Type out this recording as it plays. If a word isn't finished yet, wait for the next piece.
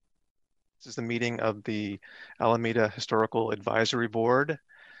This is the meeting of the Alameda Historical Advisory Board.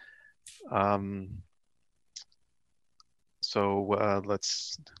 Let's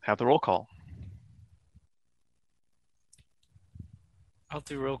have the roll call. I'll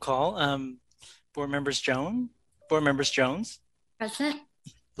do roll call. Board members Jones. Present.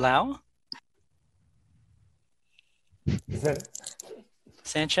 Lau. Present.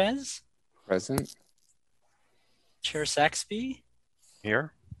 Sanchez. Present. Chair Saxby.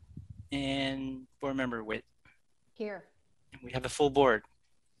 Here. And board member Witt. Here. We have a full board.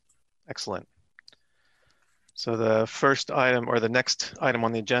 Excellent. So the first item, or the next item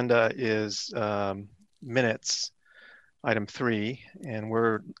on the agenda, is minutes, item 3. And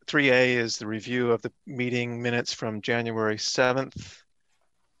 3A is the review of the meeting minutes from January 7th.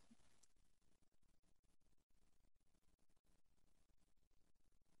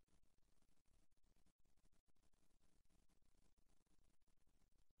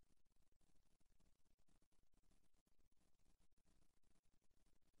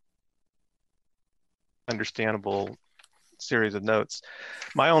 Understandable series of notes.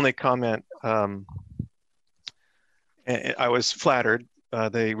 My only comment, I was flattered.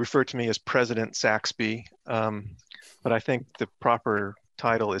 They refer to me as President Saxby, but I think the proper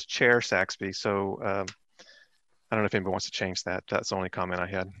title is Chair Saxby. So I don't know if anybody wants to change that. That's the only comment I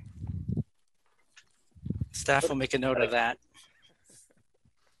had. Staff will make a note of that.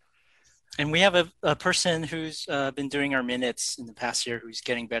 And we have a person who's been doing our minutes in the past year who's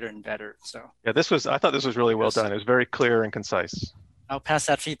getting better and better. So yeah, I thought this was really well done. It was very clear and concise. I'll pass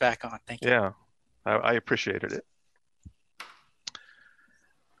that feedback on. Thank you. Yeah, I appreciated it.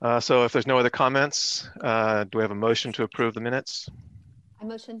 So if there's no other comments, do we have a motion to approve the minutes? I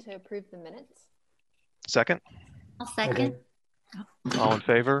motion to approve the minutes. Second? I'll second. All in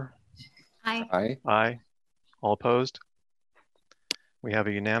favor? Aye. Aye. Aye. All opposed? We have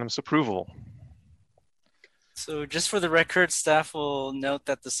a unanimous approval. So just for the record, staff will note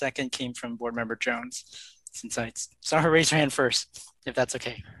that the second came from board member Jones, since I saw her raise her hand first, if that's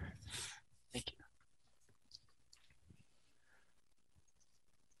okay. Thank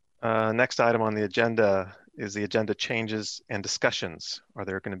you. Next item on the agenda is the agenda changes and discussions. Are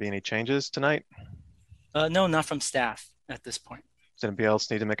there going to be any changes tonight? No, not from staff at this point. Does anybody else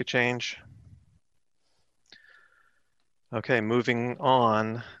need to make a change? Okay, moving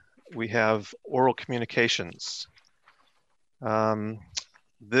on, we have oral communications.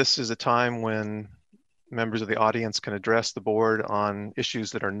 This is a time when members of the audience can address the board on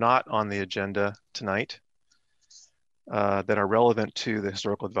issues that are not on the agenda tonight, that are relevant to the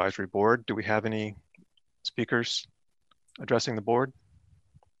Historical Advisory Board. Do we have any speakers addressing the board?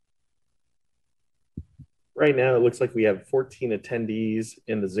 Right now, it looks like we have 14 attendees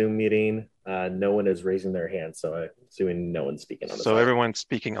in the Zoom meeting. No one is raising their hand, so I'm assuming no one's speaking on this. So everyone's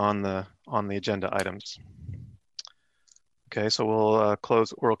speaking on the agenda items. Okay, so we'll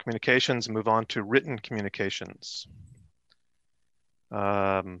close oral communications and move on to written communications.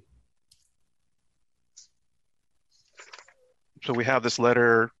 So we have this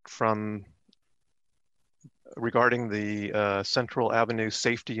letter regarding the Central Avenue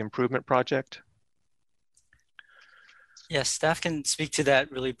Safety Improvement Project. Yes, staff can speak to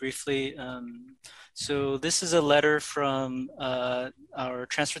that really briefly. So this is a letter from our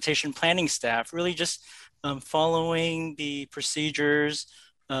transportation planning staff, really just following the procedures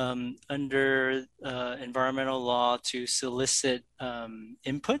under environmental law to solicit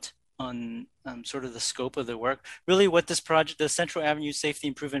input on sort of the scope of the work. Really what this project, the Central Avenue Safety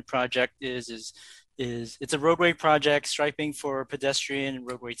Improvement Project is it's a roadway project, striping for pedestrian and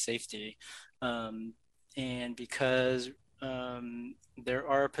roadway safety. And because there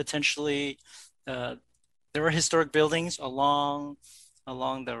are potentially, there are historic buildings along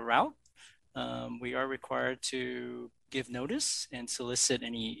the route, we are required to give notice and solicit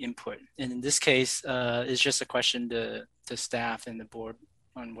any input. And in this case, it's just a question to staff and the board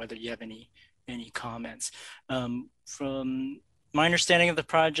on whether you have any comments. From my understanding of the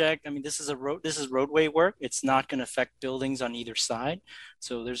project, I mean, this is roadway work. It's not going to affect buildings on either side.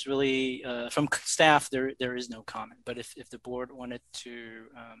 So there's really, from staff, there is no comment. But if the board wanted to,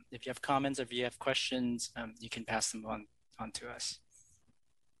 if you have comments, if you have questions, you can pass them on to us.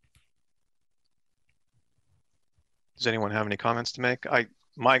 Does anyone have any comments to make?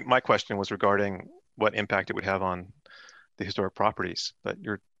 My question was regarding what impact it would have on the historic properties, but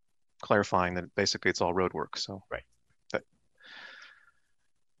you're clarifying that basically it's all road work. So right.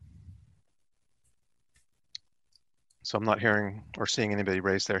 So I'm not hearing or seeing anybody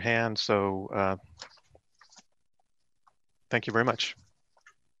raise their hand. So thank you very much.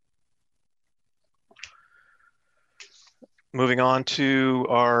 Moving on to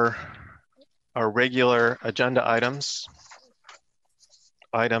our our regular agenda items.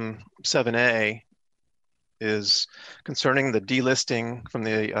 Item 7A is concerning the delisting from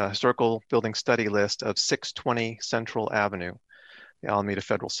the historical building study list of 620 Central Avenue, the Alameda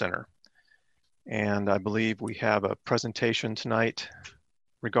Federal Center. And I believe we have a presentation tonight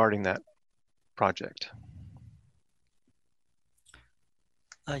regarding that project.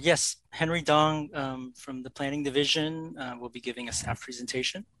 Yes, Henry Dong from the Planning Division will be giving a staff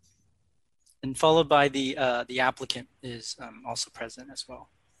presentation, and followed by the applicant is also present as well.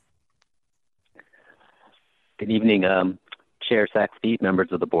 Good evening, Chair Saxby, members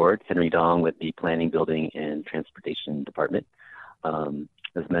of the board. Henry Dong with the Planning, Building, and Transportation Department.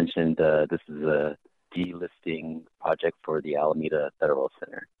 As mentioned, this is a delisting project for the Alameda Federal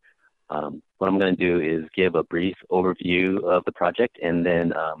Center. What I'm going to do is give a brief overview of the project, and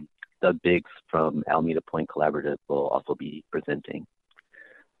then Doug Biggs from Alameda Point Collaborative will also be presenting.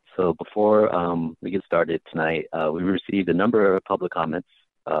 So before we get started tonight, we received a number of public comments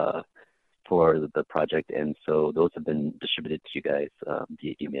for the project, and so those have been distributed to you guys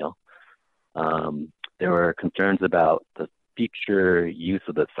via email. There were concerns about the future use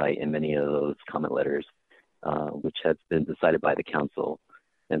of the site in many of those comment letters, which has been decided by the council.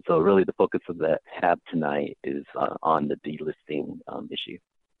 And so really the focus of the HAB tonight is on the delisting issue.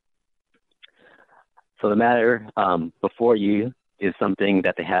 So the matter before you is something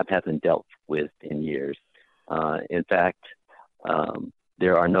that the HAB hasn't dealt with in years. In fact,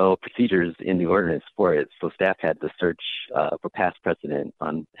 there are no procedures in the ordinance for it, so staff had to search for past precedent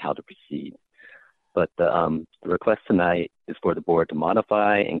on how to proceed. But the request tonight is for the board to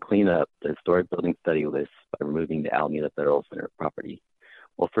modify and clean up the historic building study list by removing the Alameda Federal Center property.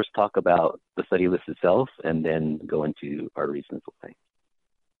 We'll first talk about the study list itself and then go into our reasons why.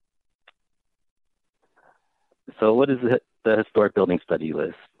 So what is the historic building study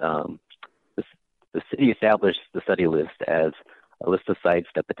list? The city established the study list as a list of sites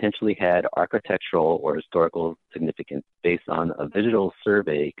that potentially had architectural or historical significance based on a visual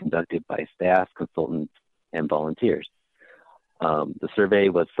survey conducted by staff, consultants, and volunteers. The survey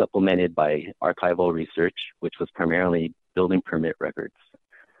was supplemented by archival research, which was primarily building permit records.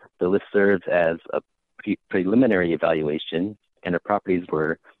 The list serves as a preliminary evaluation, and the properties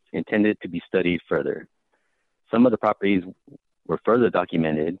were intended to be studied further. Some of the properties were further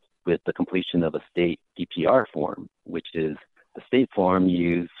documented with the completion of a state DPR form, which is the state form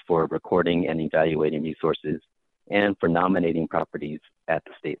used for recording and evaluating resources and for nominating properties at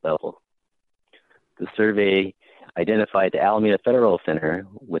the state level. The survey identified the Alameda Federal Center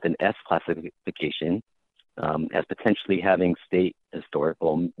with an S classification as potentially having state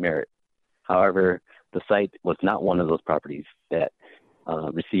historical merit. However, the site was not one of those properties that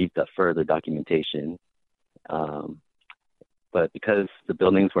received a further documentation. But because the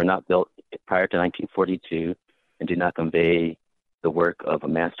buildings were not built prior to 1942 and did not convey the work of a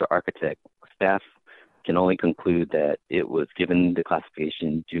master architect, staff can only conclude that it was given the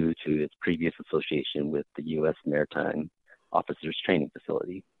classification due to its previous association with the U.S. Maritime Officers Training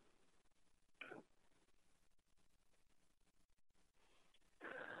Facility.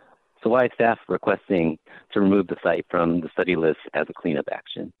 So why is staff requesting to remove the site from the study list as a cleanup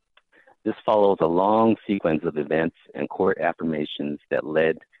action? This follows a long sequence of events and court affirmations that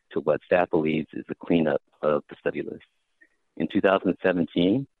led to what staff believes is a cleanup of the study list. In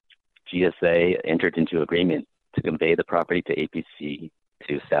 2017, GSA entered into agreement to convey the property to APC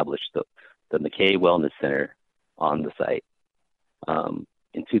to establish the McKay Wellness Center on the site.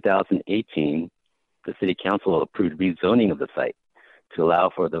 In 2018, the City Council approved rezoning of the site to allow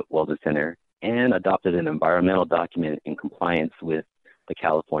for the Wellness Center and adopted an environmental document in compliance with the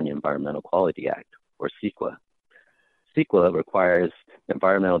California Environmental Quality Act, or CEQA. CEQA requires the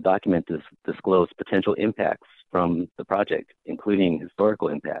environmental document to disclose potential impacts from the project, including historical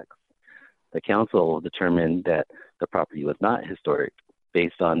impacts. The council determined that the property was not historic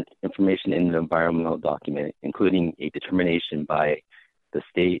based on information in the environmental document, including a determination by the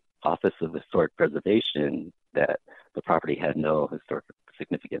State Office of Historic Preservation that the property had no historic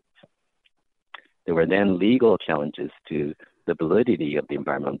significance. There were then legal challenges to the validity of the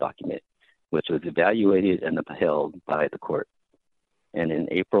environmental document, which was evaluated and upheld by the court. And in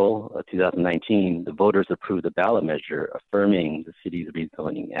April of 2019, the voters approved a ballot measure affirming the city's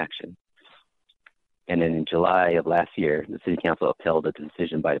rezoning action. And then in July of last year, the City Council upheld a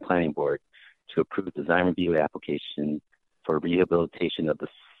decision by the Planning Board to approve the design review application for rehabilitation of the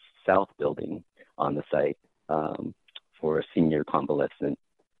south building on the site for a senior convalescent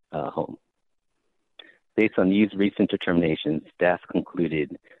home. Based on these recent determinations, staff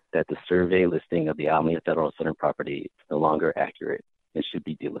concluded that the survey listing of the Alameda Federal Center property is no longer accurate and should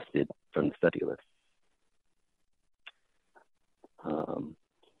be delisted from the study list.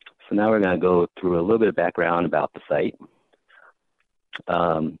 So now we're going to go through a little bit of background about the site.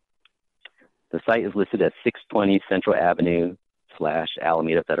 The site is listed as 620 Central Avenue /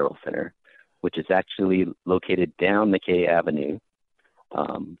 Alameda Federal Center, which is actually located down McKay Avenue,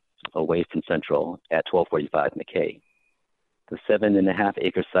 away from Central at 1245 McKay. The 7.5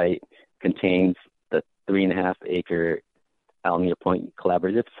 acre site contains the 3.5 acre Alameda Point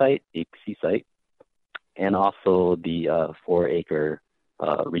Collaborative site, APC site, and also the 4 acre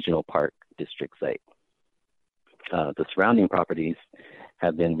Regional Park District site. The surrounding properties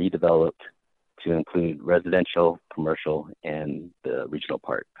have been redeveloped to include residential, commercial, and the regional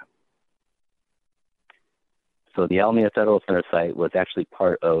park. So the Alameda Federal Center site was actually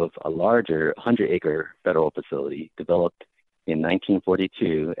part of a larger 100-acre federal facility developed in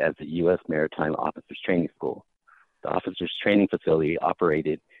 1942 as the U.S. Maritime Officers Training School. The Officers Training Facility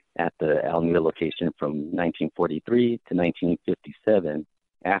operated at the Alameda location from 1943 to 1957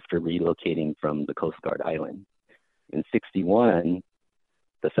 after relocating from the Coast Guard Island. In 61,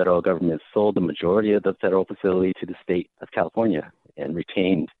 the federal government sold the majority of the federal facility to the state of California and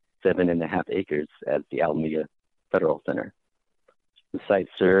retained 7.5 acres as the Alameda Federal Center. The site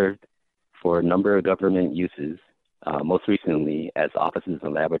served for a number of government uses, most recently as offices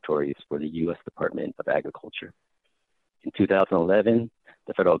and laboratories for the U.S. Department of Agriculture. In 2011,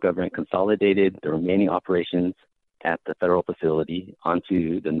 the federal government consolidated the remaining operations at the federal facility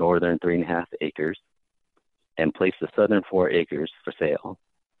onto the northern 3.5 acres and placed the southern 4 acres for sale.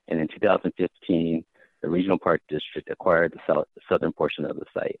 And in 2015, the Regional Park District acquired the southern portion of the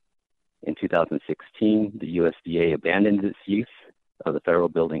site. In 2016, the USDA abandoned its use of the federal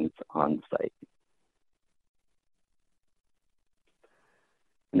buildings on the site.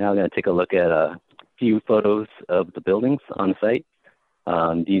 Now I'm going to take a look at a few photos of the buildings on the site.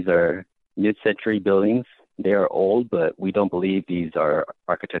 These are mid-century buildings. They are old, but we don't believe these are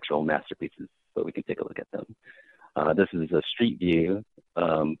architectural masterpieces, but we can take a look at them. This is a street view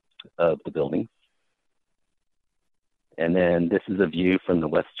of the building. And then this is a view from the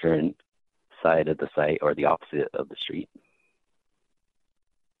western side of the site, or the opposite of the street.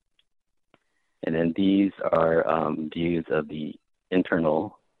 And then these are views of the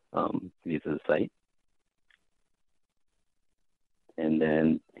internal views of the site. And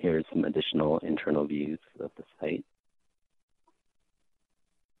then here's some additional internal views of the site.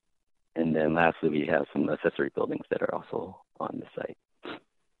 And then lastly, we have some accessory buildings that are also on the site.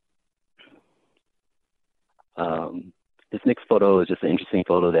 This next photo is just an interesting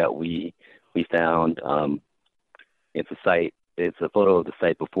photo that we found. It's a photo of the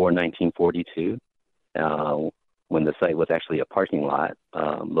site before 1942, when the site was actually a parking lot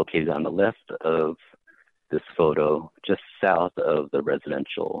located on the left of this photo, just south of the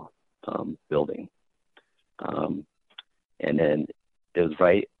residential building. And then it was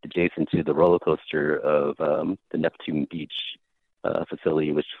right adjacent to the roller coaster of the Neptune Beach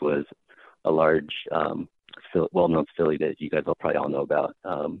facility, which was a large, well-known facility that you guys will probably all know about,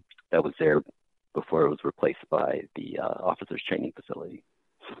 that was there before it was replaced by the officers training facility.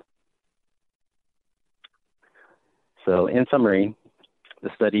 So in summary, the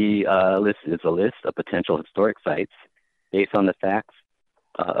study list is a list of potential historic sites based on the facts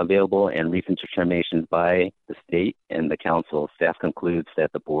available and recent determinations by the state and the council. Staff concludes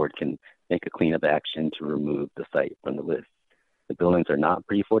that the board can make a cleanup action to remove the site from the list. The buildings are not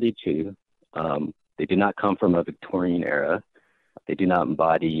pre-42. They do not come from a Victorian era. They do not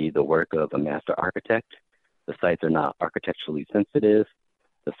embody the work of a master architect. The sites are not architecturally sensitive.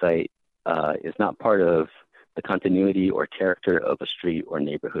 The site is not part of the continuity or character of a street or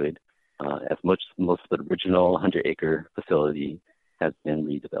neighborhood, as most of the original 100-acre facility has been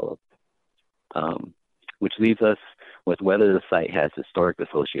redeveloped, which leaves us with whether the site has historic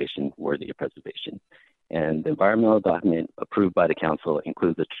association worthy of preservation. And the environmental document approved by the council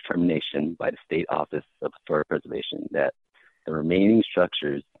includes a determination by the State Office of Historic Preservation that the remaining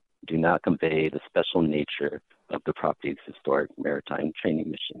structures do not convey the special nature of the property's historic maritime training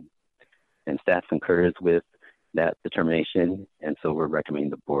mission. And staff concurs with that determination, and so we're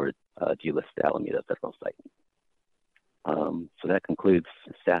recommending the board delist the Alameda Federal Site. So that concludes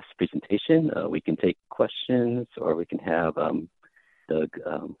staff's presentation. We can take questions, or we can have Doug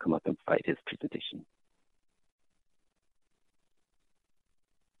come up and provide his presentation.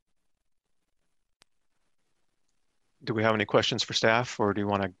 Do we have any questions for staff, or do you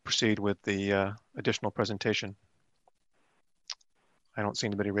want to proceed with the additional presentation? I don't see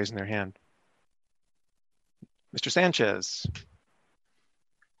anybody raising their hand. Mr. Sanchez.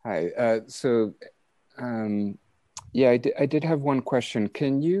 Hi. Yeah, I did have one question.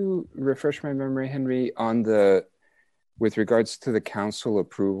 Can you refresh my memory, Henry, on with regards to the council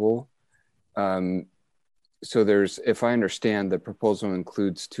approval? So there's, if I understand, the proposal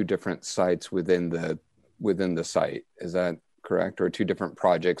includes two different sites within the site. Is that correct? Or two different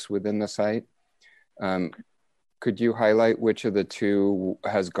projects within the site? Could you highlight which of the two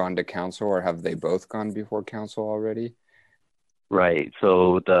has gone to council, or have they both gone before council already? Right.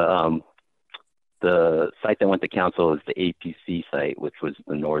 So the site that went to council is the APC site, which was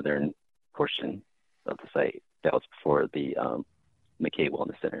the northern portion of the site. That was for the McKay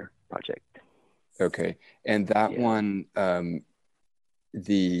Wellness Center project. Okay, and that one,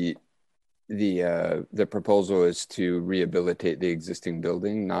 the proposal is to rehabilitate the existing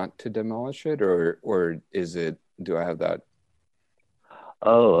building, not to demolish it, or is it? Do I have that?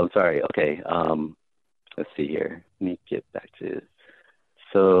 Oh, I'm sorry. Okay. Let's see here. Let me get back to.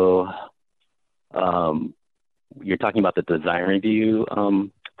 So, you're talking about the design review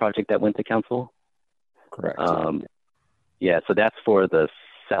project that went to council? Correct. Yeah. So that's for the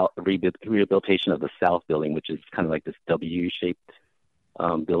rehabilitation of the south building, which is kind of like this W-shaped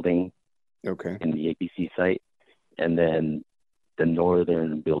building. Okay. In the APC site, and then the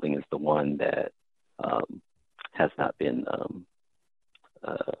northern building is the one that has not been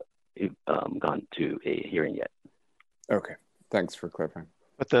gone to a hearing yet. Okay, thanks for clarifying.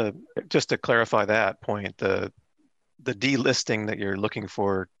 But just to clarify that point, the delisting that you're looking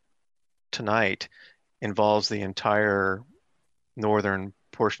for tonight involves the entire northern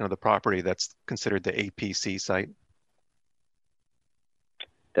portion of the property that's considered the APC site.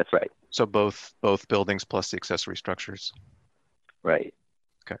 That's right. So both buildings plus the accessory structures. Right.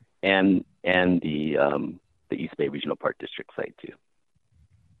 Okay. And the East Bay Regional Park District site too,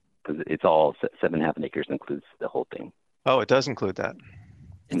 because it's all 7.5 acres, includes the whole thing. Oh, it does include that.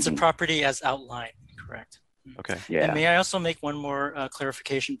 It's a property as outlined, correct? Okay. Yeah. And may I also make one more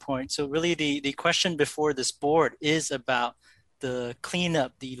clarification point? So really the question before this board is about the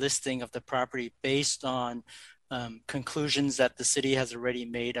cleanup, the listing of the property based on conclusions that the city has already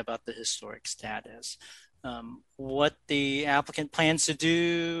made about the historic status. What the applicant plans to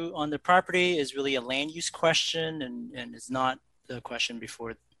do on the property is really a land use question and is not the question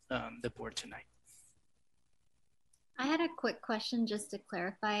before the board tonight. I had a quick question just to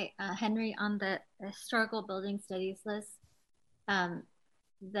clarify, Henry, on the historical building studies list,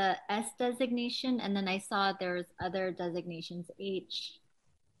 the S designation, and then I saw there's other designations, H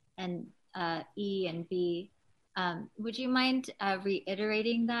and E and B. Would you mind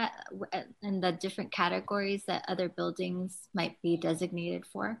reiterating that and the different categories that other buildings might be designated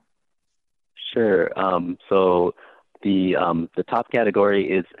for? Sure. So the top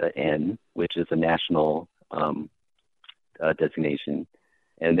category is N, which is a national designation,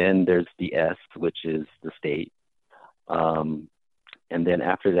 and then there's the S, which is the state, and then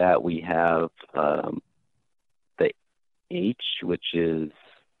after that we have the H, which is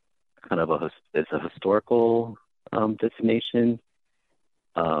kind of a historical designation.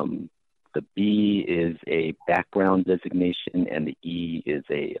 The B is a background designation, and the E is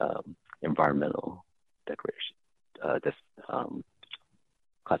a environmental declaration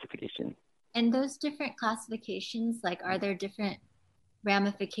classification. And those different classifications, like, are there different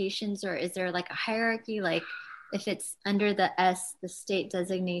ramifications, or is there like a hierarchy? Like, if it's under the S, the state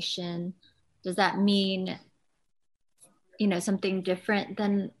designation, does that mean, something different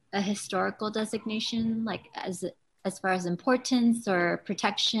than a historical designation, like as far as importance or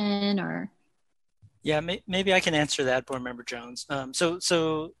protection, or? Yeah, maybe I can answer that, Board Member Jones.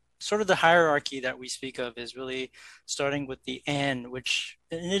 So sort of the hierarchy that we speak of is really starting with the N, which,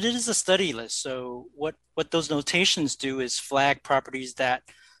 and it is a study list. So what those notations do is flag properties that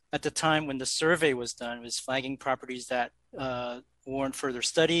at the time when the survey was done, was flagging properties that warrant further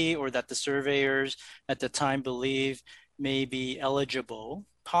study, or that the surveyors at the time believe may be eligible,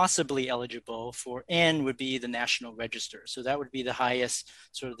 possibly eligible for. N would be the National Register. So that would be the highest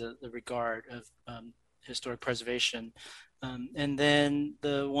sort of the regard of historic preservation. And then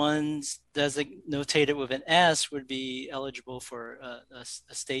the ones notated with an S would be eligible for a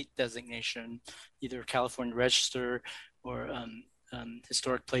state designation, either California Register or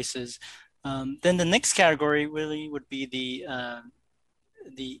historic places. Then the next category really would be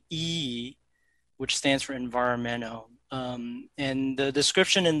the E, which stands for environmental. And the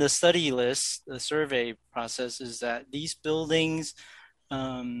description in the study list, the survey process, is that these buildings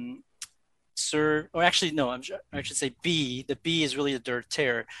serve, or actually, no, I should say B. The B is really the dirt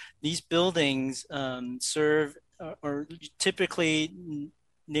tear. These buildings serve, or typically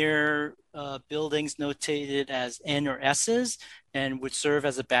near buildings notated as N or S's, and would serve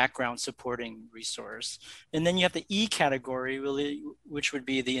as a background supporting resource. And then you have the E category, really, which would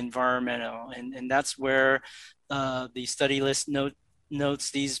be the environmental. And that's where the study list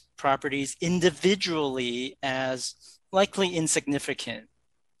notes these properties individually as likely insignificant,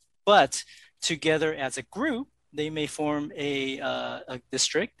 but together as a group, they may form a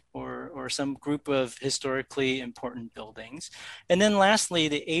district or some group of historically important buildings. And then lastly,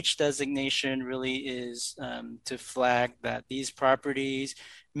 the H designation really is to flag that these properties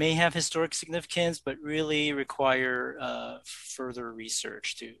may have historic significance, but really require further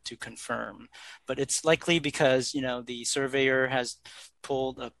research to confirm. But it's likely because, you know, the surveyor has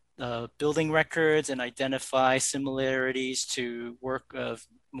pulled up building records and identify similarities to work of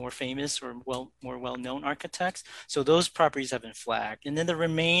more famous or more well-known architects. So those properties have been flagged. And then the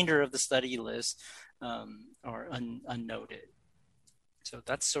remainder of the study list are unnoted. So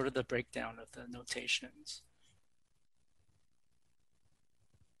that's sort of the breakdown of the notations.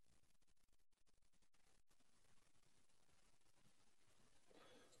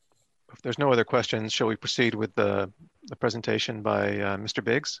 If there's no other questions, shall we proceed with the presentation by Mr.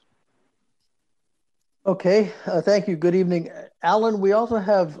 Biggs? Okay, thank you. Good evening. Alan, we also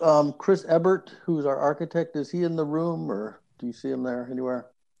have Chris Ebert, who's our architect. Is he in the room, or do you see him there anywhere?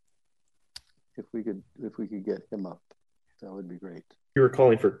 If we could get him up, that would be great. You were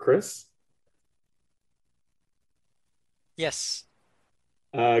calling for Chris? Yes.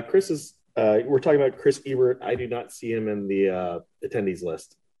 Chris is, we're talking about Chris Ebert. I do not see him in the attendees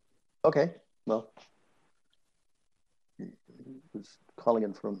list. Okay, well, he was calling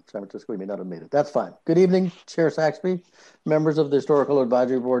in from San Francisco. He may not have made it. That's fine. Good evening, Chair Saxby, members of the Historical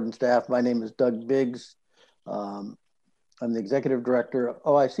Advisory Board and staff. My name is Doug Biggs. I'm the executive director.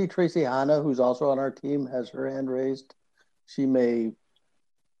 Oh, I see Tracy Hanna, who's also on our team, has her hand raised.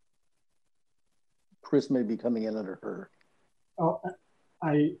 Chris may be coming in under her. Oh,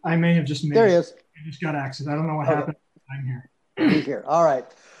 I may have just made there he is. I just got access. I don't know what happened. I'm here. He's here. All right.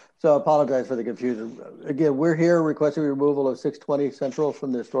 So I apologize for the confusion. Again, we're here requesting removal of 620 Central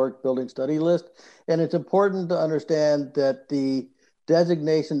from the historic building study list. And it's important to understand that the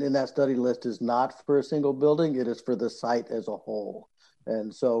designation in that study list is not for a single building, it is for the site as a whole.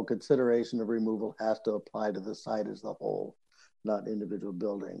 And so consideration of removal has to apply to the site as a whole, not individual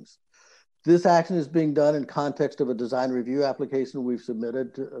buildings. This action is being done in context of a design review application we've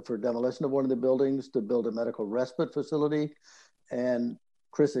submitted for demolition of one of the buildings to build a medical respite facility. And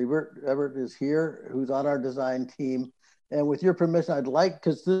Chris Ebert is here, who's on our design team. And with your permission, I'd like,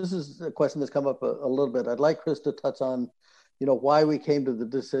 because this is a question that's come up a little bit, I'd like Chris to touch on, you know, why we came to the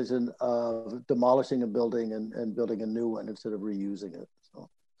decision of demolishing a building and building a new one instead of reusing it. So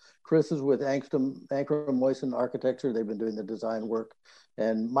Chris is with Ankrum Moyson Architecture. They've been doing the design work.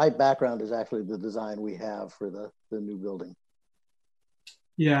 And my background is actually the design we have for the new building.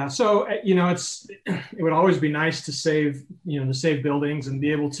 Yeah, so you know, it would always be nice to save buildings and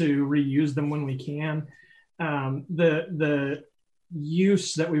be able to reuse them when we can. The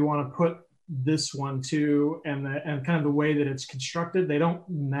use that we want to put this one to, and kind of the way that it's constructed, they don't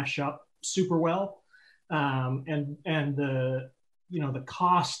mesh up super well, and the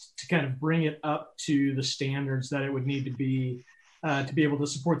cost to kind of bring it up to the standards that it would need to be able to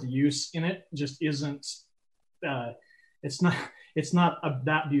support the use in it just isn't. It's not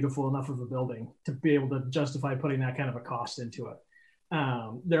that beautiful enough of a building to be able to justify putting that kind of a cost into it.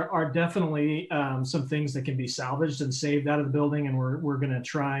 There are definitely some things that can be salvaged and saved out of the building, and we're going to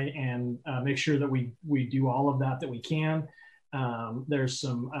try and make sure that we do all of that we can. There's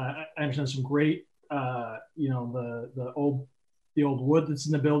some I understand some great the old wood that's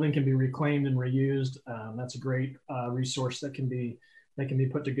in the building can be reclaimed and reused. That's a great resource that can be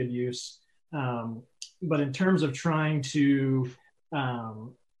put to good use. But in terms of trying to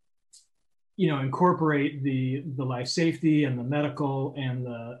incorporate the life safety and the medical and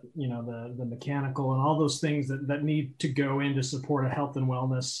the mechanical and all those things that need to go in to support a health and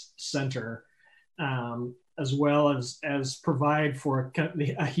wellness center, as well as provide for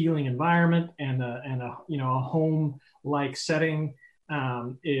a healing environment and a home-like setting,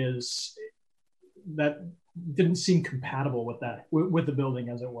 is that didn't seem compatible with the building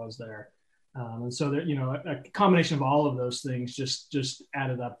as it was there. And so there, a combination of all of those things just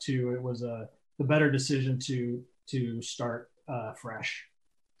added up to it was the better decision to start fresh.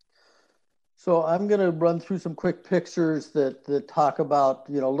 So I'm going to run through some quick pictures that talk about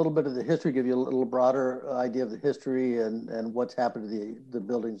a little bit of the history, give you a little broader idea of the history and what's happened to the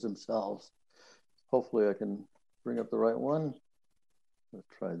buildings themselves. Hopefully I can bring up the right one. Let's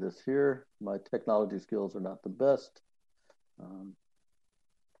try this here. My technology skills are not the best.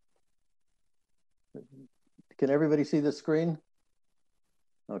 Can everybody see the screen?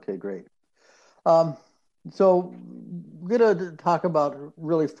 Okay, great. So we're going to talk about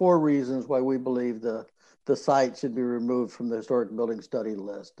really 4 reasons why we believe the site should be removed from the historic building study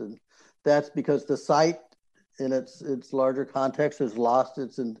list. And that's because the site in its larger context has lost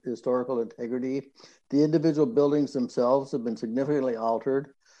its historical integrity. The individual buildings themselves have been significantly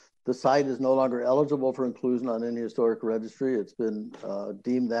altered. The site is no longer eligible for inclusion on any historic registry. It's been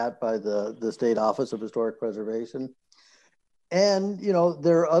deemed that by the State Office of Historic Preservation. And, you know,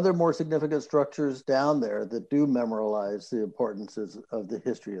 there are other more significant structures down there that do memorialize the importances of the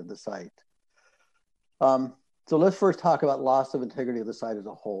history of the site. So let's first talk about loss of integrity of the site as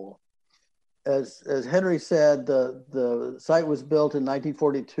a whole. As Henry said, the site was built in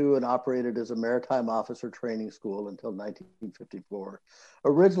 1942 and operated as a maritime officer training school until 1954.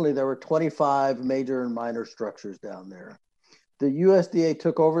 Originally, there were 25 major and minor structures down there. The USDA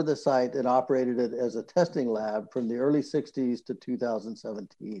took over the site and operated it as a testing lab from the early 60s to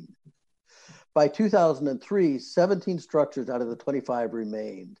 2017. By 2003, 17 structures out of the 25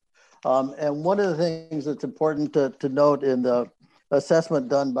 remained. And one of the things that's important to note in the assessment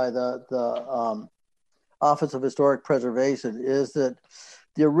done by the Office of Historic Preservation is that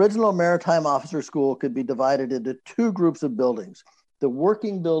the original Maritime Officer School could be divided into 2 groups of buildings, the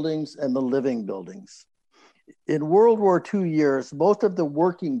working buildings and the living buildings. In World War II years, most of the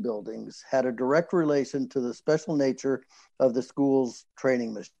working buildings had a direct relation to the special nature of the school's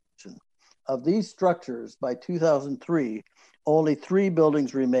training mission. Of these structures, by 2003, only 3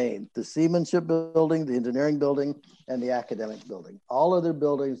 buildings remained: the Seamanship Building, the Engineering Building, and the Academic Building. All other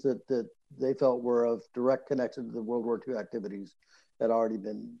buildings that they felt were of direct connection to the World War II activities had already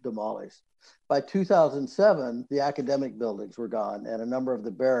been demolished. By 2007, the academic buildings were gone, and a number of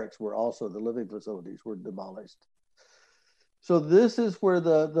the barracks were also, the living facilities were demolished. So this is where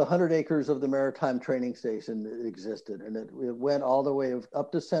the 100 acres of the Maritime Training Station existed, and it went all the way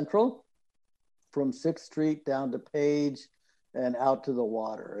up to Central, from 6th Street down to Page and out to the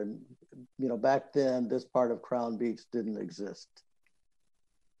water. And, you know, back then, this part of Crown Beach didn't exist.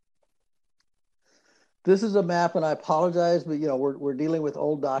 This is a map, and I apologize, but, you know, we're dealing with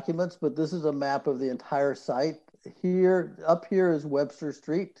old documents, but this is a map of the entire site. Here, up here is Webster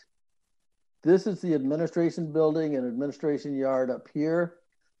Street. This is the administration building and administration yard up here.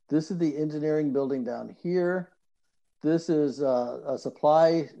 This is the engineering building down here. This is a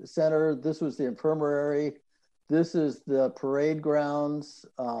supply center. This was the infirmary. This is the parade grounds.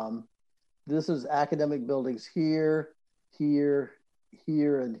 This is academic buildings here, here,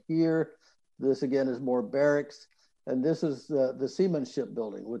 here, and here. This again is more barracks. And this is the Seamanship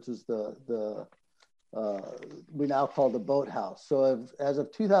Building, which is we now call the boathouse. So as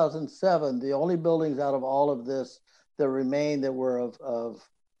of 2007, the only buildings out of all of this that remained that were of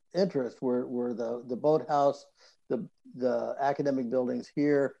interest were the boathouse, the academic buildings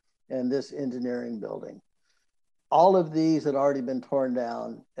here, and this engineering building. All of these had already been torn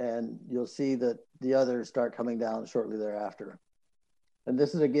down, and you'll see that the others start coming down shortly thereafter. And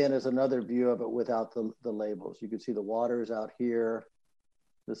this is, again, is another view of it without the labels. You can see the waters out here.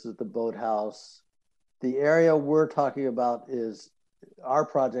 This is the boathouse. The area we're talking about is, our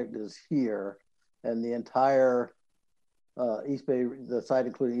project is here, and the entire East Bay, the site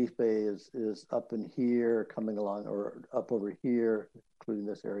including East Bay is up in here, coming along, or up over here, including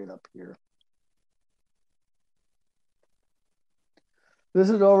this area and up here. This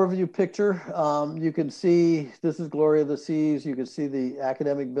is an overview picture. You can see, this is Glory of the Seas. You can see the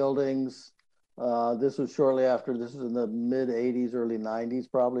academic buildings. This was shortly after, this is in the mid 80s, early 90s,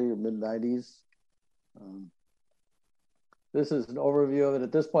 probably, or mid 90s. This is an overview of it.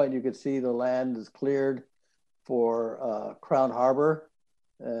 At this point, you can see the land is cleared for Crown Harbor.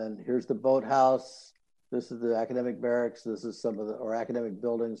 And here's the boathouse. This is the academic barracks. This is some of the, or academic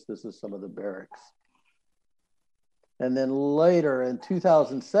buildings. This is some of the barracks. And then later in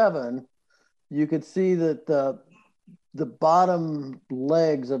 2007, you could see that the bottom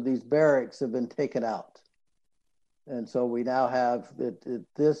legs of these barracks have been taken out. And so we now have,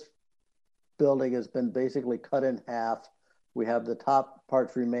 this building has been basically cut in half. We have the top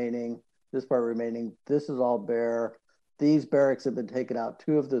parts remaining, this part remaining. This is all bare. These barracks have been taken out.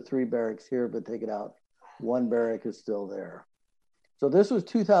 2 of the 3 barracks here have been taken out. 1 barrack is still there. So this was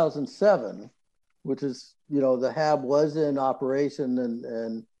 2007, which is, you know, the HAB was in operation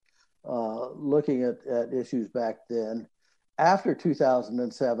and looking at issues back then. After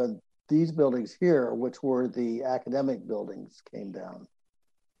 2007, these buildings here, which were the academic buildings, came down.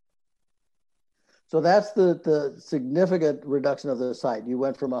 So that's the significant reduction of the site. You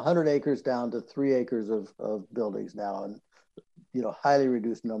went from 100 acres down to 3 acres of buildings now, and, you know, highly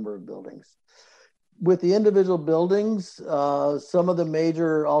reduced number of buildings. with the individual buildings, some of the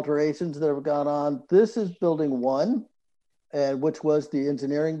major alterations that have gone on, this is building 1, and which was the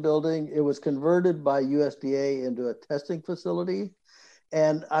engineering building. It was converted by USDA into a testing facility.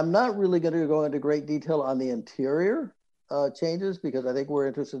 And I'm not really going to go into great detail on the interior changes because I think we're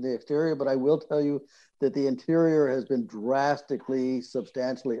interested in the exterior, but I will tell you that the interior has been drastically,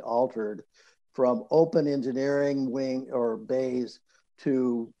 substantially altered from open engineering wing or bays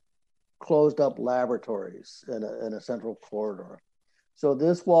to closed up laboratories in a central corridor. So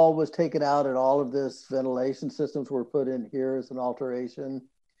this wall was taken out and all of this ventilation systems were put in here as an alteration.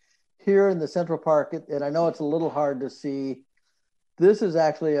 Here in the Central Park, and I know it's a little hard to see, this is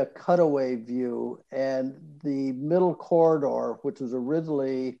actually a cutaway view, and the middle corridor, which was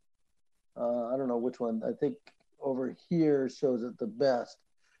originally, I don't know which one, I think over here shows it the best,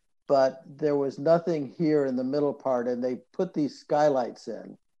 but there was nothing here in the middle part, and they put these skylights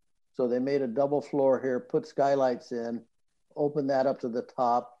in. So they made a double floor here, put skylights in, opened that up to the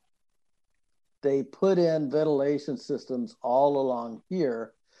top. They put in ventilation systems all along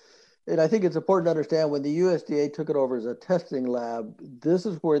here. And I think it's important to understand when the USDA took it over as a testing lab, this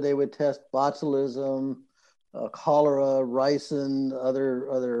is where they would test botulism, cholera, ricin,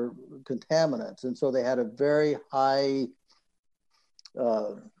 other contaminants. And so they had a very high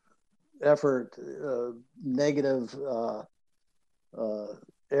effort, negative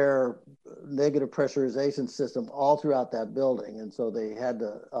air, negative pressurization system all throughout that building. And so they had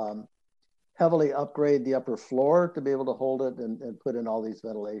to heavily upgrade the upper floor to be able to hold it and put in all these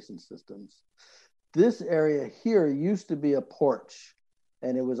ventilation systems. This area here used to be a porch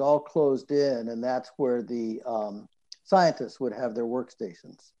and it was all closed in, and that's where the scientists would have their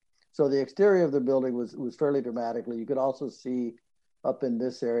workstations. So the exterior of the building was fairly dramatically. You could also see up in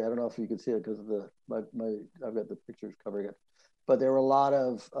this area, I don't know if you can see it because of I've got the pictures covering it, but there were a lot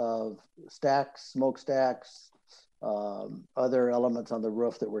of stacks, smoke stacks, other elements on the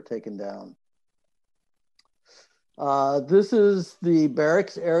roof that were taken down. This is the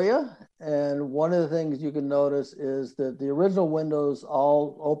barracks area. And one of the things you can notice is that the original windows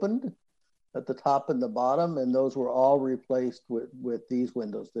all opened at the top and the bottom, and those were all replaced with these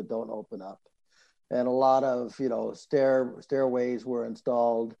windows that don't open up. And a lot of, stairways were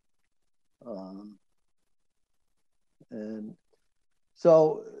installed. And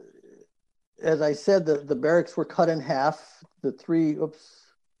so, as I said, the barracks were cut in half. Let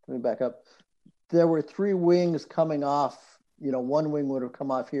me back up. There were 3 wings coming off. One wing would have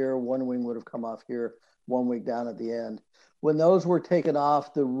come off here, one wing would have come off here, one wing down at the end. When those were taken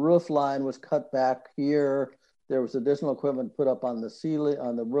off, the roof line was cut back here. There was additional equipment put up on the ceiling,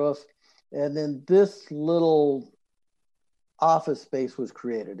 on the roof. And then this little office space was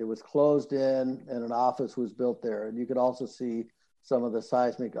created. It was closed in and an office was built there. And you could also see some of the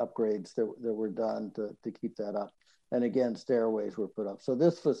seismic upgrades that were done to keep that up. And again, stairways were put up. So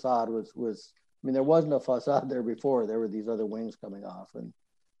this facade was there wasn't a facade there before. There were these other wings coming off. And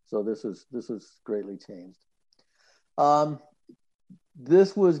so this was greatly changed.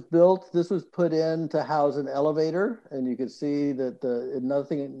 This was put in to house an elevator. And you can see that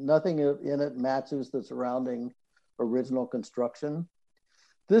nothing in it matches the surrounding original construction.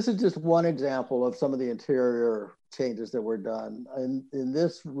 This is just one example of some of the interior changes that were done. In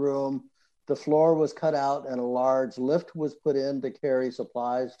this room, the floor was cut out and a large lift was put in to carry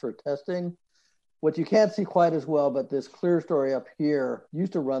supplies for testing. What you can't see quite as well, but this clear story up here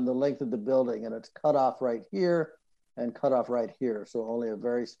used to run the length of the building, and it's cut off right here and cut off right here. So only a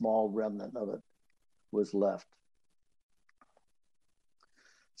very small remnant of it was left.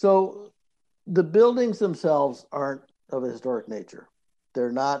 So the buildings themselves aren't of a historic nature.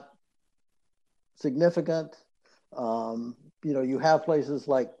 They're not significant. You have places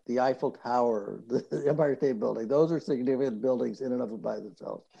like the Eiffel Tower, the Empire State Building. Those are significant buildings in and of by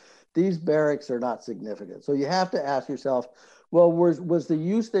themselves. These barracks are not significant. So you have to ask yourself, well, was the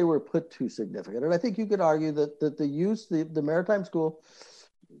use they were put to significant? And I think you could argue that the Maritime School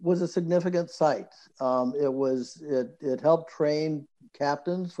was a significant site. It helped train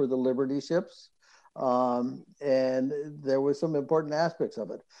captains for the Liberty ships. And there were some important aspects of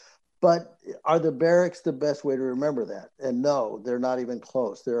it. But are the barracks the best way to remember that? And no, they're not even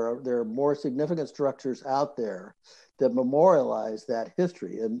close. There are more significant structures out there that memorialize that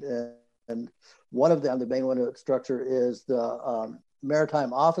history. And one of them, the main one structure, is the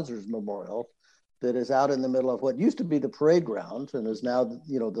Maritime Officers Memorial that is out in the middle of what used to be the parade ground and is now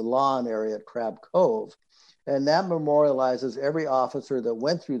the lawn area at Crab Cove. And that memorializes every officer that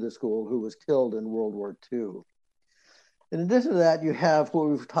went through the school who was killed in World War II. In addition to that, you have what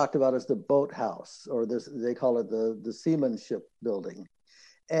we've talked about as the boathouse, or they call it the seamanship building.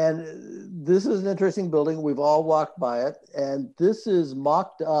 And this is an interesting building. We've all walked by it. And this is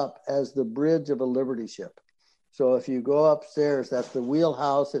mocked up as the bridge of a Liberty ship. So if you go upstairs, that's the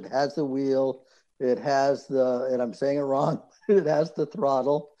wheelhouse. It has the wheel. It has the, and I'm saying it wrong, it has the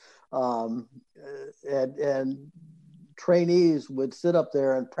throttle. And trainees would sit up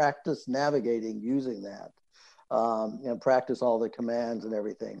there and practice navigating using that, and practice all the commands and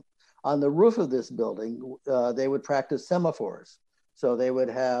everything. On the roof of this building, they would practice semaphores. So they would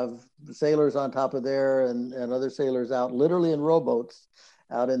have sailors on top of there and other sailors out literally in rowboats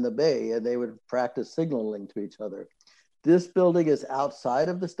out in the bay, and they would practice signaling to each other. This building is outside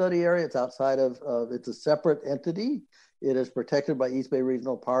of the study area. It's outside of, it's a separate entity. It is protected by East Bay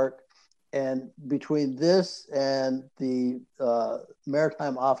Regional Park. And between this and the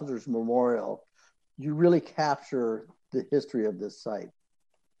Maritime Officers Memorial, you really capture the history of this site.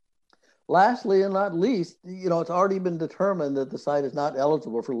 Lastly, and not least, you know, it's already been determined that the site is not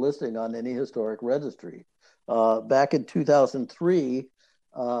eligible for listing on any historic registry. Back in 2003,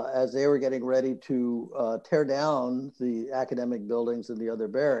 as they were getting ready to tear down the academic buildings and the other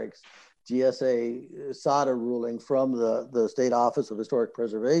barracks, GSA sought a ruling from the State Office of Historic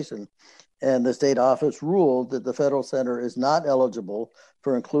Preservation, and the state office ruled that the Federal Center is not eligible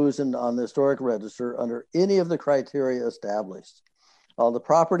for inclusion on the historic register under any of the criteria established. The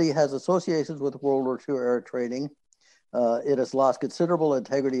property has associations with World War II era training. It has lost considerable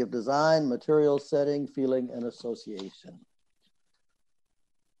integrity of design, material, setting, feeling, and association.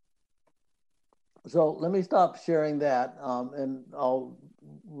 So let me stop sharing that, and I'll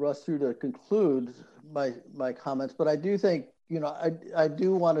rush through to conclude my comments. But I do think, you know, I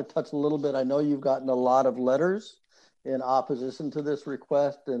do want to touch a little bit. I know you've gotten a lot of letters in opposition to this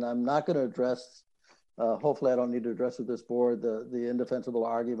request, and I'm not going to address, hopefully I don't need to address with this board, the indefensible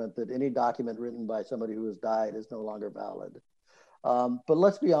argument that any document written by somebody who has died is no longer valid. But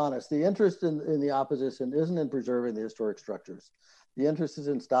let's be honest, the interest in the opposition isn't in preserving the historic structures. The interest is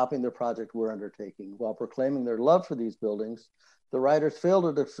in stopping the project we're undertaking. While proclaiming their love for these buildings, the writers failed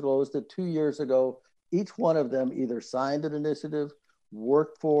to disclose that 2 years ago, each one of them either signed an initiative,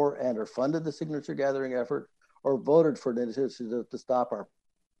 worked for and or funded the signature gathering effort, or voted for an initiative to stop our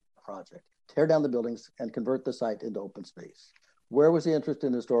project, tear down the buildings, and convert the site into open space. Where was the interest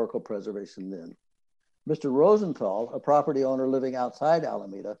in historical preservation then? Mr. Rosenthal, a property owner living outside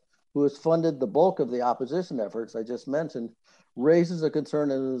Alameda, who has funded the bulk of the opposition efforts I just mentioned, raises a concern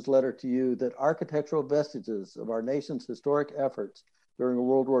in his letter to you that architectural vestiges of our nation's historic efforts during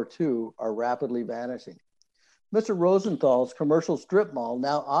World War II are rapidly vanishing. Mr. Rosenthal's commercial strip mall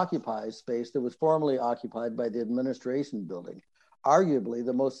now occupies space that was formerly occupied by the administration building, arguably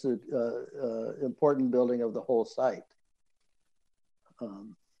the most important building of the whole site.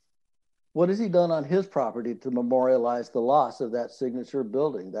 What has he done on his property to memorialize the loss of that signature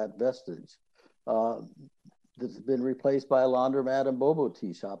building, that vestige? That's been replaced by a laundromat and bobo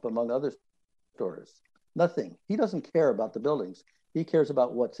tea shop, among other stores. Nothing. He doesn't care about the buildings. He cares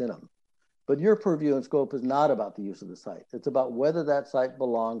about what's in them. But your purview and scope is not about the use of the site. It's about whether that site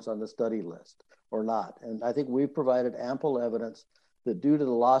belongs on the study list or not. And I think we've provided ample evidence that due to the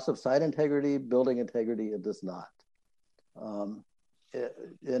loss of site integrity, building integrity, it does not.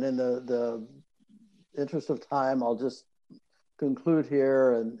 And in the interest of time, I'll just conclude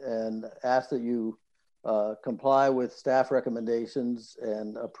here and ask that you comply with staff recommendations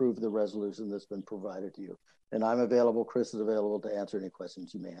and approve the resolution that's been provided to you. And I'm available, Chris is available to answer any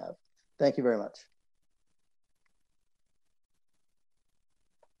questions you may have. Thank you very much.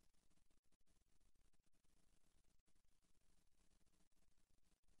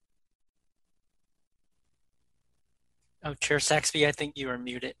 Oh, Chair Saxby, I think you are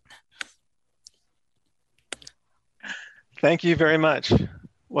muted. Thank you very much.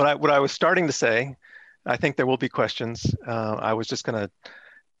 What I was starting to say, I think there will be questions. I was just going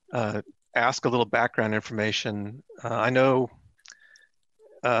to ask a little background information. I know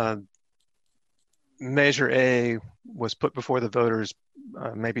Measure A was put before the voters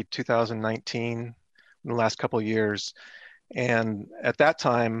maybe 2019, in the last couple of years. And at that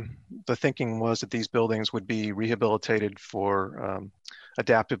time, the thinking was that these buildings would be rehabilitated for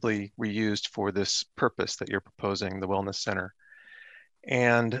adaptively reused for this purpose that you're proposing, the Wellness Center.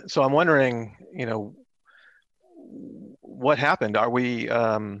 And so I'm wondering, you know, what happened? Are we,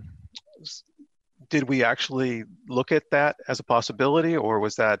 did we actually look at that as a possibility, or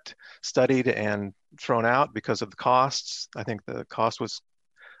was that studied and thrown out because of the costs? I think the cost was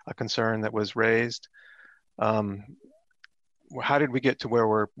a concern that was raised. How did we get to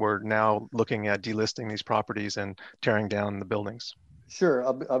where we're now looking at delisting these properties and tearing down the buildings? Sure,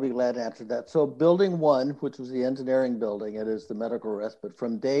 I'll be glad to answer that. So building one, which was the engineering building, it is the medical respite.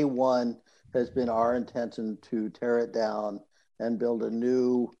 From day one has been our intention to tear it down and build a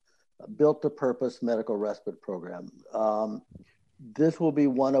new built-to-purpose medical respite program. This will be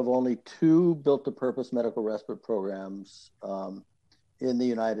one of only 2 built-to-purpose medical respite programs in the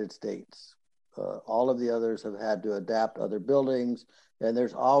United States. All of the others have had to adapt other buildings, and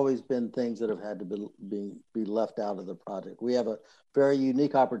there's always been things that have had to be left out of the project. We have a very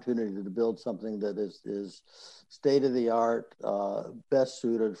unique opportunity to build something that is state-of-the-art, best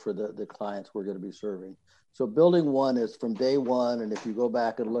suited for the clients we're going to be serving. So building one is from day one, and if you go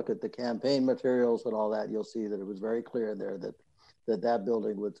back and look at the campaign materials and all that, you'll see that it was very clear there that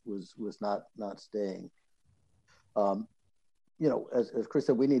building was not staying. You know, as Chris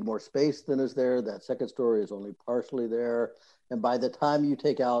said, we need more space than is there. That second story is only partially there. And by the time you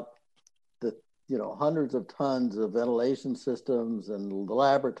take out the, you know, hundreds of tons of ventilation systems and the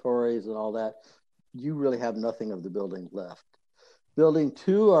laboratories and all that, you really have nothing of the building left. Building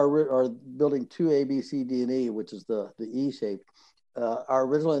 2, our building 2 A, B, C, D, and E, which is the E shape. Our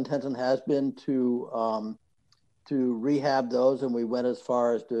original intention has been to rehab those, and we went as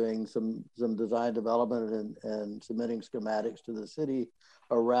far as doing some design development and submitting schematics to the city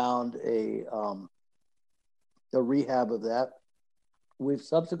around a rehab of that. We've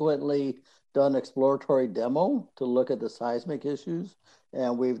subsequently done exploratory demo to look at the seismic issues,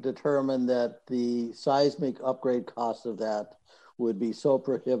 and we've determined that the seismic upgrade cost of that would be so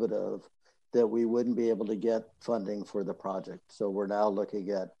prohibitive that we wouldn't be able to get funding for the project. So we're now looking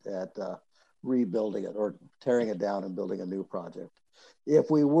at rebuilding it or tearing it down and building a new project.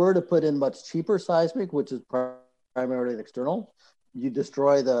 If we were to put in much cheaper seismic, which is primarily external, you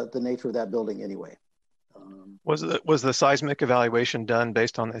destroy the nature of that building anyway. Was the seismic evaluation done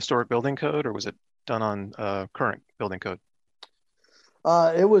based on the historic building code, or was it done on current building code?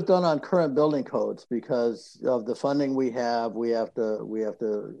 It was done on current building codes because of the funding we have. We have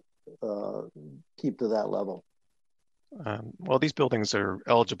to keep to that level. Well, these buildings are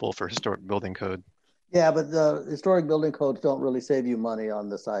eligible for historic building code. Yeah, but the historic building codes don't really save you money on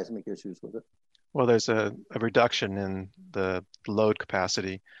the seismic issues with it. Well, there's a reduction in the load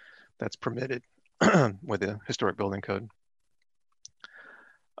capacity that's permitted with the historic building code.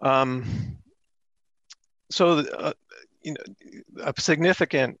 You know, a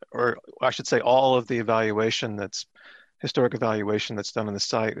significant, or I should say all of the evaluation historic evaluation that's done on the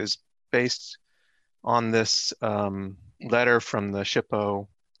site is based on this letter from the SHPO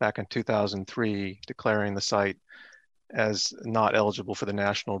back in 2003 declaring the site as not eligible for the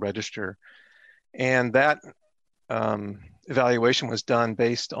National Register. And that evaluation was done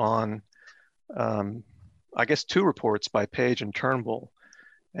based on, I guess, 2 reports by Page and Turnbull.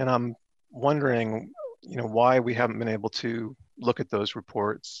 And I'm wondering, you know, why we haven't been able to look at those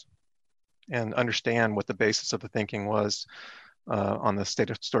reports and understand what the basis of the thinking was on the State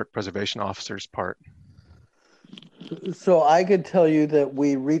Historic Preservation Officer's part. So I could tell you that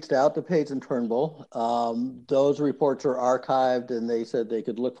we reached out to Page and Turnbull. Those reports are archived, and they said they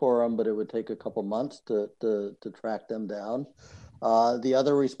could look for them, but it would take a couple months to track them down. The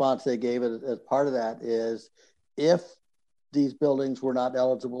other response they gave as part of that is, if these buildings were not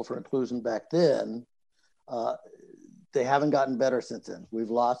eligible for inclusion back then, they haven't gotten better since then. We've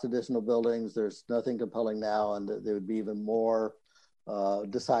lost additional buildings. There's nothing compelling now, and they would be even more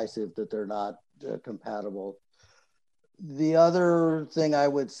decisive that they're not compatible. The other thing I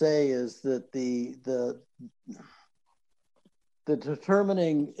would say is that the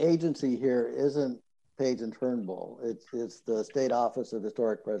determining agency here isn't Page and Turnbull. It's the State Office of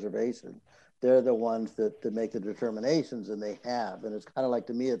Historic Preservation. They're the ones that make the determinations, and they have. And it's kind of like,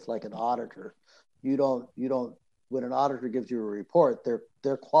 to me, it's like an auditor. You don't. When an auditor gives you a report,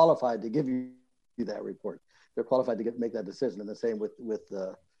 they're qualified to give you that report. They're qualified to make that decision. And the same with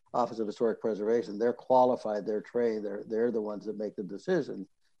the Office of Historic Preservation. They're qualified, they're trained, they're the ones that make the decision,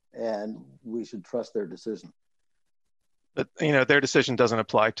 and we should trust their decision. But, you know, their decision doesn't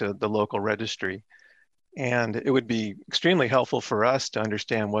apply to the local registry. And it would be extremely helpful for us to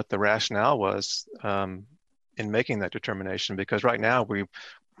understand what the rationale was in making that determination, because right now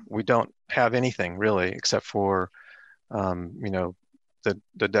we don't have anything really except for, you know,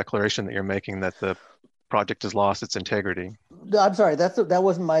 the declaration that you're making that the project has lost its integrity. I'm sorry, that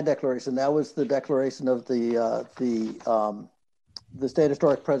wasn't my declaration. That was the declaration of the State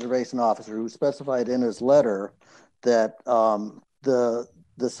Historic Preservation Officer, who specified in his letter that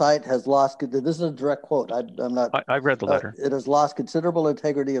the site has lost. This is a direct quote. I'm not. I read the letter. It has lost considerable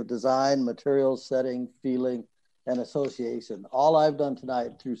integrity of design, materials, setting, feeling, and association. All I've done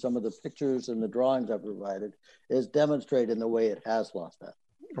tonight through some of the pictures and the drawings I've provided is demonstrate in the way it has lost that.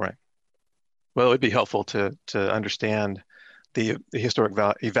 Right. Well, it would be helpful to understand the historic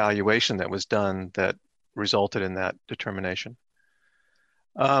evaluation that was done that resulted in that determination.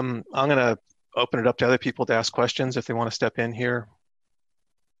 I'm going to open it up to other people to ask questions if they want to step in here.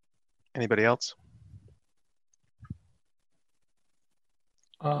 Anybody else?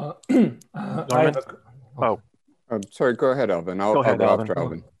 Sorry, go ahead, Alvin. I'll go after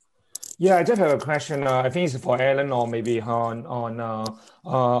Alvin. Yeah, I just have a question. I think it's for Alan or maybe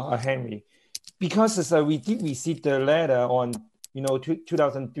on Henry, because we did receive the letter on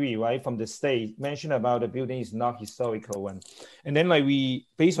 2003, right, from the state mentioned about the building is not historical one, and then we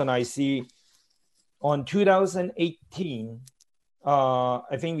based on I see on 2018,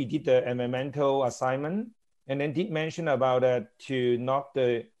 I think we did the environmental assignment, and then did mention about that to not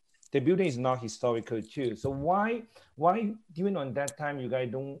the building is not historical too. So why during on that time you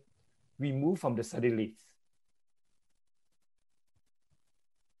guys don't remove from the study list?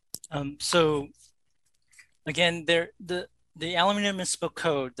 So again, the Alameda Municipal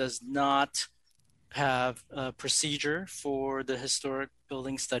Code does not have a procedure for the historic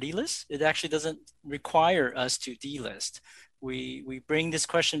building study list. It actually doesn't require us to delist. We bring this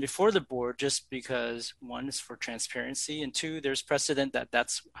question before the board just because, one, is for transparency, and two, there's precedent that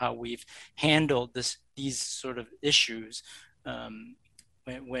that's how we've handled these sort of issues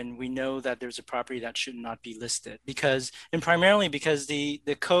when we know that there's a property that should not be listed. And primarily because the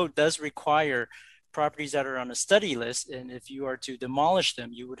code does require properties that are on a study list, and if you are to demolish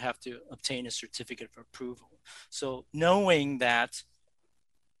them, you would have to obtain a certificate of approval. So knowing that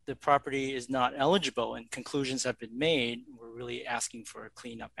the property is not eligible and conclusions have been made, we're really asking for a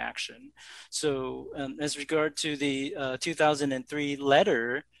cleanup action. So as regard to the 2003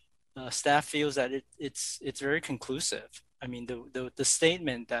 letter, staff feels that it's very conclusive. I mean, the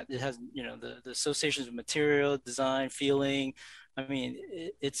statement that it has, the associations of material, design, feeling, I mean,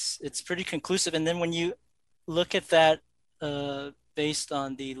 it's pretty conclusive. And then when you look at that based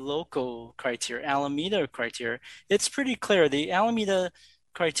on the local criteria, Alameda criteria, it's pretty clear. The Alameda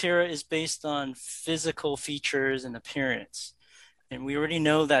criteria is based on physical features and appearance. And we already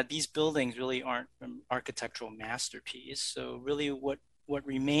know that these buildings really aren't an architectural masterpiece. So really what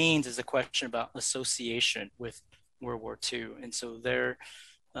remains is a question about association with World War II. And so there,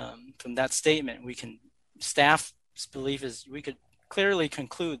 from that statement, staff's belief is we could clearly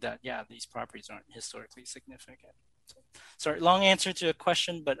conclude that, yeah, these properties aren't historically significant. So, sorry, long answer to a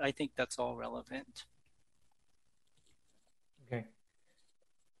question, but I think that's all relevant. Okay.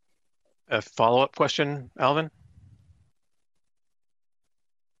 A follow-up question, Alvin?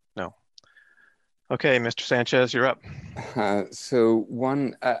 No. Okay, Mr. Sanchez, you're up. So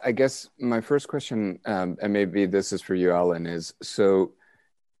one, I guess my first question, and maybe this is for you, Alan, is so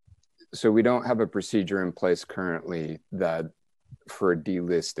we don't have a procedure in place currently for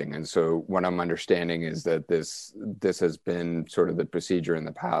delisting. And so what I'm understanding is that this has been sort of the procedure in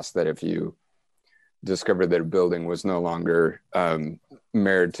the past, that if you discovered that a building was no longer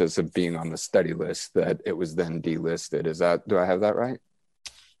meritorious of being on the study list, that it was then delisted. Do I have that right?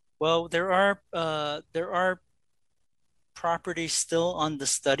 Well, there are properties still on the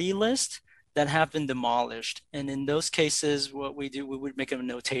study list that have been demolished. And in those cases, what we do, we would make a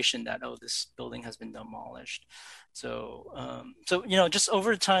notation that, oh, this building has been demolished. So, just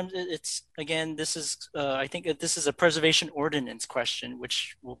over time, it's, again, this is, I think this is a preservation ordinance question,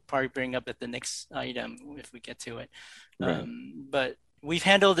 which we'll probably bring up at the next item if we get to it. Right. But we've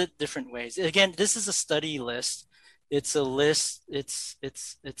handled it different ways. Again, this is a study list. It's a list. It's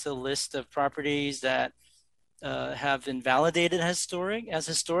a list of properties that have been validated as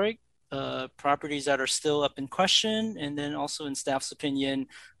historic, properties that are still up in question, and then also in staff's opinion,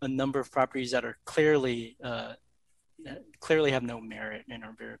 a number of properties that are clearly have no merit and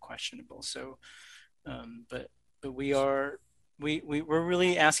are very questionable. So, but we're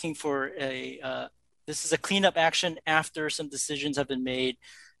really asking for this is a cleanup action after some decisions have been made,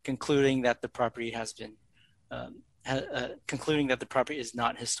 concluding that the property has been concluding that the property is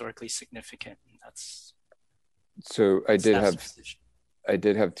not historically significant. And that's so I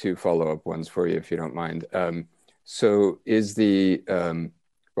did have two follow-up ones for you, if you don't mind. So is well,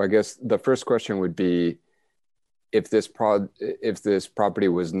 I guess the first question would be, if this property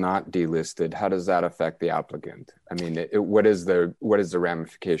was not delisted, how does that affect the applicant? I mean, what is the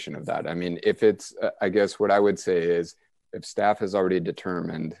ramification of that? I mean, if it's, I guess what I would say is, if staff has already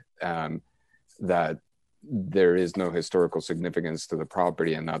determined that there is no historical significance to the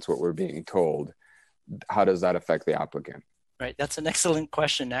property, and that's what we're being told, how does that affect the applicant? Right, that's an excellent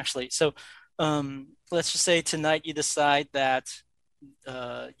question, actually. So let's just say tonight you decide that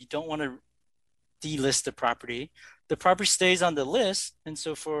you don't want to delist the property stays on the list. And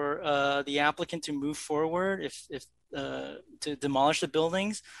so for the applicant to move forward, if to demolish the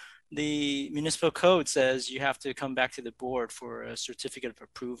buildings, the municipal code says you have to come back to the board for a certificate of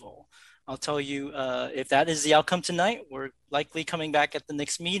approval. I'll tell you, if that is the outcome tonight, we're likely coming back at the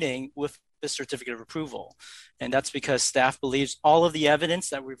next meeting with the certificate of approval. And that's because staff believes all of the evidence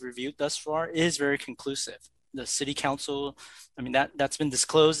that we've reviewed thus far is very conclusive. The city council, I mean, that's been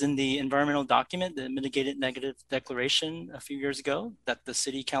disclosed in the environmental document, the mitigated negative declaration a few years ago that the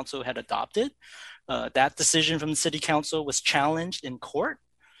city council had adopted. That decision from the city council was challenged in court.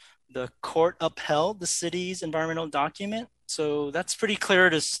 The court upheld the city's environmental document. So that's pretty clear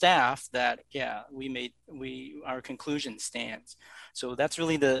to staff that, yeah, our conclusion stands. So that's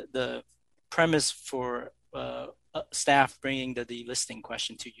really the premise for staff bringing the delisting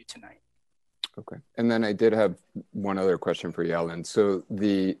question to you tonight. Okay. And then I did have one other question for you, Ellen. So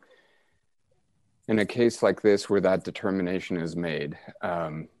in a case like this where that determination is made,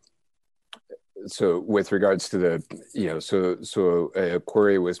 so with regards to the, so a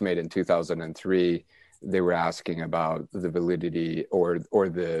query was made in 2003, they were asking about the validity or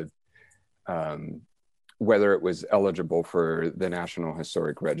the, whether it was eligible for the National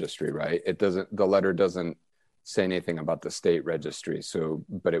Historic Registry, right? The letter doesn't say anything about the state registry. So,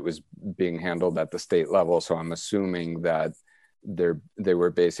 but it was being handled at the state level. So I'm assuming that they were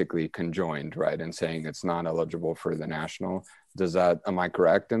basically conjoined, right? And saying it's not eligible for the national. Am I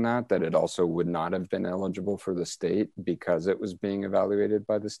correct in that it also would not have been eligible for the state because it was being evaluated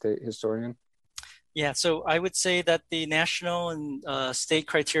by the state historian? Yeah, so I would say that the national and state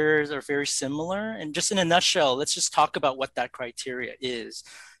criteria are very similar. And just in a nutshell, let's just talk about what that criteria is.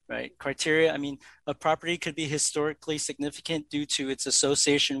 Right, criteria, I mean, a property could be historically significant due to its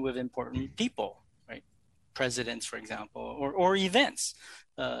association with important people, right? Presidents, for example, or events,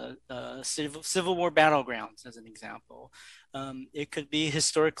 Civil War battlegrounds, as an example. It could be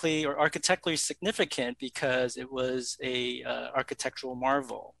historically or architecturally significant because it was a architectural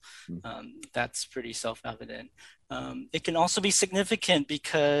marvel. That's pretty self-evident. It can also be significant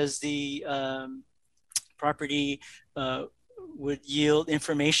because the property would yield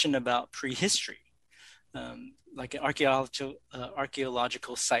information about prehistory, like an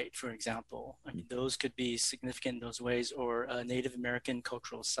archaeological site, for example. I mean, those could be significant in those ways, or Native American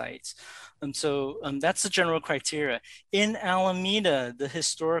cultural sites. So that's the general criteria. In Alameda, the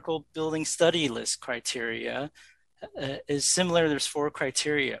historical building study list criteria is similar. There's 4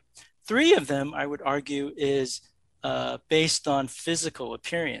 criteria. 3 of them, I would argue, is based on physical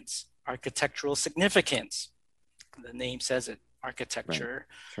appearance, architectural significance. The name says it, architecture,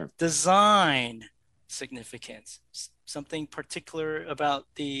 right. Sure. Design significance, something particular about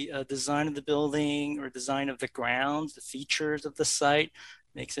the design of the building or design of the grounds, the features of the site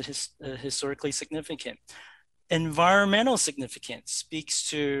makes it historically significant. Environmental significance speaks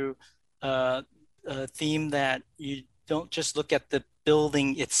to a theme that you don't just look at the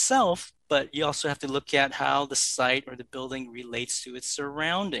building itself, but you also have to look at how the site or the building relates to its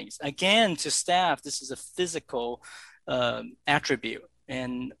surroundings. Again, to staff, this is a physical attribute.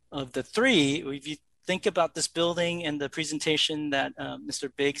 And of the 3, if you think about this building and the presentation that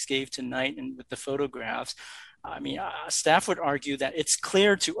Mr. Biggs gave tonight and with the photographs, I mean, staff would argue that it's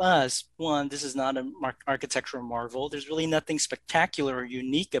clear to us, one, this is not an architectural marvel. There's really nothing spectacular or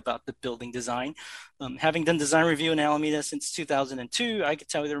unique about the building design. Having done design review in Alameda since 2002, I could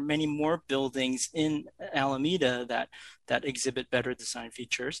tell you there are many more buildings in Alameda that exhibit better design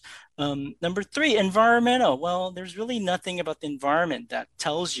features. Number 3, environmental. Well, there's really nothing about the environment that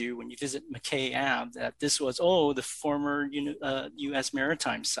tells you when you visit McKay Ave that this was, the former U.S.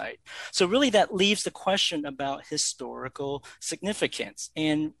 maritime site. So really that leaves the question about historical significance.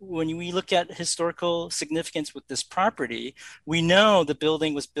 And when we look at historical significance with this property, we know the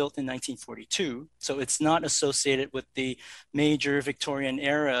building was built in 1942. So it's not associated with the major Victorian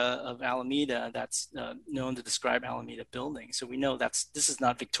era of Alameda that's known to describe Alameda building. So we know this is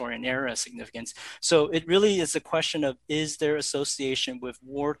not Victorian era significance. So it really is a question of, is there association with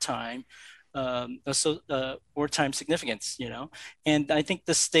wartime wartime significance, And I think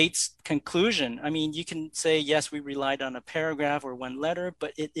the state's conclusion, I mean, you can say, yes, we relied on a paragraph or one letter,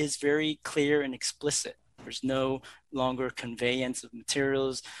 but it is very clear and explicit. There's no longer conveyance of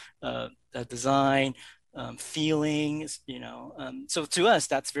materials, design, feelings, So to us,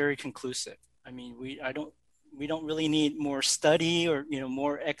 that's very conclusive. I mean, we don't really need more study or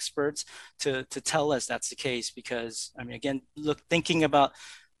more experts to tell us that's the case, because I mean, again, thinking about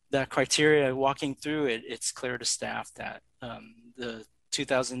that criteria, walking through it, it's clear to staff that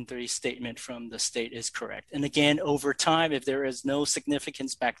 2003 statement from the state is correct. And again, over time, if there is no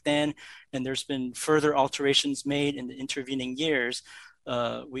significance back then, and there's been further alterations made in the intervening years,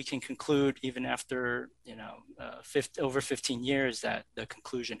 we can conclude even after, over 15 years that the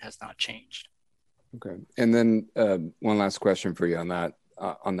conclusion has not changed. Okay, and then one last question for you on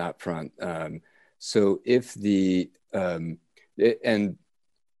that front. So if and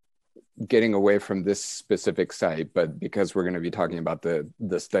getting away from this specific site, but because we're going to be talking about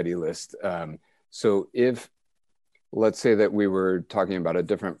the study list. So if, let's say that we were talking about a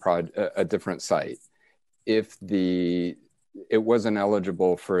different site, if it wasn't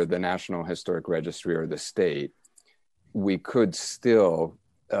eligible for the National Historic Registry or the state, we could still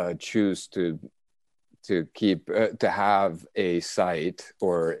choose to have a site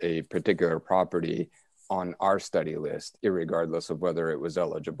or a particular property on our study list, irregardless of whether it was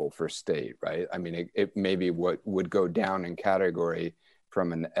eligible for state, right? I mean, it maybe what would go down in category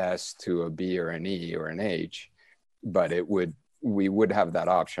from an S to a B or an E or an H, but we would have that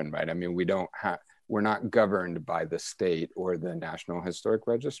option, right? I mean, we're not governed by the state or the National Historic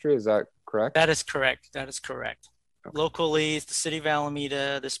Registry. Is that correct? That is correct. That is correct. Okay. Locally, the City of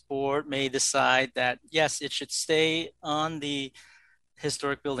Alameda, this board may decide that, yes, it should stay on the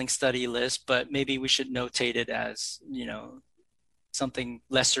historic building study list, but maybe we should notate it as, something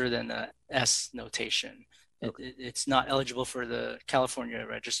lesser than a S notation. Okay. It's not eligible for the California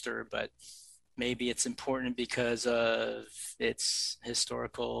Register, but maybe it's important because of its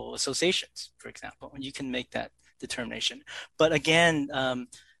historical associations, for example, and you can make that determination. But again,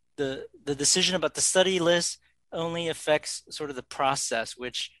 the decision about the study list only affects sort of the process,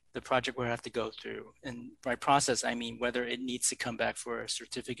 which the project will have to go through. And by process, I mean whether it needs to come back for a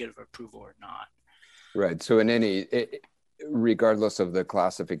certificate of approval or not. Right. So regardless of the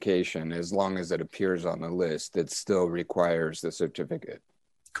classification, as long as it appears on the list, it still requires the certificate.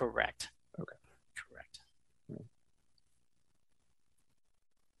 Correct. Okay.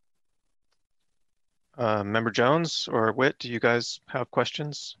 Correct. Member Jones or Witt, do you guys have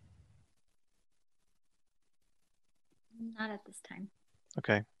questions? Not at this time.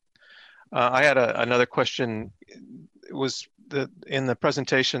 Okay. I had another question. It was in the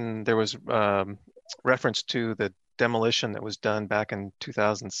presentation, there was reference to the demolition that was done back in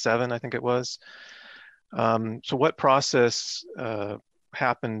 2007, I think it was. So what process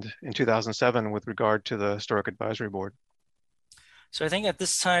happened in 2007 with regard to the Historic Advisory Board? So I think at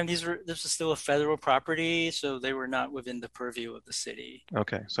this time, this was still a federal property, so they were not within the purview of the city.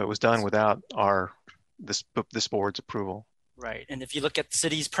 Okay, so it was done without this board's approval. Right, and if you look at the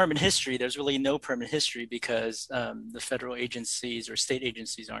city's permit history, there's really no permit history because the federal agencies or state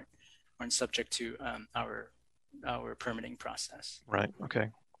agencies aren't subject to our permitting process. Right.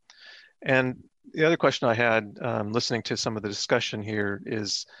 Okay. And the other question I had, listening to some of the discussion here,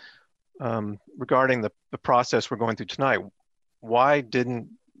 is regarding the process we're going through tonight. Why didn't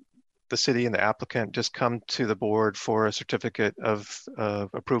the city and the applicant just come to the board for a certificate of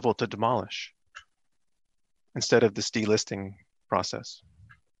approval to demolish instead of this delisting process?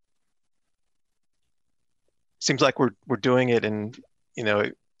 Seems like we're doing it in,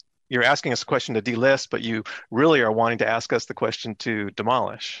 you're asking us a question to delist, but you really are wanting to ask us the question to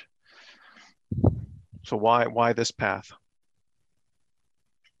demolish. So why this path?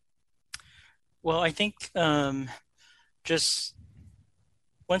 Well, I think just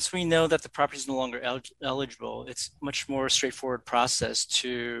once we know that the property is no longer eligible, it's much more straightforward process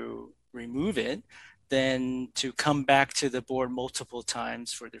to remove it than to come back to the board multiple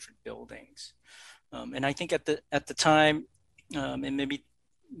times for different buildings. And I think at the time, and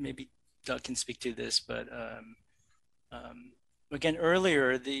maybe Doug can speak to this, but again,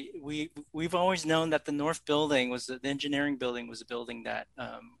 earlier, we've always known that the north building the engineering building was a building that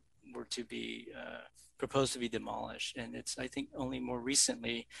were to be proposed to be demolished. And it's, I think, only more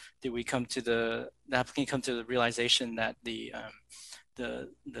recently did we the applicant come to the realization that the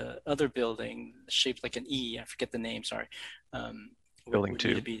other building shaped like an E, I forget the name, sorry. Building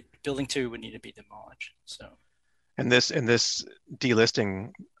 2. Building 2 would need to be demolished, so. And this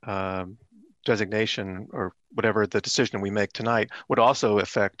delisting designation, or whatever the decision we make tonight, would also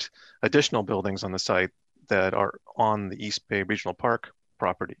affect additional buildings on the site that are on the East Bay Regional Park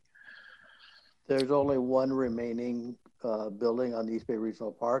property. There's only one remaining building on the East Bay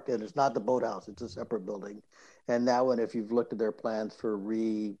Regional Park, and it's not the boathouse, it's a separate building. And that one, if you've looked at their plans for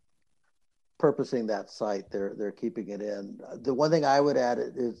repurposing that site, they're keeping it in. The one thing I would add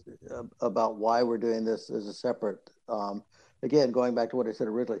is about why we're doing this as a separate, again, going back to what I said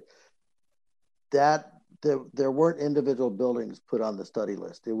originally, that there weren't individual buildings put on the study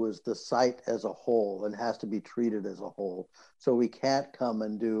list. It was the site as a whole and has to be treated as a whole. So we can't come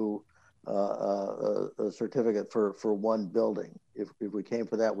and do a certificate for one building. If we came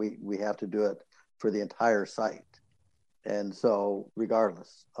for that, we have to do it for the entire site. And so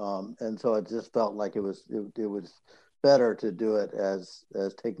regardless, and so it just felt like it was better to do it as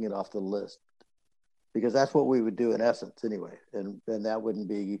taking it off the list, because that's what we would do in essence anyway. And that wouldn't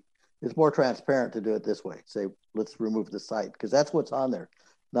be, it's more transparent to do it this way. Say, let's remove the site, because that's what's on there.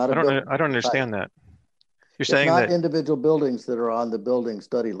 Not a I don't understand that. You're it's saying not that individual buildings that are on the building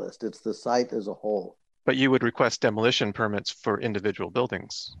study list. It's the site as a whole. but you would request demolition permits for individual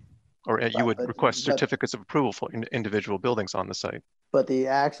buildings, or you would request certificates of approval for individual buildings on the site. But the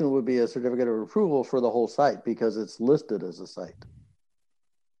action would be a certificate of approval for the whole site because it's listed as a site.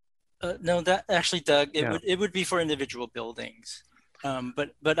 No, that actually, Doug, it would be for individual buildings.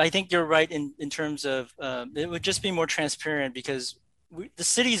 But I think you're right in terms of it would just be more transparent, because the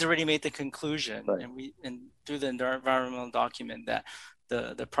city's already made the conclusion, right, and through the environmental document, that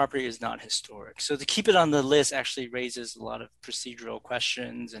the property is not historic. So to keep it on the list actually raises a lot of procedural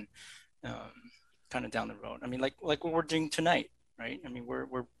questions and kind of down the road. I mean, like what we're doing tonight, right? I mean,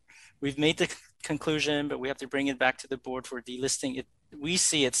 we've made the conclusion, but we have to bring it back to the board for delisting it. We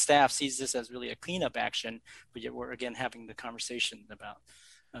see it, staff sees this as really a cleanup action, but yet we're again having the conversation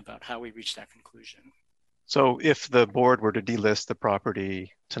about how we reach that conclusion. So if the board were to delist the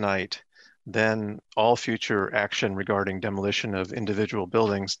property tonight, then all future action regarding demolition of individual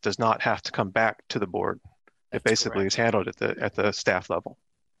buildings does not have to come back to the board. It basically is handled at the staff level.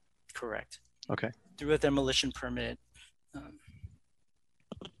 Correct. Okay. Through a demolition permit.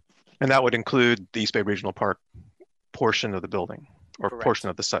 And that would include the East Bay Regional Park portion of the building, or correct, portion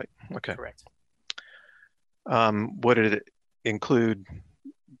of the site. Okay. Correct. Would it include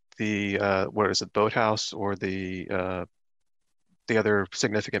the what is it, boathouse, or the other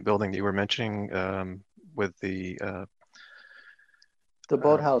significant building that you were mentioning with the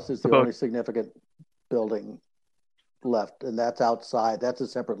boathouse is the only significant building left, and that's outside. That's a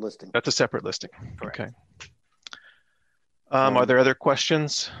separate listing. That's a separate listing. Correct. Okay. Are there other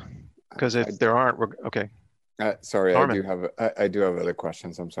questions? Because if there aren't, we're okay. Sorry, Norman. I do have other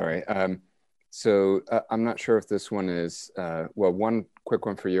questions. I'm sorry. So I'm not sure if this one is well. One quick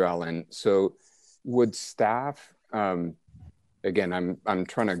one for you, Alan. So would staff? Again, I'm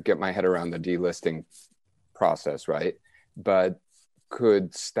trying to get my head around the delisting process, right? But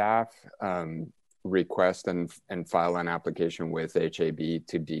could staff request and file an application with HAB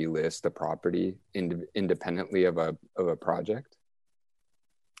to delist the property independently of a project?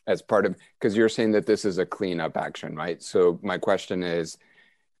 As part of, because you're saying that this is a cleanup action, right? So my question is,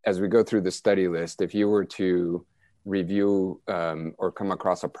 as we go through the study list, if you were to review or come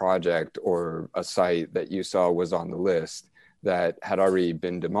across a project or a site that you saw was on the list that had already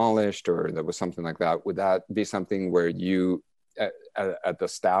been demolished, or that was something like that, would that be something where you at the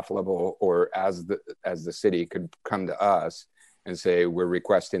staff level or as the city could come to us and say, we're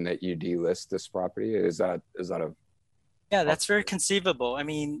requesting that you delist this property? Is that a... Yeah, that's very conceivable. I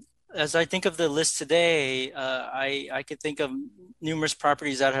mean, as I think of the list today, I could think of numerous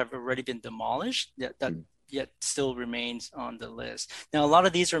properties that have already been demolished that yet still remains on the list. Now, a lot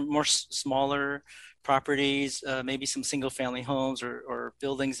of these are more smaller properties, maybe some single family homes or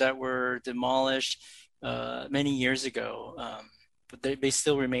buildings that were demolished many years ago, but they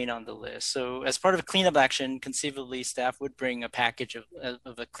still remain on the list. So as part of a cleanup action, conceivably staff would bring a package of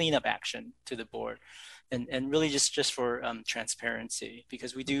a cleanup action to the board. And really just for transparency,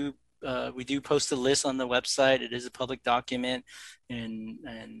 because we do post the list on the website. It is a public document,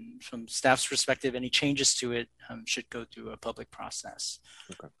 and from staff's perspective, any changes to it should go through a public process.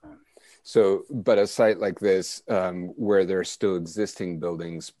 Okay. So, but a site like this, where there's still existing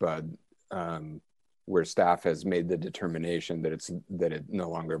buildings, but where staff has made the determination that it no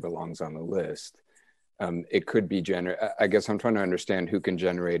longer belongs on the list, it could be I guess I'm trying to understand who can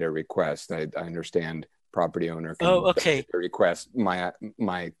generate a request. I understand property owner can generate a request.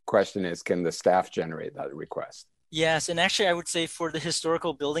 My question is, can the staff generate that request? Yes, and actually I would say for the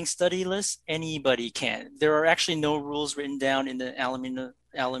historical building study list, anybody can. There are actually no rules written down in the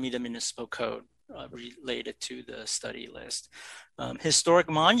Alameda Municipal Code related to the study list. Historic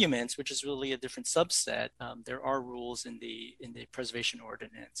monuments, which is really a different subset, there are rules in the preservation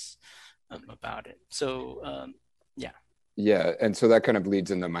ordinance about it. So yeah. Yeah, and so that kind of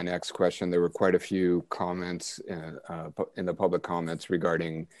leads into my next question. There were quite a few comments in the public comments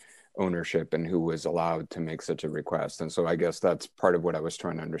regarding ownership and who was allowed to make such a request. And so I guess that's part of what I was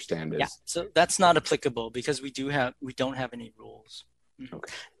trying to understand is... Yeah, so that's not applicable because we don't have any rules.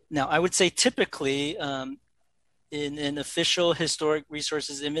 Okay. Now, I would say typically in an official historic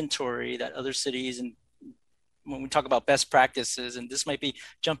resources inventory that other cities, and when we talk about best practices, and this might be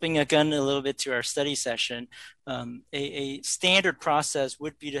jumping a gun a little bit to our study session, a standard process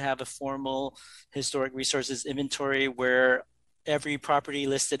would be to have a formal historic resources inventory where every property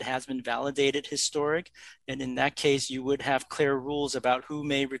listed has been validated historic. And in that case, you would have clear rules about who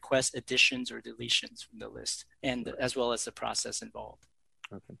may request additions or deletions from the list, and as well as the process involved.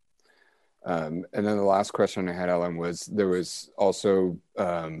 Okay. And then the last question I had, Ellen, was there was also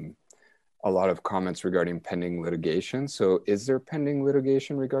a lot of comments regarding pending litigation. So is there pending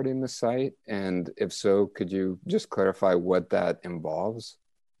litigation regarding the site? And if so, could you just clarify what that involves?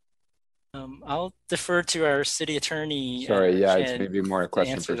 I'll defer to our city attorney. Sorry, yeah, it's maybe more a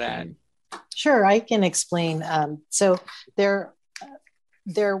question for Shane. Sure, I can explain. So there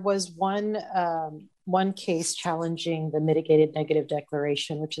was one case challenging the mitigated negative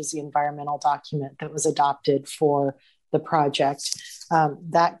declaration, which is the environmental document that was adopted for the project.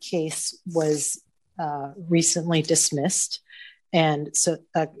 That case was recently dismissed, and so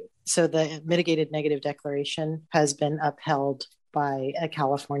the mitigated negative declaration has been upheld by a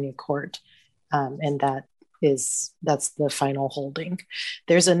California court, and that's the final holding.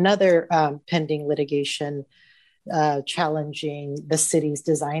 There's another pending litigation challenging the city's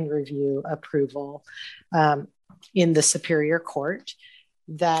design review approval in the Superior Court.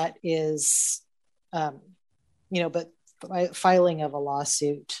 That is, but filing of a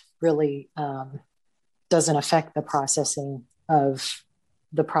lawsuit really doesn't affect the processing of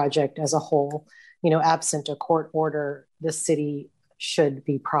the project as a whole. Absent a court order, the city should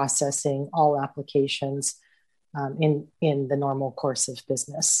be processing all applications in the normal course of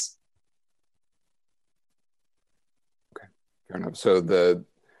business. Okay, fair enough. So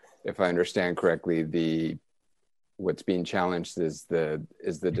if I understand correctly, what's being challenged is the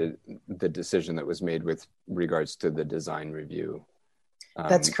decision that was made with regards to the design review.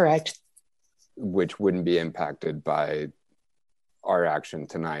 That's correct. Which wouldn't be impacted by our action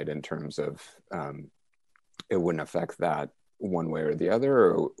tonight in terms of it wouldn't affect that one way or the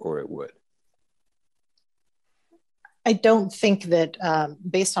other, or it would? I don't think that,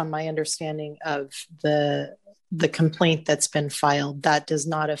 based on my understanding of the complaint that's been filed, that does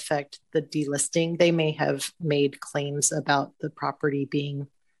not affect the delisting. They may have made claims about the property being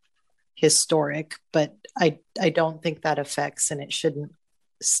historic, but I don't think that affects, and it shouldn't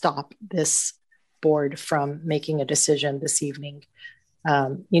stop this board from making a decision this evening.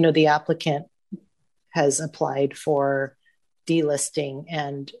 The applicant has applied for delisting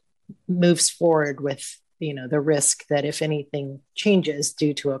and moves forward with the risk that if anything changes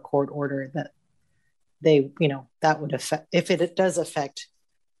due to a court order, that that would affect, if it does affect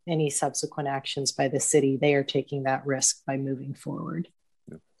any subsequent actions by the city, they are taking that risk by moving forward.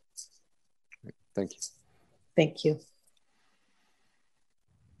 Thank you. Thank you.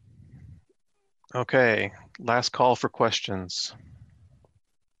 Okay, last call for questions.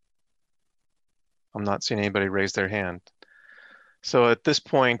 I'm not seeing anybody raise their hand. So at this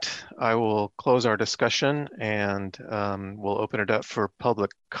point, I will close our discussion and we'll open it up for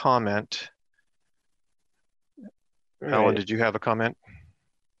public comment. Right. Ellen, did you have a comment?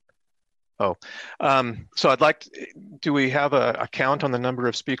 Oh, so I'd like do we have a count on the number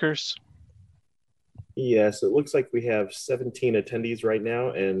of speakers? Yes, it looks like we have 17 attendees right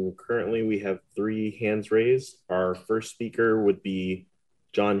now, and currently we have 3 hands raised. Our first speaker would be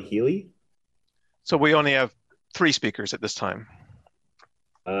John Healy. So we only have 3 speakers at this time?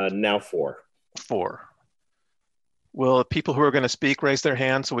 Now 4. 4. Will people who are going to speak raise their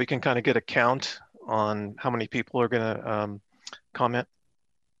hand so we can kind of get a count on how many people are going to comment?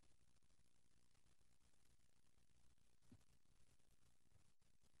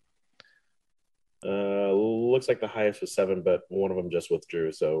 Looks like the highest was 7, but one of them just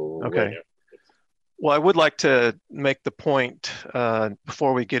withdrew. So okay. Right now. Well, I would like to make the point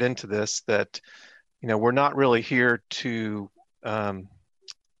before we get into this that we're not really here to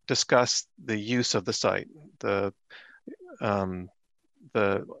discuss the use of the site, the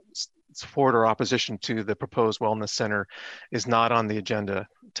support or opposition to the proposed wellness center is not on the agenda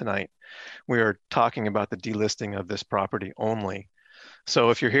tonight. We are talking about the delisting of this property only.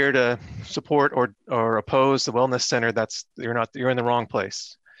 So if you're here to support or oppose the wellness center, you're in the wrong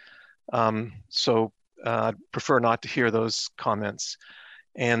place. So I'd prefer not to hear those comments.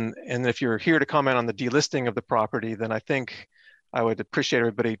 And if you're here to comment on the delisting of the property, then I think I would appreciate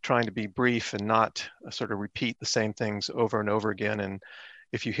everybody trying to be brief and not sort of repeat the same things over and over again. And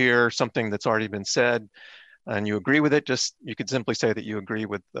if you hear something that's already been said and you agree with it, you could simply say that you agree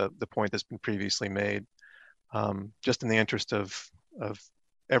with the point that's been previously made, just in the interest of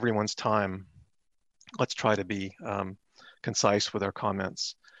everyone's time, let's try to be concise with our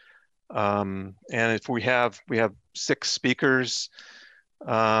comments. And if we have 6 speakers,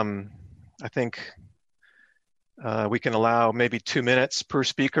 I think we can allow maybe 2 minutes per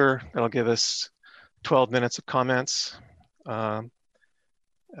speaker. That'll give us 12 minutes of comments. How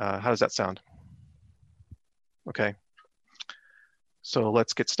does that sound? Okay, so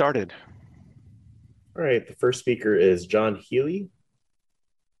let's get started. All right, the first speaker is John Healy.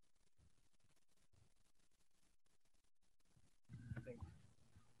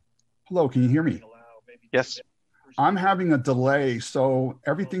 Hello, can you hear me? Yes. I'm having a delay, so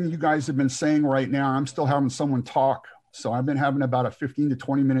everything you guys have been saying right now, I'm still having someone talk. So I've been having about a 15 to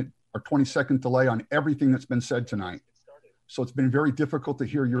 20 minute or 20-second delay on everything that's been said tonight. So it's been very difficult to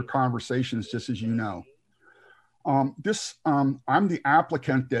hear your conversations, just as you know. I'm the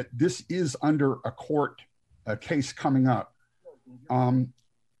applicant that this is under a court case coming up.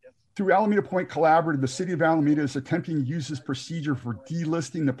 Through Alameda Point Collaborative, the City of Alameda is attempting to use this procedure for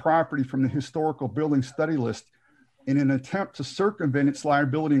delisting the property from the historical building study list in an attempt to circumvent its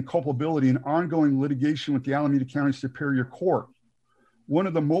liability and culpability in ongoing litigation with the Alameda County Superior Court. One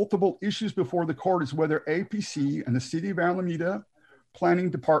of the multiple issues before the court is whether APC and the City of Alameda Planning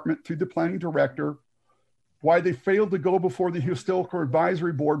Department, through the Planning Director, why they failed to go before the Historical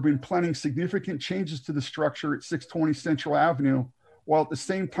Advisory Board when planning significant changes to the structure at 620 Central Avenue, while at the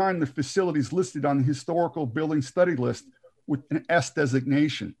same time the facility is listed on the historical building study list with an S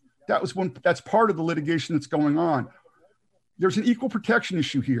designation. That's part of the litigation that's going on. There's an equal protection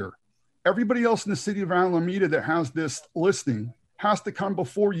issue here. Everybody else in the City of Alameda that has this listing has to come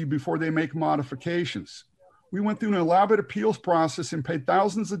before you before they make modifications. We went through an elaborate appeals process and paid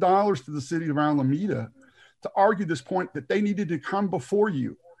thousands of dollars to the City of Alameda to argue this point that they needed to come before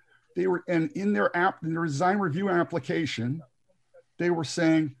you. They were, and in their design review application, they were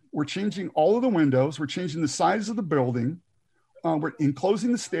saying, we're changing all of the windows, we're changing the size of the building, we're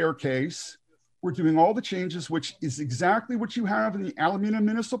enclosing the staircase, we're doing all the changes, which is exactly what you have in the Alameda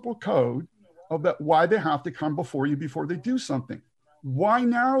Municipal Code of that, why they have to come before you before they do something. Why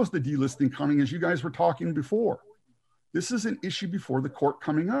now is the delisting coming, as you guys were talking before? This is an issue before the court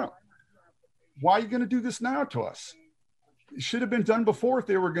coming up. Why are you going to do this now to us? It should have been done before if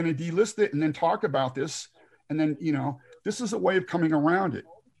they were going to delist it and then talk about this. And then, this is a way of coming around it.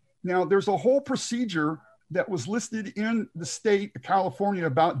 Now, there's a whole procedure that was listed in the state of California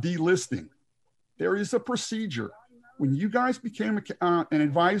about delisting. There is a procedure. When you guys became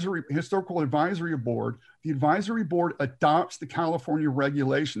an historical advisory board, the advisory board adopts the California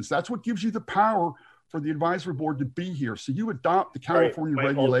regulations. That's what gives you the power for the advisory board to be here. So you adopt the California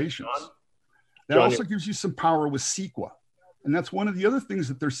regulations. That also gives you some power with CEQA. And that's one of the other things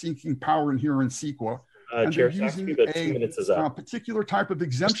that they're seeking power in here in CEQA. And Chair, they're using 2 minutes is up. Particular type of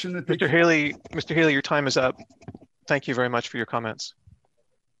exemption that they Mr. Healy, your time is up. Thank you very much for your comments.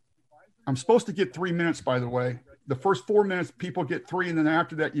 I'm supposed to get 3 minutes, by the way. The first 4 minutes, people get 3, and then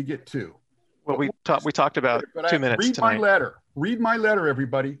after that, you get 2. Well, we talked about 2 minutes read tonight. My letter. Read my letter,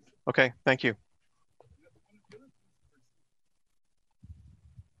 everybody. Okay, thank you.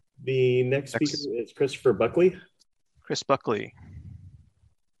 The next speaker is Christopher Buckley. Chris Buckley.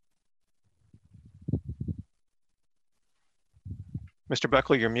 Mr.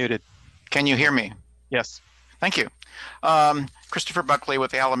 Buckley, you're muted. Can you hear me? Yes. Thank you. Christopher Buckley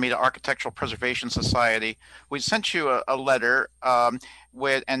with the Alameda Architectural Preservation Society. We sent you a letter and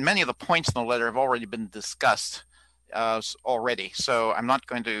many of the points in the letter have already been discussed already. So I'm not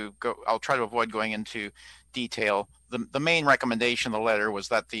going to go, I'll try to avoid going into detail. The main recommendation in the letter was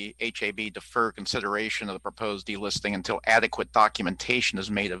that the HAB defer consideration of the proposed delisting until adequate documentation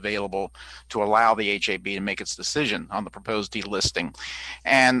is made available to allow the HAB to make its decision on the proposed delisting.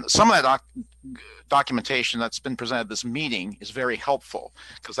 And some of that documentation that's been presented at this meeting is very helpful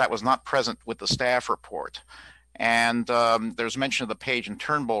because that was not present with the staff report. And there's mention of the Page and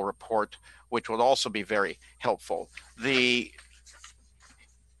Turnbull report, which would also be very helpful. The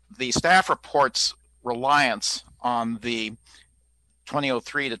staff report's reliance on the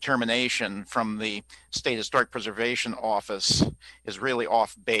 2003 determination from the State Historic Preservation Office is really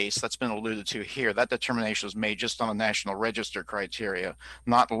off base. That's been alluded to here. That determination was made just on the National Register criteria,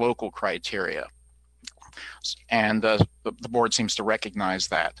 not local criteria. And the board seems to recognize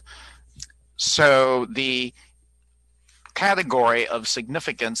that. So the category of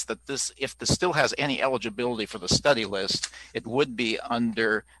significance that if this still has any eligibility for the study list, it would be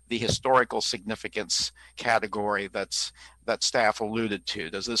under the historical significance category that staff alluded to.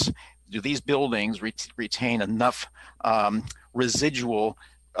 Do these buildings retain enough residual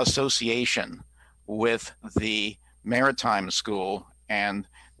association with the maritime school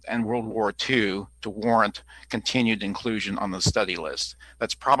and World War II to warrant continued inclusion on the study list?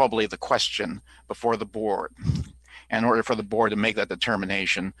 That's probably the question before the board. In order for the board to make that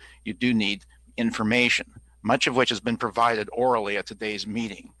determination, you do need information, much of which has been provided orally at today's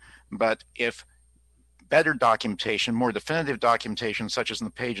meeting. But if better documentation, more definitive documentation, such as in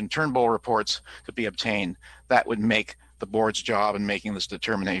the Page and Turnbull reports, could be obtained, that would make the board's job in making this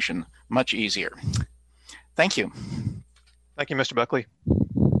determination much easier. Thank you. Thank you, Mr. Buckley.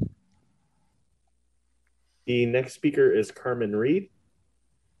 The next speaker is Carmen Reed.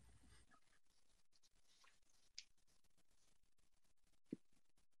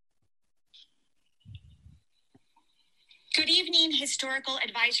 Good evening, Historical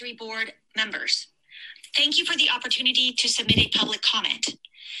Advisory Board members. Thank you for the opportunity to submit a public comment.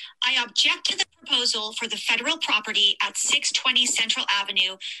 I object to the proposal for the federal property at 620 Central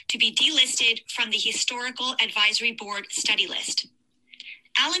Avenue to be delisted from the Historical Advisory Board study list.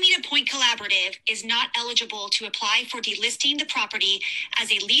 Alameda Point Collaborative is not eligible to apply for delisting the property as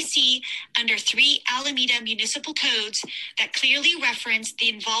a leasee under 3 Alameda municipal codes that clearly reference the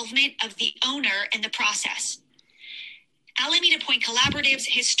involvement of the owner in the process. Alameda Point Collaborative's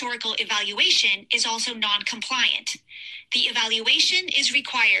historical evaluation is also non-compliant. The evaluation is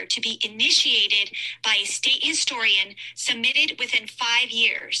required to be initiated by a state historian submitted within 5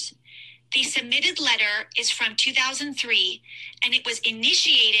 years. The submitted letter is from 2003, and it was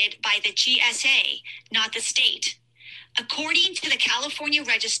initiated by the GSA, not the state. According to the California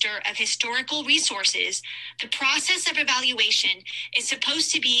Register of Historical Resources, the process of evaluation is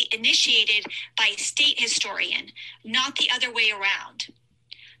supposed to be initiated by a state historian, not the other way around.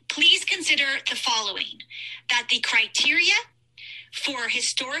 Please consider the following: that the criteria for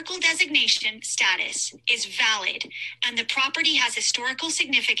historical designation status is valid, and the property has historical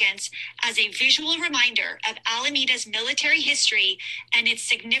significance as a visual reminder of Alameda's military history and its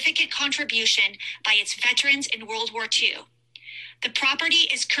significant contribution by its veterans in World War II. The property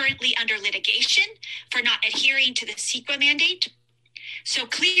is currently under litigation for not adhering to the CEQA mandate. So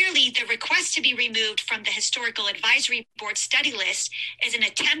clearly, the request to be removed from the Historical Advisory Board study list is an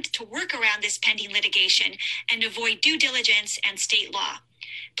attempt to work around this pending litigation and avoid due diligence and state law.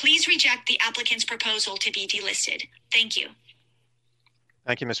 Please reject the applicant's proposal to be delisted. Thank you.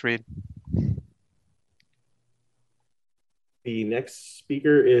 Thank you, Ms. Reed. The next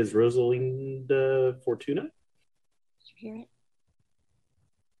speaker is Rosalinda Fortuna. Did you hear it?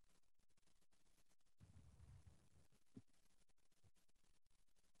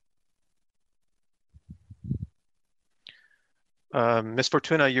 Ms.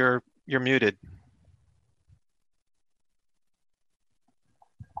 Fortuna, you're muted.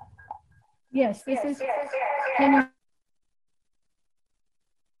 Yes, this is Henry.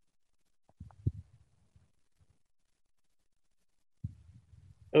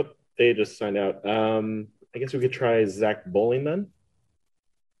 Oh, they just signed out. I guess we could try Zach Bowling then.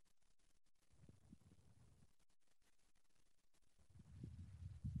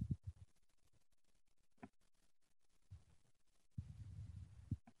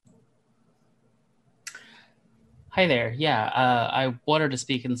 Hi there. Yeah, I wanted to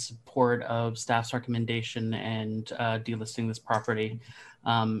speak in support of staff's recommendation and delisting this property.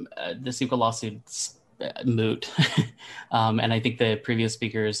 The CEQA lawsuit's moot. And I think the previous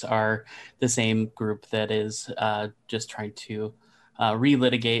speakers are the same group that is just trying to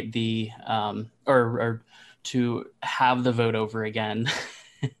relitigate the, or to have the vote over again.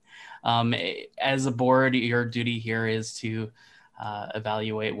 As a board, your duty here is to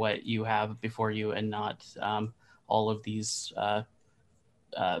evaluate what you have before you and not all of these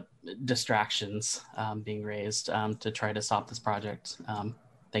distractions being raised to try to stop this project.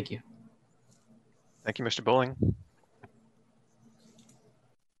 Thank you. Thank you, Mr. Bowling.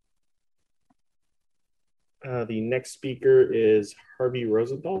 The next speaker is Harvey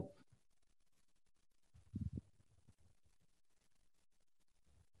Rosenthal.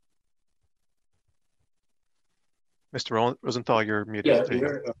 Mr. Rosenthal, you're muted.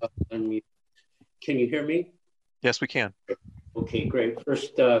 Yeah, can you hear me? Yes, we can. Okay, great.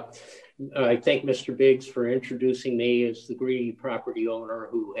 First, I thank Mr. Biggs for introducing me as the greedy property owner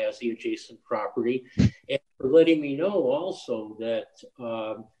who has the adjacent property, and for letting me know also that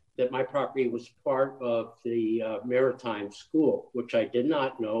that my property was part of the Maritime School, which I did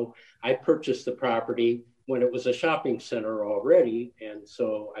not know. I purchased the property when it was a shopping center already, and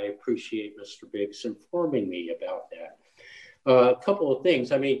so I appreciate Mr. Biggs informing me about that. A couple of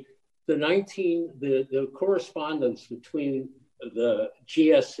things. I mean, the correspondence between the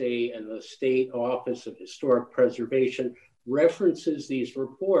GSA and the State Office of Historic Preservation references these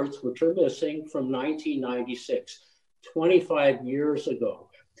reports, which are missing, from 1996. 25 years ago.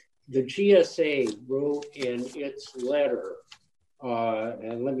 The GSA wrote in its letter,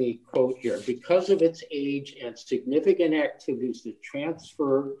 and let me quote here, because of its age and significant activities that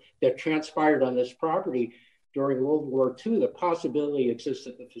transpired on this property during World War II, the possibility exists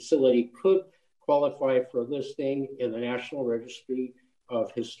that the facility could qualify for listing in the National Registry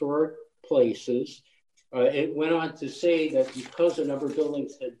of Historic Places. It went on to say that because a number of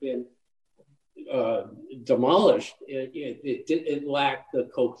buildings had been demolished, it lacked the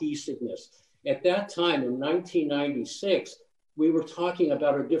cohesiveness. At that time, in 1996, we were talking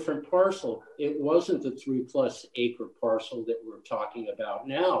about a different parcel. It wasn't the 3+ acre parcel that we're talking about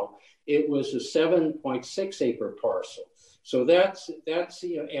now. It was a 7.6 acre parcel. So that's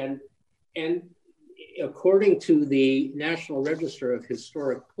and according to the National Register of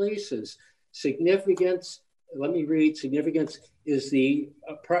Historic Places, significance, let me read, significance is the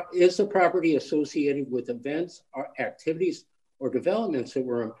property associated with events or activities or developments that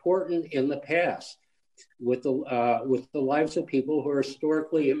were important in the past with the lives of people who are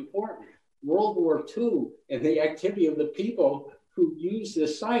historically important. World War II and the activity of the people who use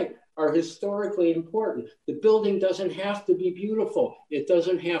this site are historically important. The building doesn't have to be beautiful. It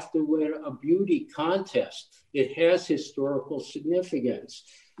doesn't have to win a beauty contest. It has historical significance.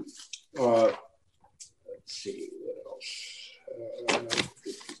 Let's see, what else?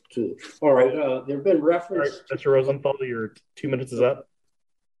 All right, there have been references. Right, Mr. Rosenthal, your 2 minutes is up.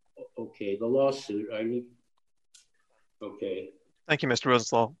 Okay, the lawsuit, okay. Thank you,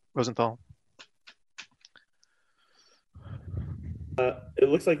 Mr. Rosenthal. It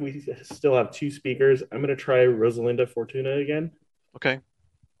looks like we still have 2 speakers. I'm going to try Rosalinda Fortuna again. Okay.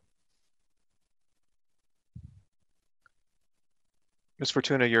 Ms.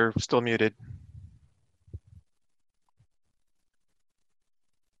 Fortuna, you're still muted.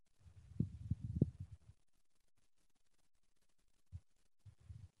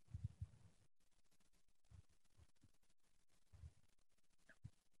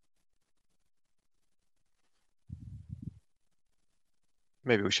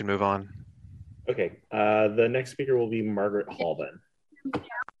 Maybe we should move on. Okay. The next speaker will be Margaret Hall then.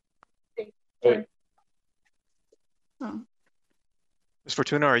 Oh. Ms.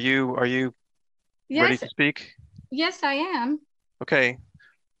 Fortuna, are you Yes. ready to speak? Yes, I am. Okay.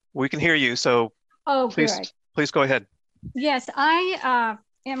 We can hear you, so good. Please go ahead. Yes, I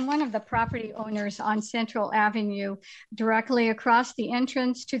am one of the property owners on Central Avenue, directly across the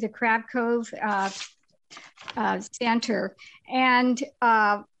entrance to the Crab Cove Center. And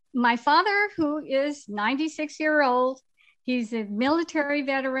my father, who is 96-year-old, he's a military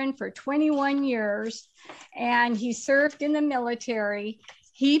veteran for 21 years, and he served in the military.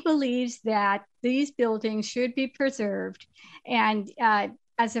 He believes that these buildings should be preserved and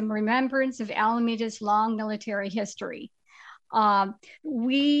as a remembrance of Alameda's long military history.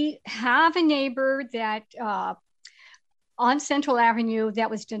 We have a neighbor that on Central Avenue that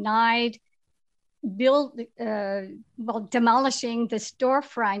was denied demolishing the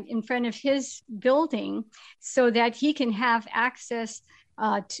storefront in front of his building so that he can have access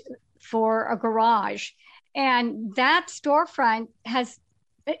for a garage. And that storefront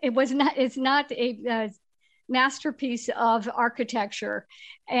is not a masterpiece of architecture.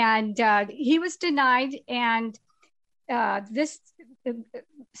 And he was denied, and this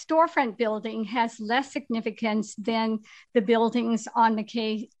storefront building has less significance than the buildings on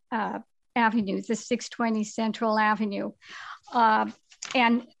McKay Avenue, the 620 Central Avenue.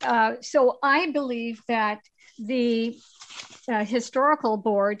 So I believe that the historical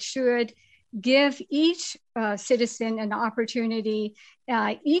board should give each citizen an opportunity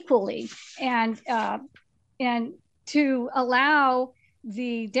equally and to allow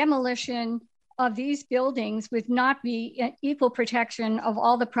the demolition of these buildings would not be equal protection of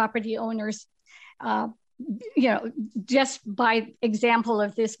all the property owners, just by example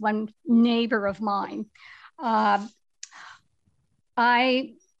of this one neighbor of mine.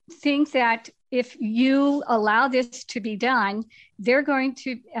 I think that if you allow this to be done, they're going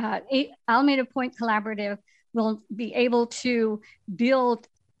to, Alameda Point Collaborative will be able to build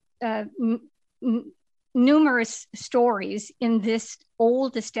numerous stories in this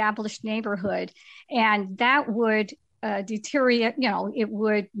old established neighborhood, and that would deteriorate, it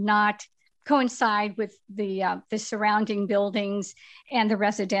would not coincide with the surrounding buildings and the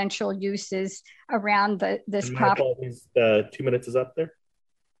residential uses around this property. Apologies, 2 minutes is up there.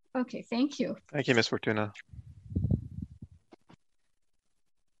 Okay, thank you. Thank you, Ms. Fortuna.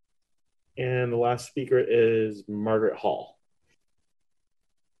 And the last speaker is Margaret Hall.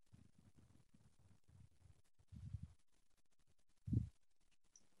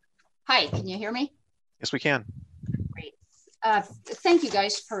 Hi, can you hear me? Yes, we can. thank you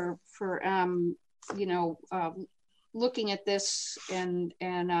guys for you know, looking at this and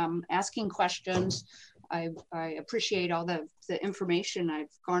asking questions. I appreciate all the information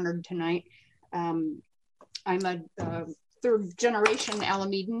I've garnered tonight. I'm a third generation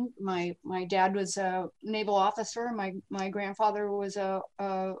Alamedan. My dad was a naval officer. My grandfather was a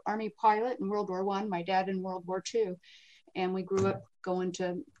Army pilot in World War I. My dad in World War II, and we grew up going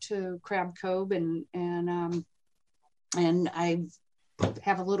to Crab Cove, and I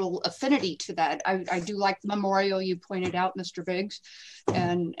have a little affinity to that. I do like the memorial you pointed out, Mr. Biggs,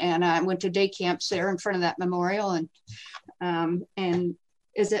 and I went to day camps there in front of that memorial, and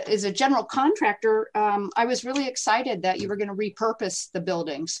as a general contractor, I was really excited that you were going to repurpose the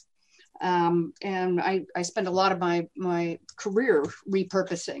buildings. And I spent a lot of my career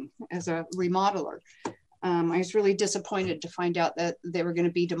repurposing as a remodeler. I was really disappointed to find out that they were going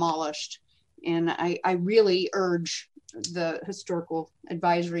to be demolished. And I really urge the Historical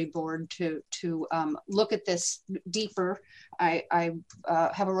Advisory Board to look at this deeper. I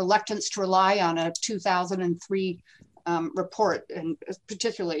have a reluctance to rely on a 2003 report, and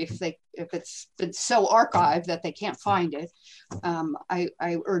particularly if it's been so archived that they can't find it.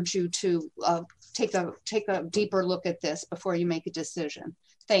 I urge you to take a deeper look at this before you make a decision.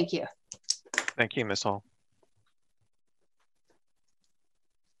 Thank you. Thank you, Ms. Hall.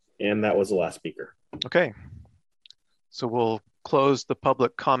 And that was the last speaker. Okay, so we'll close the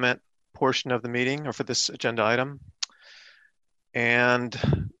public comment portion of the meeting, or for this agenda item, and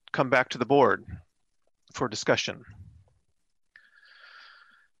come back to the board for discussion.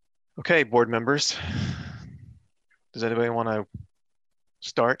 Okay, board members, does anybody want to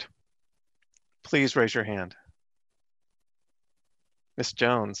start? Please raise your hand. Ms.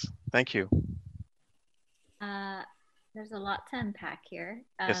 Jones, thank you. There's a lot to unpack here.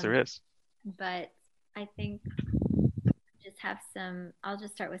 Yes, there is. But I think I'll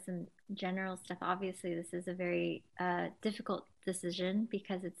just start with some general stuff. Obviously, this is a very difficult decision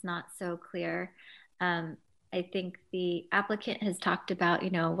because it's not so clear. I think the applicant has talked about,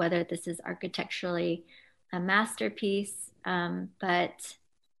 whether this is architecturally a masterpiece, but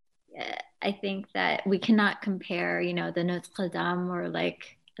I think that we cannot compare, the Notre Dame or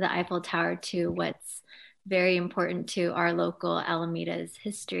like the Eiffel Tower to what's very important to our local Alameda's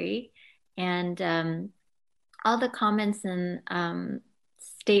history. And all the comments and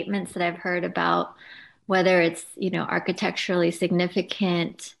statements that I've heard about whether it's, architecturally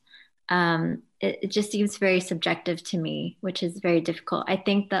significant, it just seems very subjective to me, which is very difficult. I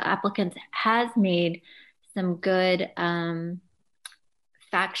think the applicant has made some good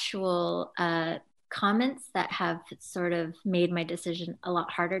factual comments that have sort of made my decision a lot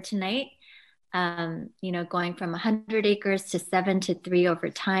harder tonight. Going from 100 acres to 7 to 3 over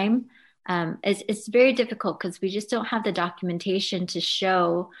time. It's very difficult because we just don't have the documentation to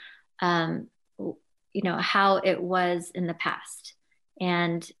show, how it was in the past.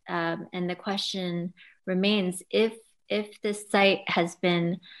 And the question remains, if this site has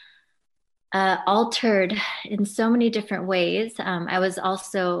been altered in so many different ways. I was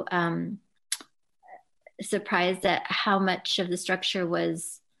also surprised at how much of the structure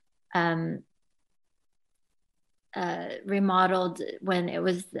was remodeled when it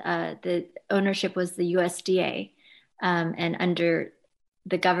was the ownership was the USDA and under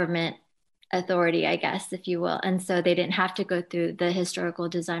the government authority, I guess, if you will. And so they didn't have to go through the historical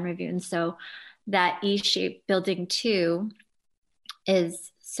design review. And so that E-shaped building 2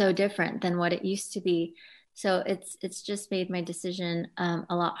 is so different than what it used to be. So it's just made my decision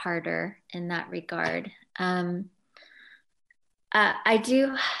a lot harder in that regard. There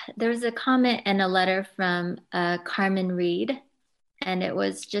was a comment and a letter from Carmen Reed, and it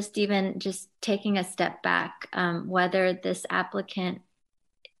was just taking a step back, whether this applicant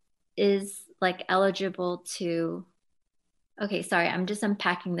is like eligible to, okay, sorry, I'm just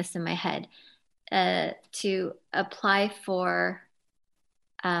unpacking this in my head, to apply for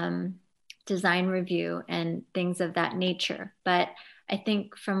design review and things of that nature. But I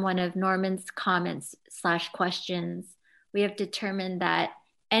think from one of Norman's comments / questions, we have determined that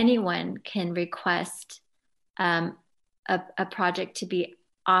anyone can request a project to be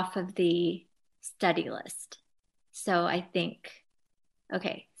off of the study list. So I think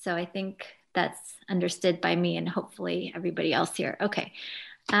that's understood by me and hopefully everybody else here. Okay.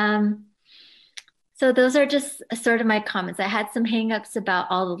 So those are just sort of my comments. I had some hangups about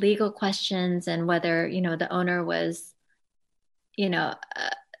all the legal questions and whether, the owner was,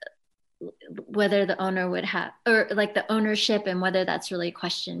 whether the owner would have, or like the ownership and whether that's really a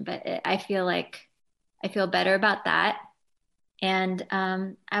question. But I feel better about that. And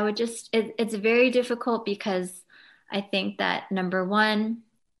I would it's very difficult because I think that number one,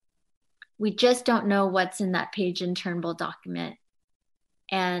 we just don't know what's in that Page and Turnbull document.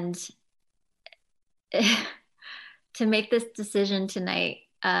 And to make this decision tonight,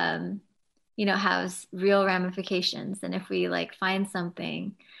 has real ramifications. And if we like find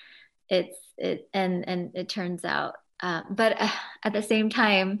something, and it turns out, but at the same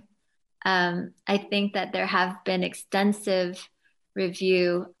time, I think that there have been extensive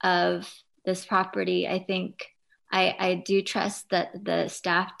review of this property. I think I do trust that the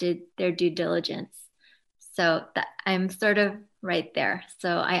staff did their due diligence. So I'm sort of right there.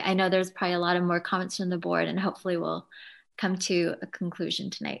 So I know there's probably a lot of more comments from the board, and hopefully we'll come to a conclusion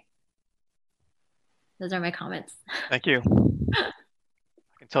tonight. Those are my comments. Thank you. I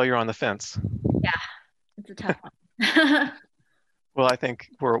can tell you're on the fence. Yeah, it's a tough one. Well, I think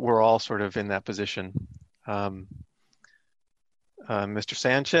we're all sort of in that position. Mr.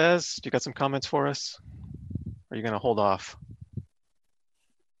 Sanchez, you got some comments for us? Or are you going to hold off?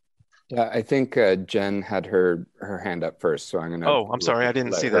 Yeah, I think Jen had her hand up first, so I'm going to. Oh, I'm sorry, I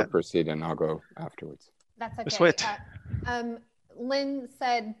didn't see that. Proceed, and I'll go afterwards. That's okay. Ms. Witt. Lynn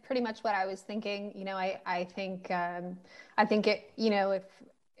said pretty much what I was thinking. I think it. If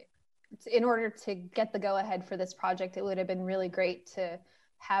in order to get the go ahead for this project, it would have been really great to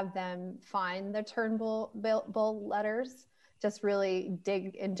have them find the Turnbull letters. Just really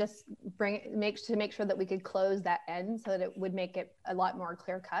dig and just make sure that we could close that end, so that it would make it a lot more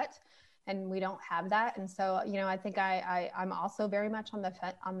clear cut. And we don't have that. And so, I think I'm also very much on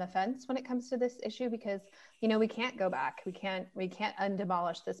the fence when it comes to this issue, because, we can't go back. We can't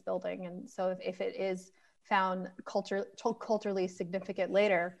undemolish this building. And so if it is found culturally significant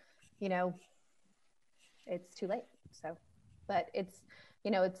later, it's too late. So, but it's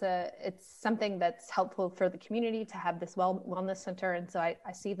something that's helpful for the community to have this wellness center. And so I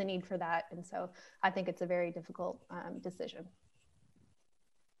see the need for that. And so I think it's a very difficult decision.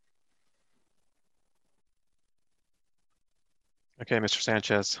 Okay, Mr.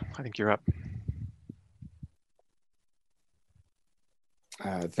 Sanchez, I think you're up.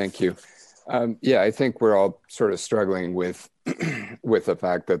 Thank you. Yeah, I think we're all sort of struggling with with the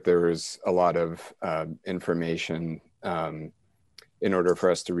fact that there is a lot of information in order for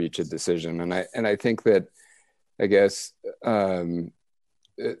us to reach a decision, and I think that, I guess,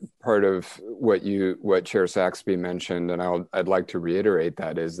 part of what Chair Saxby mentioned, and I'd like to reiterate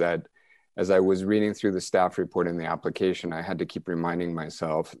that, is that as I was reading through the staff report in the application, I had to keep reminding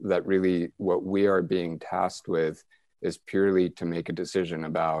myself that really what we are being tasked with is purely to make a decision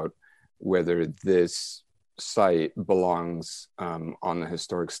about whether this site belongs on the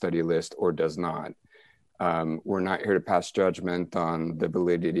historic study list or does not. We're not here to pass judgment on the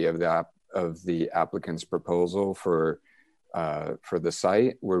validity of the applicant's proposal for the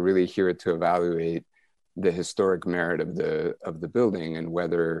site. We're really here to evaluate the historic merit of the building and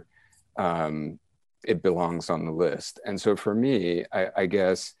whether it belongs on the list. And so for me, I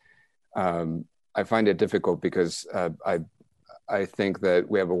guess I find it difficult because I think that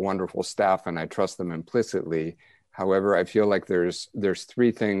we have a wonderful staff and I trust them implicitly. However, I feel like there's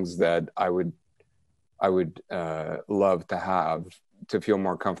three things that I would love to have to feel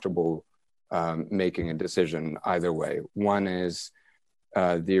more comfortable making a decision either way. One is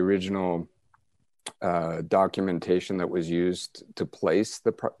the original documentation that was used to place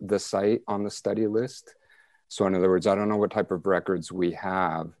the site on the study list. So in other words, I don't know what type of records we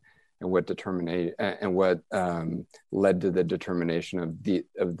have and what led to the determination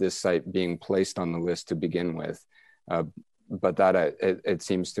of this site being placed on the list to begin with. But that it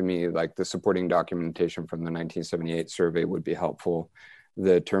seems to me like the supporting documentation from the 1978 survey would be helpful.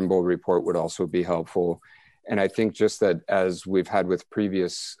 The Turnbull report would also be helpful. And I think just that, as we've had with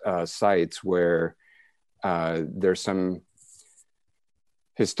previous sites where there's some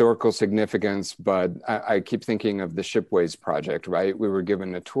historical significance, but I keep thinking of the Shipways project, right? We were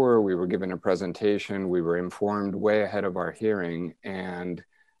given a tour, we were given a presentation, we were informed way ahead of our hearing, and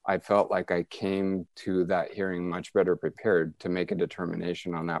I felt like I came to that hearing much better prepared to make a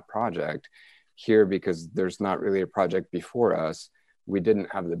determination on that project. Here, because there's not really a project before us, we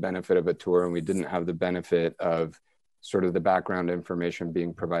didn't have the benefit of a tour and we didn't have the benefit of sort of the background information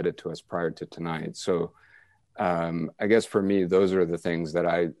being provided to us prior to tonight. So I guess for me, those are the things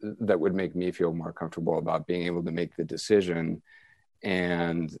that would make me feel more comfortable about being able to make the decision.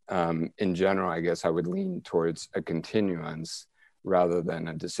 And in general, I guess I would lean towards a continuance rather than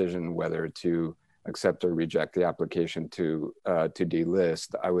a decision whether to accept or reject the application to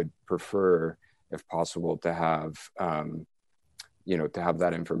delist. I would prefer, if possible, to have to have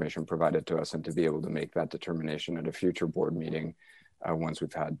that information provided to us and to be able to make that determination at a future board meeting once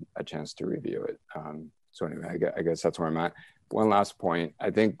we've had a chance to review it. So anyway, I guess that's where I'm at. One last point. I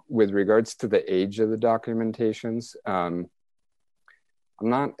think with regards to the age of the documentations, I'm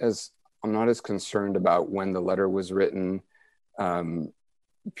not as concerned about when the letter was written,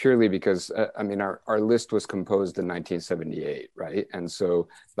 purely because, I mean, our list was composed in 1978, right? And so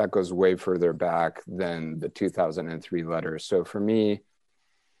that goes way further back than the 2003 letter. So for me,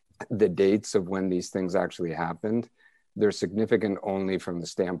 the dates of when these things actually happened, they're significant only from the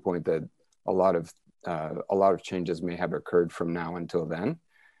standpoint that a lot of changes may have occurred from now until then.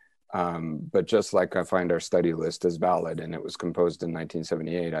 But just like I find our study list is valid and it was composed in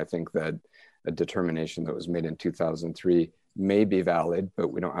 1978, I think that a determination that was made in 2003 may be valid, but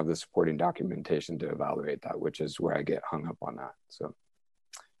we don't have the supporting documentation to evaluate that, which is where I get hung up on that. So,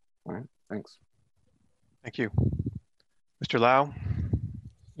 all right, thanks. Thank you. Mr. Lau?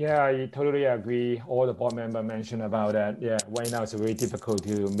 Yeah, I totally agree. All the board member mentioned about that. Yeah, right now it's very difficult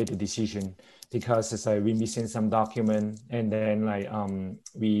to make a decision because it's like we're missing some document, and then like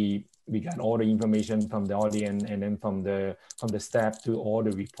we got all the information from the audience and then from the staff to all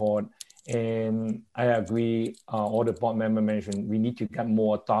the report. And I agree. All the board member mentioned we need to get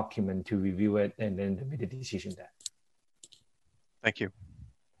more document to review it and then to make a decision there. Thank you.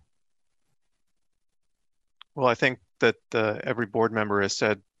 Well, I think that every board member has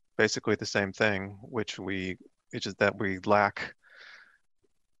said basically the same thing, which is that we lack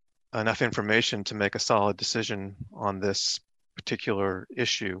enough information to make a solid decision on this particular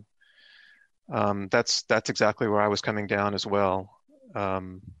issue. That's exactly where I was coming down as well.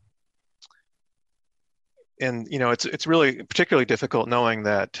 And you know, it's really particularly difficult knowing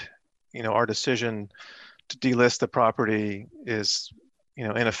that, you know, our decision to delist the property is, you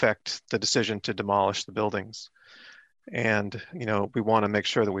know, in effect, the decision to demolish the buildings. And, you know, we want to make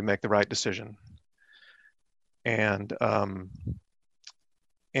sure that we make the right decision. And I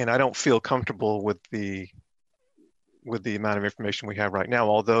don't feel comfortable with the amount of information we have right now,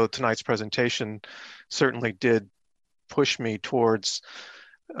 although tonight's presentation certainly did push me towards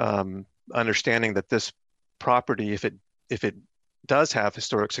understanding that this property, if it does have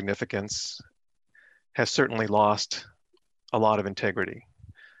historic significance, has certainly lost a lot of integrity.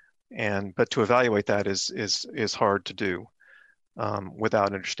 But to evaluate that is hard to do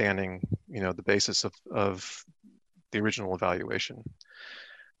without understanding, you know, the basis of the original evaluation.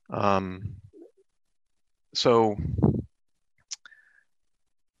 So,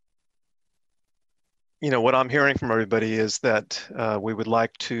 you know, what I'm hearing from everybody is that we would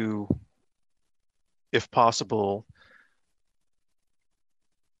like to, if possible,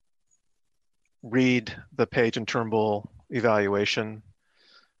 read the Page and Turnbull evaluation.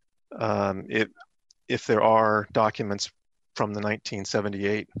 If there are documents from the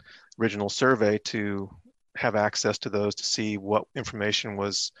 1978 original survey, to have access to those to see what information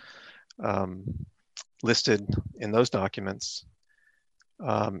was listed in those documents.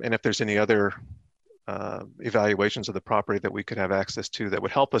 And if there's any other evaluations of the property that we could have access to that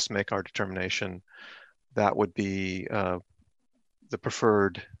would help us make our determination, that would be the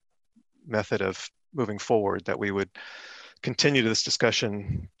preferred method of moving forward, that we would continue this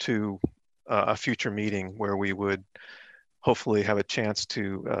discussion to a future meeting where we would hopefully have a chance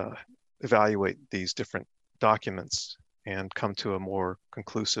to evaluate these different documents and come to a more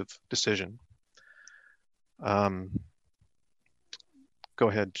conclusive decision. Go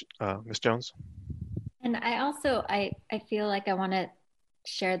ahead, Ms. Jones. And I also, I feel like I want to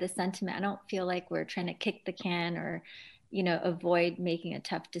share the sentiment. I don't feel like we're trying to kick the can or, you know, avoid making a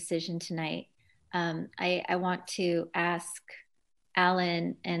tough decision tonight. I want to ask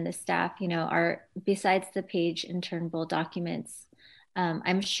Alan and the staff, you know, besides the Page and Turnbull documents,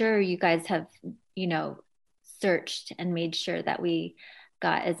 I'm sure you guys have, you know, searched and made sure that we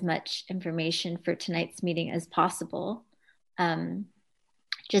got as much information for tonight's meeting as possible,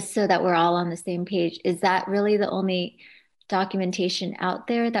 just so that we're all on the same page. Is that really the only documentation out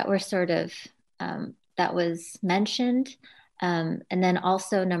there that we're sort of, that was mentioned? And then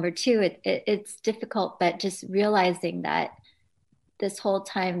also number two, it's difficult, but just realizing that this whole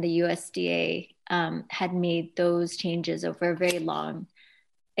time the USDA had made those changes over a very long,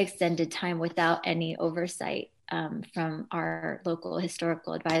 extended time without any oversight from our local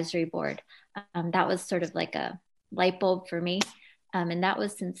historical advisory board. That was sort of like a light bulb for me. And that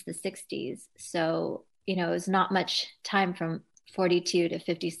was since the 60s. So, you know, it was not much time from 42 to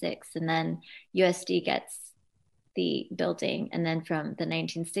 56. And then USD gets the building, and then from the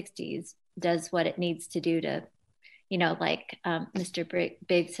 1960s does what it needs to do to, you know, like Mr.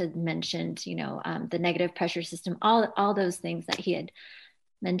 Biggs had mentioned, you know, the negative pressure system, all those things that he had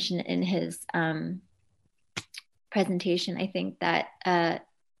mentioned in his presentation. I think that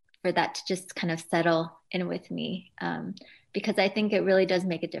for that to just kind of settle in with me, because I think it really does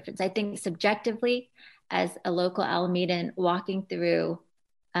make a difference. I think subjectively, as a local Alamedan walking through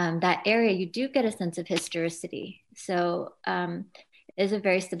that area, you do get a sense of historicity. So it is a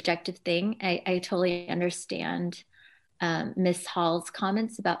very subjective thing. I totally understand Miss Hall's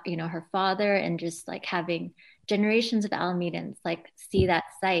comments about, you know, her father and just like having generations of Alamedans like see that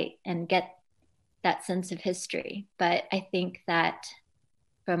site and get that sense of history. But I think that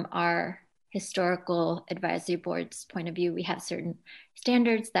from our historical advisory board's point of view, we have certain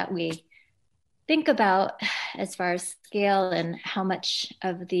standards that we think about as far as scale and how much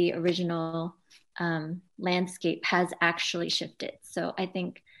of the original landscape has actually shifted. So I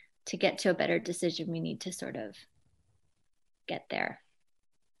think to get to a better decision, we need to sort of get there.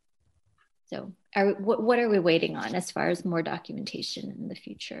 So what are we waiting on as far as more documentation in the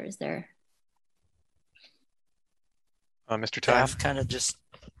future? Is there? Mr. Taff? Kind of just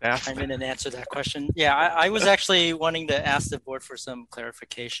chime in and answer that question. Yeah, I was actually wanting to ask the board for some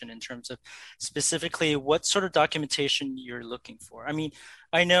clarification in terms of specifically what sort of documentation you're looking for. I mean,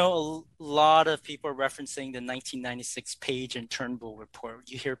 I know a lot of people are referencing the 1996 Page and Turnbull report.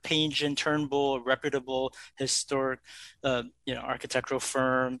 You hear Page and Turnbull, a reputable historic, architectural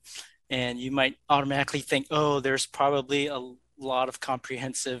firm, and you might automatically think, oh, there's probably a lot of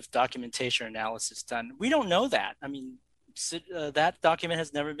comprehensive documentation analysis done. We don't know that. I mean, that document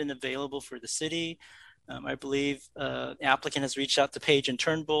has never been available for the city. I believe the applicant has reached out to Page and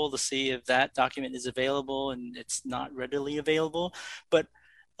Turnbull to see if that document is available, and it's not readily available. But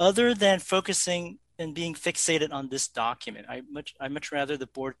other than focusing and being fixated on this document, I much rather the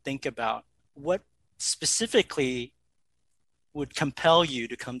board think about what specifically would compel you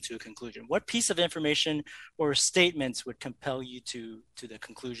to come to a conclusion. What piece of information or statements would compel you to the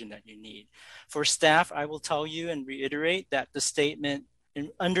conclusion that you need? For staff, I will tell you and reiterate that the statement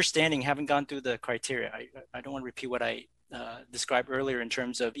and understanding, having gone through the criteria, I don't want to repeat what I described earlier in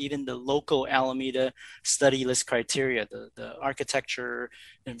terms of even the local Alameda study list criteria, the architecture,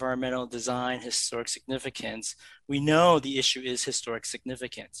 environmental design, historic significance. We know the issue is historic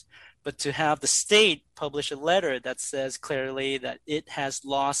significance. But to have the state publish a letter that says clearly that it has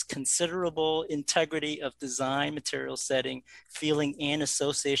lost considerable integrity of design, material setting, feeling, and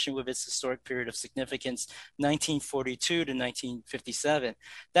association with its historic period of significance, 1942 to 1957,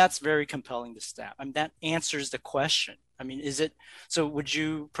 that's very compelling to staff. I mean, that answers the question. I mean, so would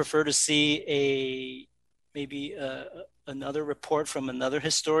you prefer to see maybe another report from another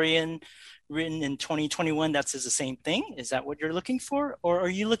historian written in 2021 that says the same thing? Is that what you're looking for? Or are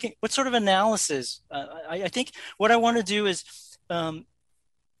you looking, what sort of analysis? I think what I want to do is when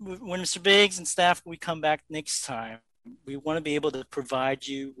Mr. Biggs and staff, we come back next time, we want to be able to provide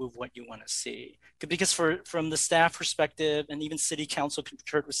you with what you want to see. Because from the staff perspective, and even city council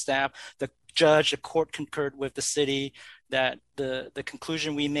concurred with staff, the judge, the court concurred with the city that the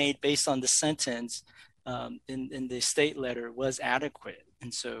conclusion we made based on the sentence in the state letter was adequate.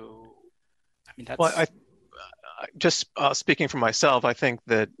 And so, I mean, that's... Well, just speaking for myself, I think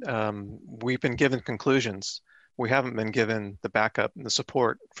that we've been given conclusions. We haven't been given the backup and the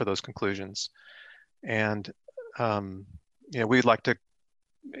support for those conclusions. And, we'd like to,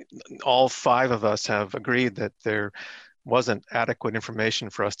 all five of us have agreed that there wasn't adequate information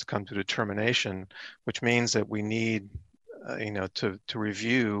for us to come to determination, which means that we need, to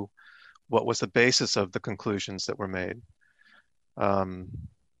review what was the basis of the conclusions that were made. And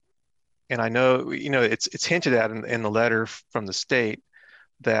I know, it's hinted at in the letter from the state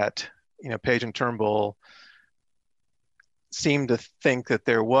that, Page and Turnbull seemed to think that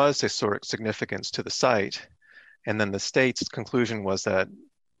there was historic significance to the site. And then the state's conclusion was that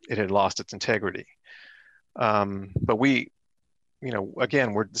it had lost its integrity. But we,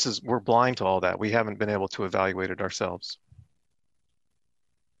 again, we're blind to all that. We haven't been able to evaluate it ourselves.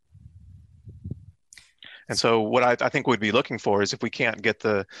 And so what I think we'd be looking for is if we can't get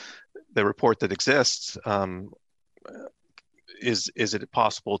the report that exists, is it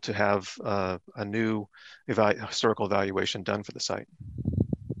possible to have a new historical evaluation done for the site?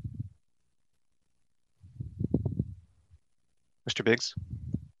 Mr. Biggs,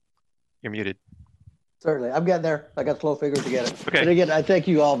 you're muted. Certainly, I'm getting there. I got slow fingers to get it. Okay. But again, I thank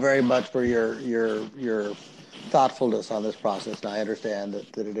you all very much for your thoughtfulness on this process. And I understand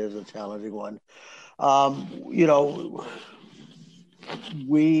that it is a challenging one.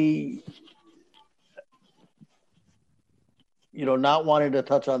 We, not wanting to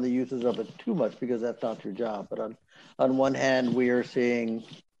touch on the uses of it too much because that's not your job. But on one hand, we are seeing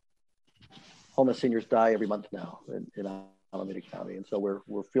homeless seniors die every month now in Alameda County. And so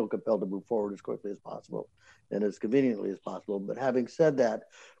we feel compelled to move forward as quickly as possible and as conveniently as possible. But having said that,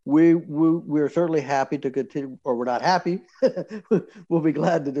 we're certainly happy to continue, or we're not happy. We'll be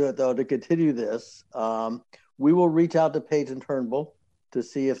glad to do it though, to continue this. We will reach out to Page and Turnbull to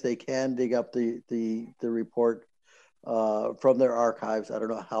see if they can dig up the report from their archives. I don't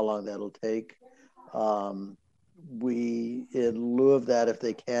know how long that'll take. In lieu of that, if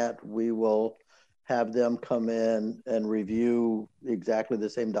they can't, we will have them come in and review exactly the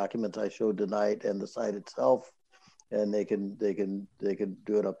same documents I showed tonight and the site itself, and they can do an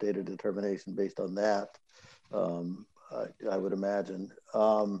updated determination based on that. I would imagine.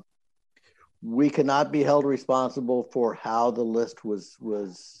 We cannot be held responsible for how the list was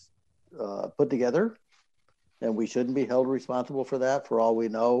put together, and we shouldn't be held responsible for that. For all we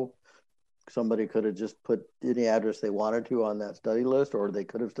know, somebody could have just put any address they wanted to on that study list, or they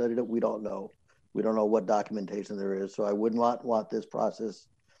could have studied it. We don't know. We don't know what documentation there is. So I would not want this process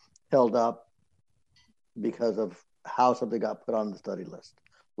held up because of how something got put on the study list.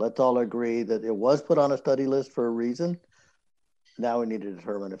 Let's all agree that it was put on a study list for a reason. Now we need to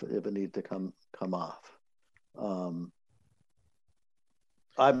determine if it needs to come off.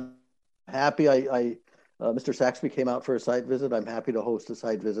 I'm happy Mr. Saxby came out for a site visit. I'm happy to host a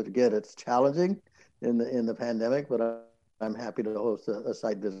site visit again. It's challenging in the pandemic, but I'm happy to host a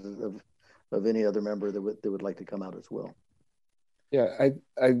site visit of any other member that would like to come out as well. Yeah,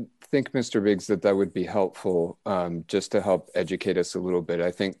 I think, Mr. Biggs, that would be helpful just to help educate us a little bit.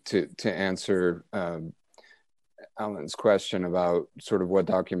 I think to answer Alan's question about sort of what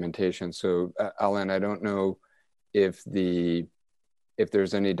documentation. So Alan, I don't know if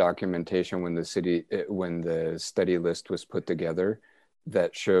there's any documentation when the study list was put together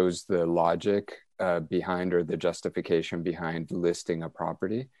that shows the logic behind or the justification behind listing a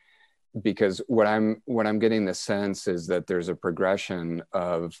property. Because what I'm getting the sense is that there's a progression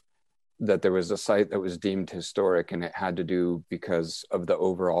of that there was a site that was deemed historic, and it had to do because of the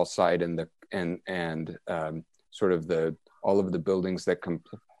overall site and sort of all of the buildings that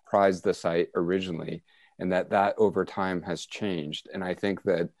comprised the site originally, and that over time has changed. And I think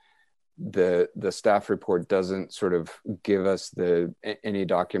that the staff report doesn't sort of give us any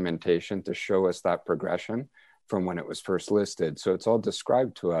documentation to show us that progression from when it was first listed. So it's all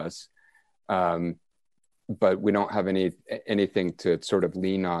described to us. But we don't have anything to sort of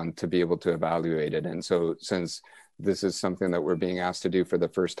lean on to be able to evaluate it. And so since this is something that we're being asked to do for the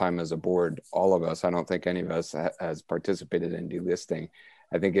first time as a board, all of us, I don't think any of us has participated in delisting.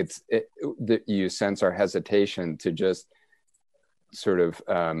 I think you sense our hesitation to just sort of,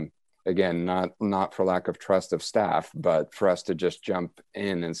 again, not for lack of trust of staff, but for us to just jump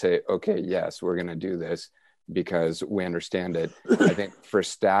in and say, okay, yes, we're going to do this because we understand it. I think for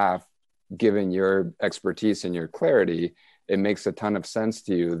staff, given your expertise and your clarity, it makes a ton of sense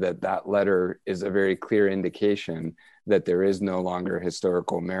to you that letter is a very clear indication that there is no longer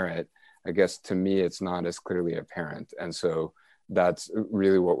historical merit. I guess to me, it's not as clearly apparent. And so that's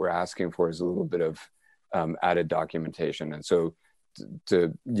really what we're asking for, is a little bit of added documentation. And so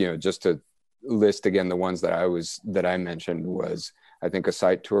just to list again, the ones that I mentioned was, I think a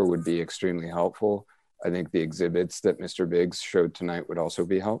site tour would be extremely helpful. I think the exhibits that Mr. Biggs showed tonight would also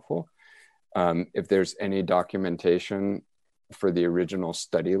be helpful. If there's any documentation for the original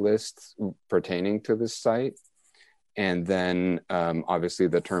study list pertaining to this site, and then obviously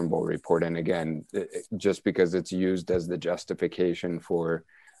the Turnbull report. And again, just because it's used as the justification for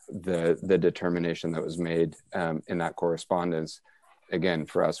the determination that was made in that correspondence, again,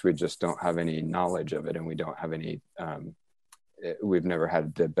 for us, we just don't have any knowledge of it, and we don't have any, we've never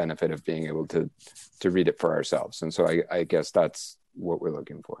had the benefit of being able to read it for ourselves. And so I guess that's what we're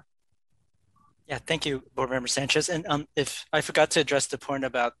looking for. Yeah, thank you, Board Member Sanchez. And if I forgot to address the point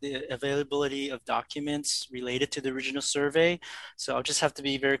about the availability of documents related to the original survey, so I'll just have to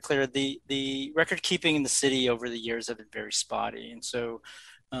be very clear. The record keeping in the city over the years have been very spotty. And so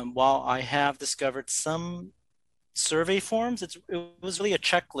while I have discovered some survey forms, it was really a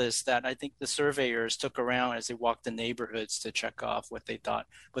checklist that I think the surveyors took around as they walked the neighborhoods to check off what they thought,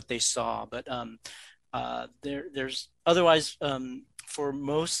 what they saw. But there's otherwise, for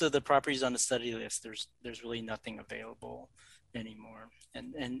most of the properties on the study list, there's really nothing available anymore,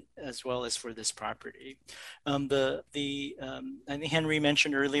 and as well as for this property. I think Henry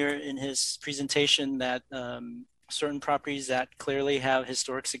mentioned earlier in his presentation that certain properties that clearly have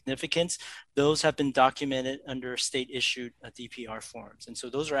historic significance, those have been documented under state issued DPR forms. And so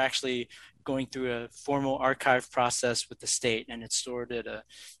those are actually going through a formal archive process with the state, and it's stored at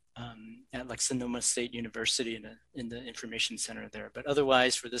at like Sonoma State University in the information center there. But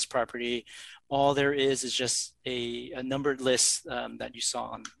otherwise, for this property, all there is just a numbered list that you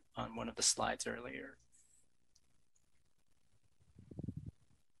saw on one of the slides earlier.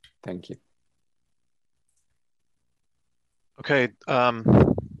 Thank you. Okay,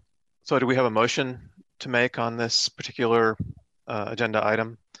 so do we have a motion to make on this particular agenda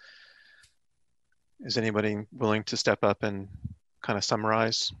item? Is anybody willing to step up and kind of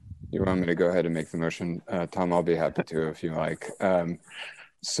summarize? You want me to go ahead and make the motion? Tom, I'll be happy to if you like.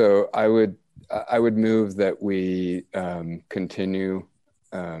 So I would move that we continue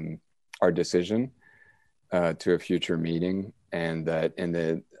our decision to a future meeting, and that in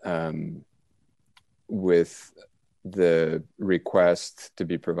the with the request to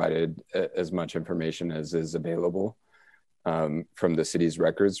be provided as much information as is available from the city's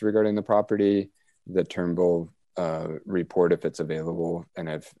records regarding the property, the Turnbull report if it's available, and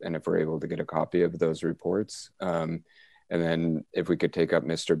if we're able to get a copy of those reports. And then if we could take up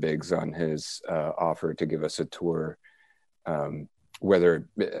Mr. Biggs on his offer to give us a tour, whether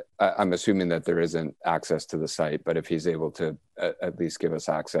I'm assuming that there isn't access to the site, but if he's able to at least give us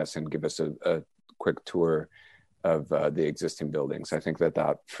access and give us a quick tour of the existing buildings, I think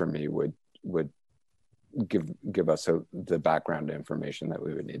that for me would give us the background information that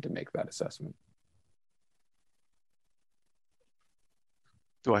we would need to make that assessment.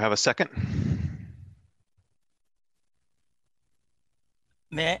 Do I have a second?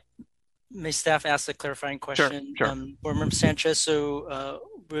 May staff ask a clarifying question? Sure. Board Member Sanchez, so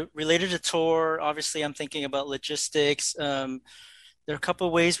related to tour, obviously I'm thinking about logistics. There are a couple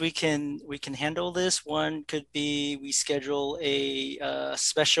of ways we can handle this. One could be we schedule a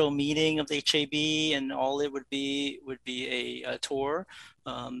special meeting of the HAB, and all it would be a tour.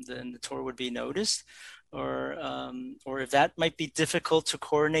 Then the tour would be noticed. Or if that might be difficult to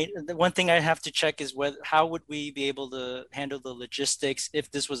coordinate. The one thing I have to check is how would we be able to handle the logistics if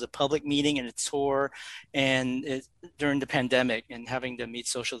this was a public meeting and a tour and during the pandemic and having to meet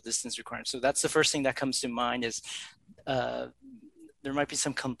social distance requirements. So that's the first thing that comes to mind is there might be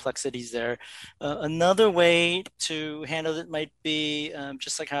some complexities there. Another way to handle it might be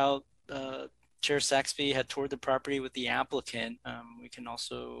just like how Chair Saxby had toured the property with the applicant. We can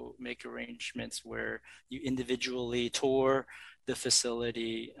also make arrangements where you individually tour the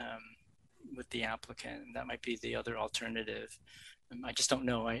facility with the applicant. And that might be the other alternative. I just don't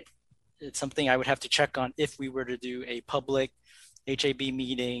know. It's something I would have to check on if we were to do a public HAB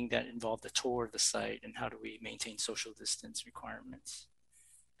meeting that involved a tour of the site, and how do we maintain social distance requirements.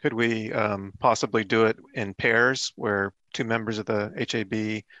 Could we possibly do it in pairs where 2 members of the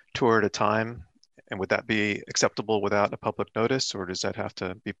HAB tour at a time? And would that be acceptable without a public notice, or does that have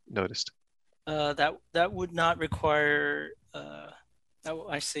to be noticed? That would not require.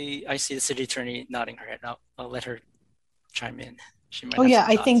 I see the city attorney nodding her head. I'll let her chime in. She might. Oh yeah,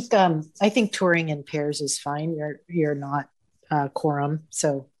 I think touring in pairs is fine. You're not quorum,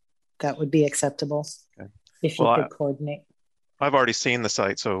 so that would be acceptable. Okay. If you could coordinate. I've already seen the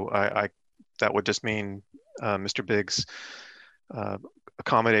site, so that would just mean Mr. Biggs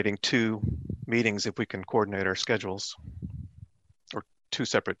accommodating 2 meetings if we can coordinate our schedules, or 2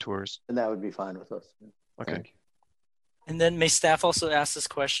 separate tours. And that would be fine with us. Okay. And then may staff also ask this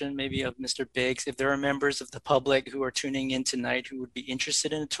question maybe of Mr. Biggs, if there are members of the public who are tuning in tonight who would be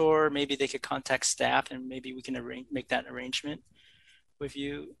interested in a tour, maybe they could contact staff and maybe we can make that arrangement with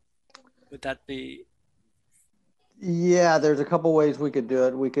you. Would that be? Yeah, there's a couple ways we could do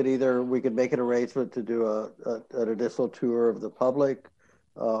it. We could make an arrangement to do an additional tour of the public,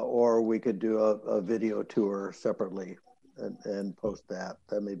 or we could do a video tour separately and post that.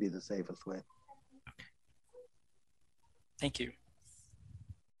 That may be the safest way. Okay. Thank you.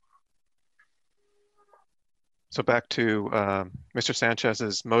 So back to Mr.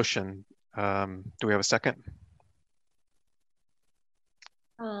 Sanchez's motion. Do we have a second?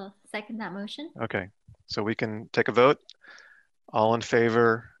 I'll second that motion. Okay. So we can take a vote. All in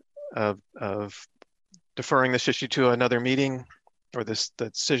favor of deferring this issue to another meeting, or the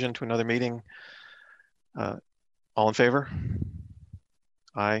decision to another meeting? All in favor?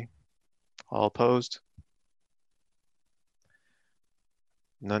 Aye. All opposed?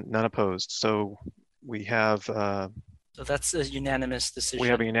 None opposed. So we have. So that's a unanimous decision. We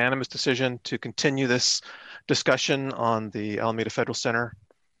have a unanimous decision to continue this discussion on the Alameda Federal Center.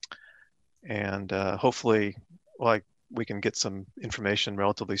 And hopefully, we can get some information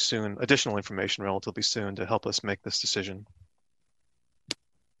relatively soon, additional information relatively soon to help us make this decision.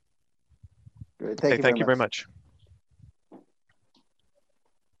 Great. Thank you very much.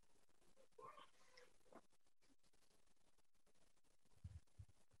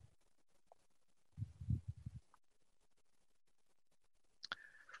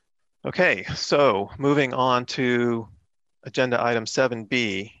 Okay, so moving on to agenda item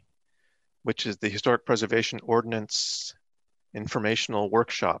 7B, which is the Historic Preservation Ordinance Informational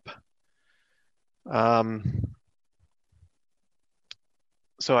Workshop. So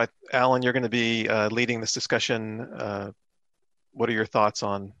Alan, you're going to be leading this discussion. What are your thoughts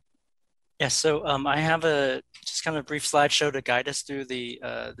on? Yes, so I have a just kind of brief slideshow to guide us through the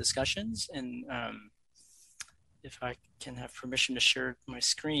discussions. And if I can have permission to share my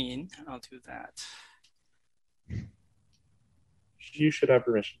screen, I'll do that. You should have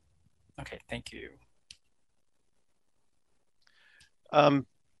permission. Okay, thank you.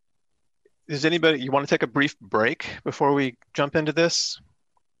 Does anybody, you want to take a brief break before we jump into this?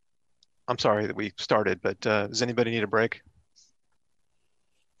 I'm sorry that we started, but does anybody need a break?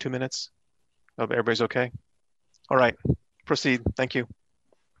 2 minutes? Oh, everybody's okay? All right, proceed. Thank you.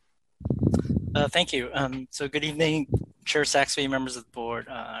 Thank you. So good evening, Chair Saxby, members of the board.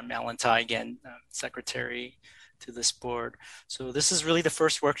 I'm Alan Ty again, secretary to this board. So this is really the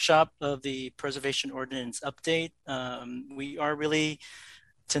first workshop of the Preservation Ordinance update. We are really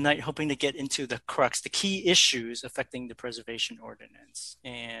tonight hoping to get into the crux, the key issues affecting the Preservation Ordinance.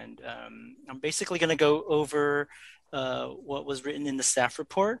 And I'm basically going to go over what was written in the staff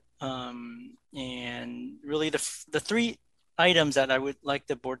report. And really the three items that I would like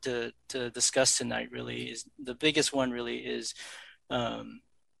the board to discuss tonight really is, the biggest one really is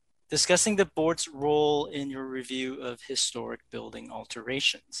discussing the board's role in your review of historic building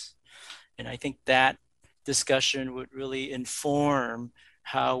alterations. And I think that discussion would really inform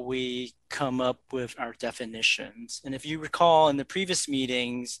how we come up with our definitions. And if you recall in the previous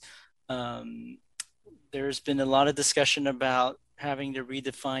meetings, there's been a lot of discussion about having to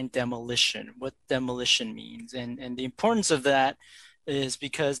redefine demolition, what demolition means. And the importance of that is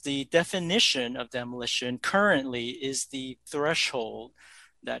because the definition of demolition currently is the threshold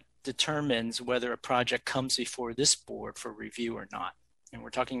that determines whether a project comes before this board for review or not. And we're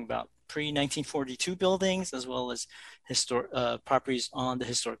talking about pre-1942 buildings as well as properties on the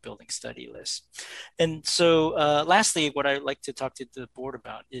historic building study list. And so lastly, what I'd like to talk to the board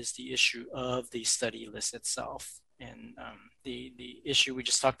about is the issue of the study list itself. And the issue we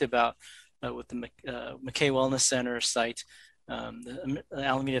just talked about with the McKay Wellness Center site, the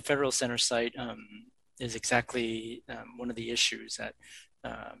Alameda Federal Center site is exactly one of the issues that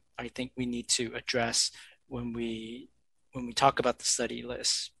I think we need to address when we talk about the study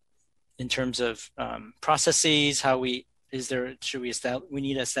list in terms of processes. How we need to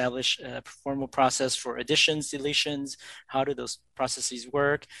establish a formal process for additions, deletions. How do those processes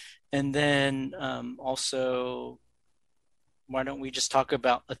work? And then also, why don't we just talk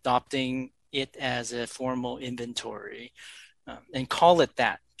about adopting it as a formal inventory and call it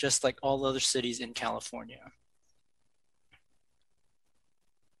that, just like all other cities in California.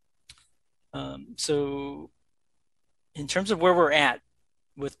 So in terms of where we're at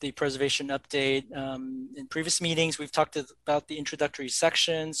with the preservation update, in previous meetings, we've talked about the introductory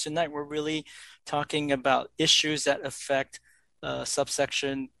sections. Tonight, we're really talking about issues that affect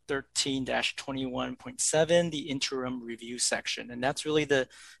subsection 13-21.7, the interim review section. And that's really the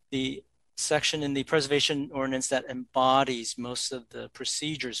section in the preservation ordinance that embodies most of the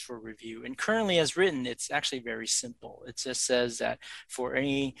procedures for review. And currently as written, it's actually very simple. It just says that for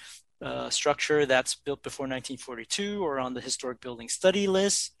any structure that's built before 1942 or on the historic building study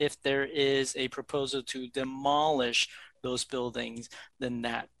list, if there is a proposal to demolish those buildings, then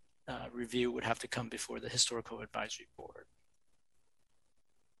that review would have to come before the Historical Advisory Board.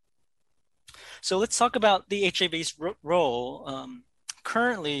 So let's talk about the HAB's role.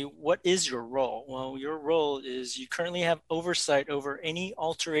 Currently, what is your role? Well, your role is you currently have oversight over any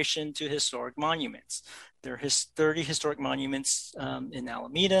alteration to historic monuments. There are 30 historic monuments in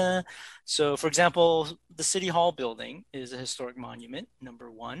Alameda. So for example, the City Hall building is a historic monument, number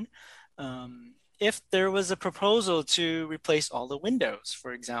one. If there was a proposal to replace all the windows,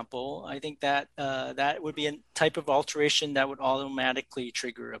 for example, I think that that would be a type of alteration that would automatically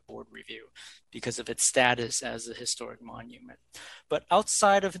trigger a board review because of its status as a historic monument. But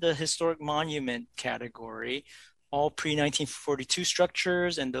outside of the historic monument category, all pre-1942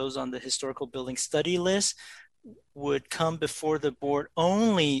 structures and those on the historical building study list would come before the board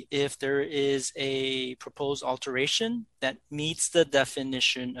only if there is a proposed alteration that meets the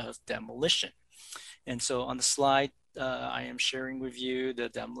definition of demolition. And so on the slide, I am sharing with you the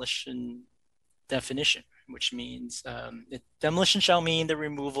demolition definition, which means demolition shall mean the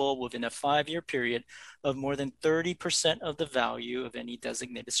removal within a 5-year period of more than 30% of the value of any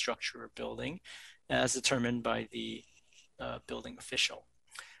designated structure or building as determined by the building official.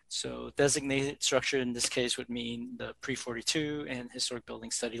 So designated structure in this case would mean the pre-42 and historic building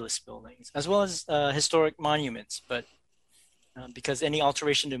study list buildings, as well as historic monuments. But because any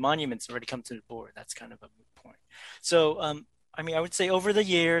alteration to monuments already come to the board, that's kind of a moot point. So, I mean, I would say over the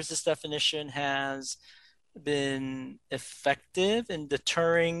years, this definition has been effective in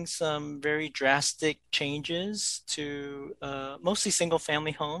deterring some very drastic changes to mostly single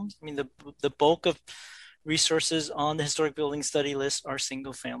family homes. I mean, the bulk of resources on the historic building study list are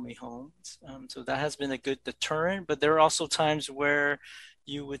single family homes. So that has been a good deterrent, but there are also times where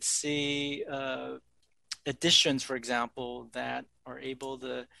you would see additions, for example, that are able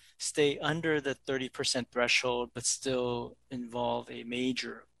to stay under the 30% threshold, but still involve a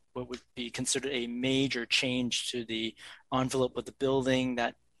major, what would be considered a major change to the envelope of the building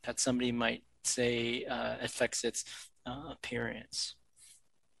that somebody might say affects its appearance.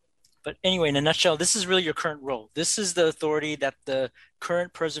 But anyway, in a nutshell, this is really your current role. This is the authority that the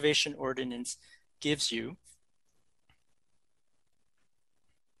current preservation ordinance gives you.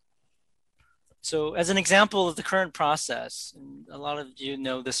 So as an example of the current process, and a lot of you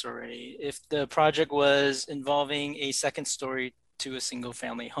know this already, if the project was involving a second story to a single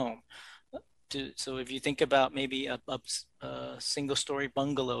family home. So if you think about maybe a single story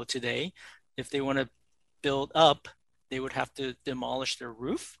bungalow today, if they want to build up, they would have to demolish their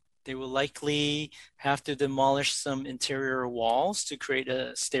roof. They will likely have to demolish some interior walls to create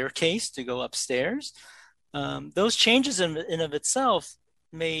a staircase to go upstairs. Those changes in of itself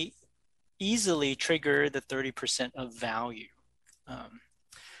may easily trigger the 30% of value.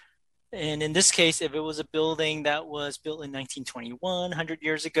 And in this case, if it was a building that was built in 1921, 100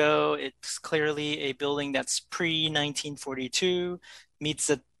 years ago, it's clearly a building that's pre-1942, meets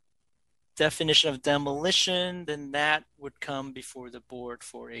the definition of demolition, then that would come before the board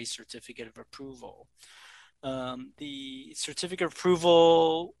for a certificate of approval. The certificate of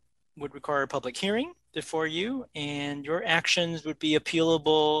approval would require a public hearing before you, and your actions would be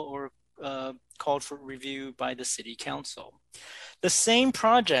appealable or called for review by the city council. The same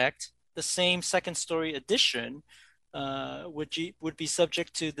project, the same second story addition would be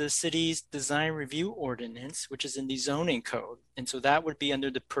subject to the city's design review ordinance, which is in the zoning code. And so that would be under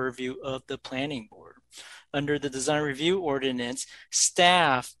the purview of the planning board. Under the design review ordinance,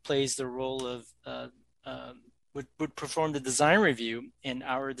 staff plays the role of, would perform the design review, and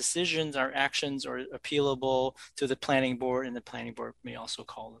our decisions, our actions are appealable to the planning board, and the planning board may also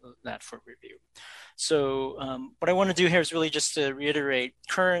call that for review. So what I want to do here is really just to reiterate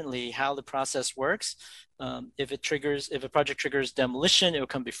currently how the process works. If a project triggers demolition, it will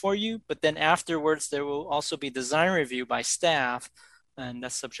come before you, but then afterwards there will also be design review by staff, and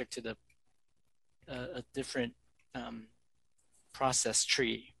that's subject to a different process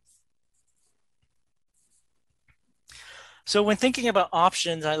tree. So when thinking about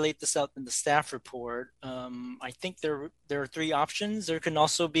options, I laid this out in the staff report. I think there are 3 options. There can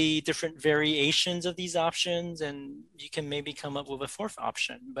also be different variations of these options, and you can maybe come up with a 4th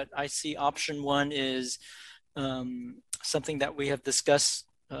option. But I see option 1 is something that we have discussed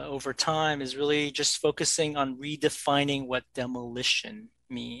over time, is really just focusing on redefining what demolition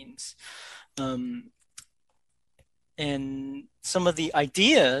means. And some of the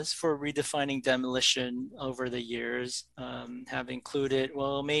ideas for redefining demolition over the years have included,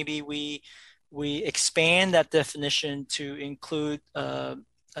 well, maybe we expand that definition to include a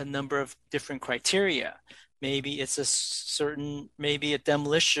number of different criteria. Maybe it's maybe a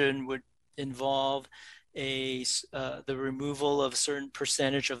demolition would involve the removal of a certain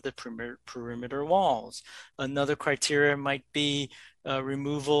percentage of the perimeter walls. Another criteria might be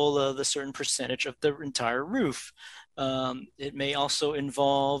removal of a certain percentage of the entire roof. It may also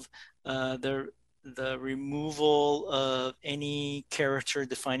involve the removal of any character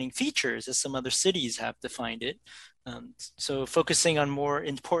defining features, as some other cities have defined it. So focusing on more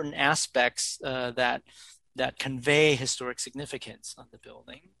important aspects that convey historic significance on the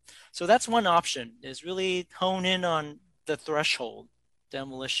building. So that's one option, is really hone in on the threshold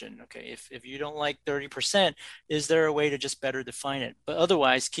demolition. Okay, if you don't like 30%, is there a way to just better define it? But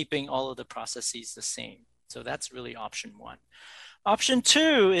otherwise, keeping all of the processes the same. So that's really option 1. Option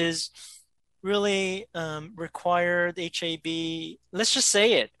 2 is really require the HAB. Let's just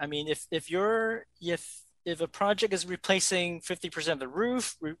say it. I mean, if a project is replacing 50% of the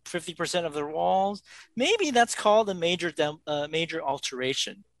roof, 50% of the walls, maybe that's called a major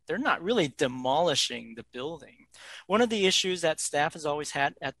alteration. They're not really demolishing the building. One of the issues that staff has always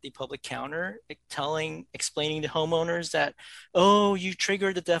had at the public counter, explaining to homeowners that, oh, you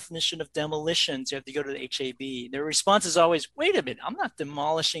triggered the definition of demolition, so you have to go to the HAB. Their response is always, wait a minute, I'm not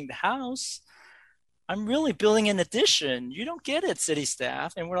demolishing the house. I'm really building an addition. You don't get it, city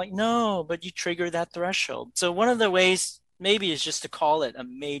staff. And we're like, no, but you trigger that threshold. So one of the ways maybe is just to call it a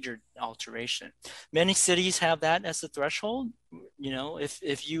major alteration. Many cities have that as the threshold. You know,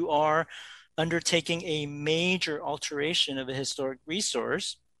 if you are undertaking a major alteration of a historic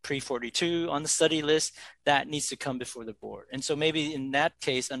resource, pre-42 on the study list, that needs to come before the board. And so maybe in that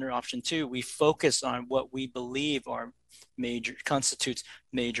case, under option 2, we focus on what we believe are constitutes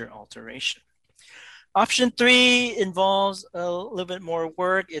major alteration. Option 3 involves a little bit more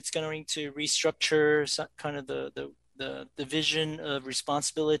work. It's going to restructure kind of the division of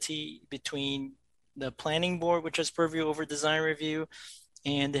responsibility between the planning board, which has purview over design review,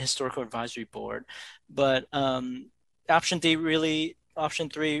 and the historical advisory board. But option 3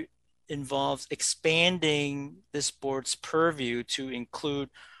 involves expanding this board's purview to include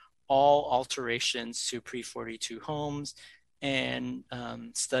all alterations to pre-42 homes and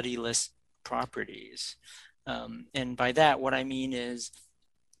study list properties. And by that, what I mean is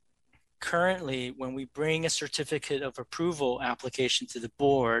currently when we bring a certificate of approval application to the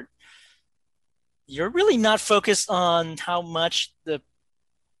board, you're really not focused on how much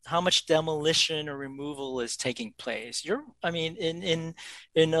demolition or removal is taking place. In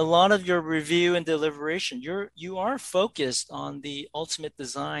a lot of your review and deliberation, you are focused on the ultimate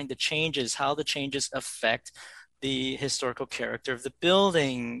design, the changes, how the changes affect the historical character of the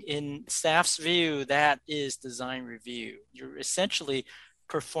building. In staff's view, that is design review. You're essentially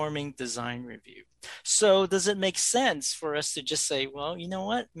performing design review. So does it make sense for us to just say, well, you know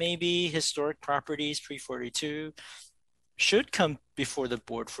what, maybe historic properties pre-42 should come before the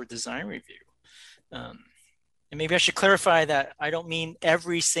board for design review? And maybe I should clarify that I don't mean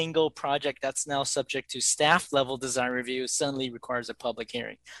every single project that's now subject to staff level design review suddenly requires a public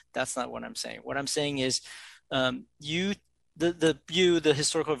hearing. That's not what I'm saying. What I'm saying is the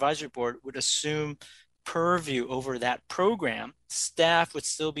historical advisory board would assume purview over that program. Staff would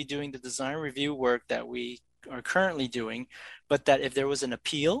still be doing the design review work that we are currently doing, but that if there was an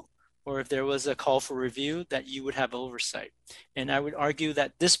appeal or if there was a call for review, that you would have oversight. And I would argue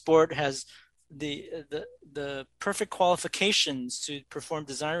that this board has the perfect qualifications to perform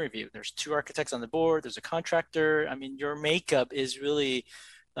design review. There's 2 architects on the board, there's a contractor. I mean, your makeup is really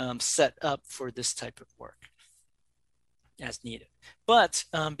set up for this type of work as needed. But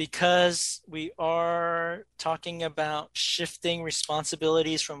because we are talking about shifting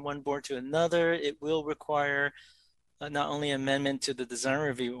responsibilities from one board to another, it will require not only amendment to the design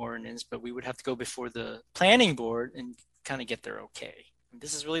review ordinance, but we would have to go before the planning board and kind of get their okay. And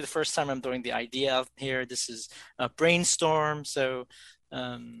this is really the first time I'm throwing the idea out here. This is a brainstorm. So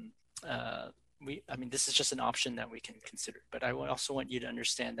this is just an option that we can consider. But I also want you to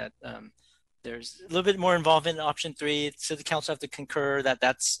understand that there's a little bit more involvement in option 3. So the council have to concur that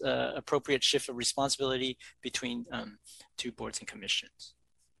that's appropriate shift of responsibility between 2 boards and commissions.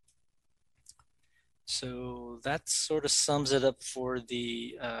 So that sort of sums it up for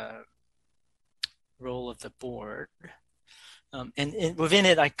the role of the board. And within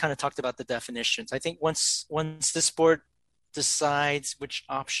it, I kind of talked about the definitions. I think once this board decides which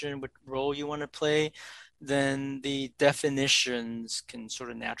option, what role you want to play, then the definitions can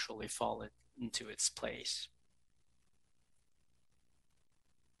sort of naturally fall into its place.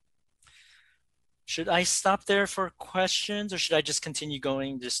 Should I stop there for questions, or should I just continue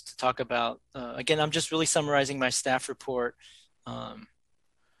going just to talk about, again, I'm just really summarizing my staff report. I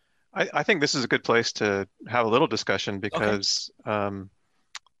think this is a good place to have a little discussion because,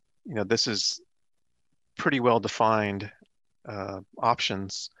 this is pretty well defined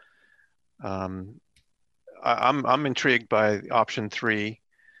options. I'm intrigued by option 3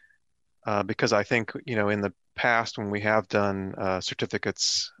 because I think, in the past when we have done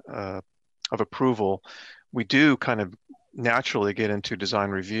certificates of approval, we do kind of naturally get into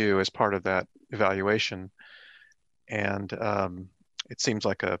design review as part of that evaluation, and it seems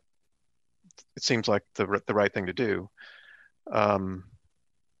like the right thing to do. But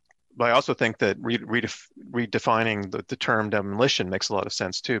I also think that redefining the term demolition makes a lot of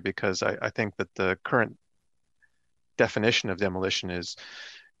sense too, because I think that the current definition of demolition is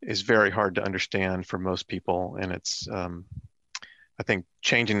very hard to understand for most people, and it's I think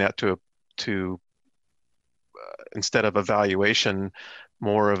changing that to instead of evaluation,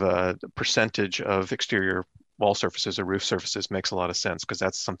 more of a percentage of exterior wall surfaces or roof surfaces makes a lot of sense, because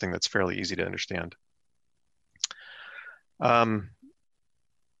that's something that's fairly easy to understand. Are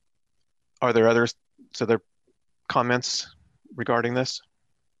there other comments regarding this?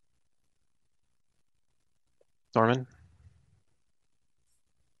 Norman?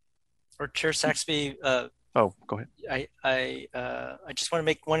 Or Chair Saxby, Oh, go ahead. I just want to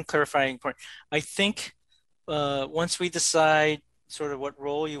make one clarifying point. I think once we decide sort of what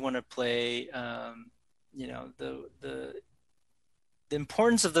role you want to play, you know, the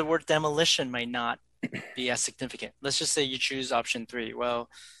importance of the word demolition might not be as significant. Let's just say you choose option 3. Well,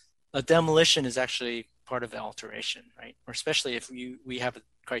 a demolition is actually part of the alteration, right? Or especially if we have a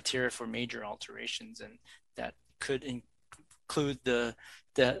criteria for major alterations, and that could include the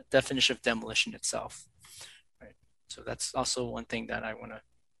definition of demolition itself, right? So that's also one thing that I want to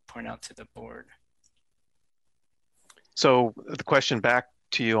point out to the board. So the question back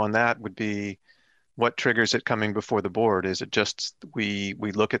to you on that would be, what triggers it coming before the board? Is it just we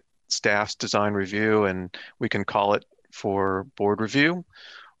look at staff's design review and we can call it for board review,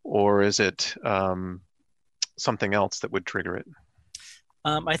 or is it something else that would trigger it?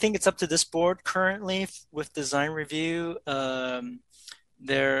 I think it's up to this board currently with design review.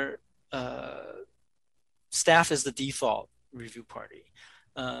 Their staff is the default review party,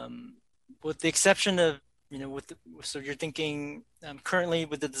 with the exception of, you know, so you're thinking currently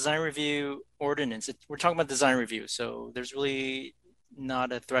with the design review ordinance, we're talking about design review. So there's really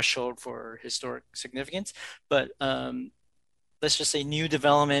not a threshold for historic significance, but let's just say new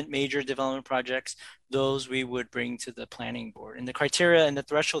development, major development projects, those we would bring to the planning board. And the criteria and the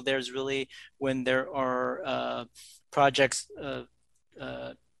threshold there is really when there are projects of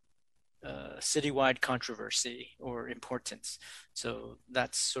citywide controversy or importance. So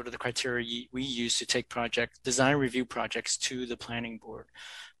that's sort of the criteria we use to take design review projects to the planning board.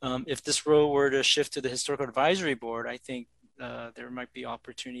 If this role were to shift to the historical advisory board, I think there might be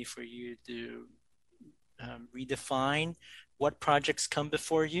opportunity for you to redefine what projects come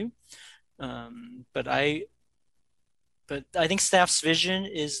before you. But I think staff's vision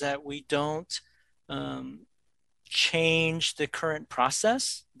is that we don't change the current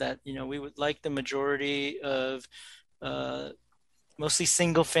process, that, you know, we would like the majority of mostly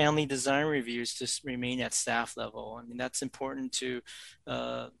single family design reviews to remain at staff level. I mean, that's important to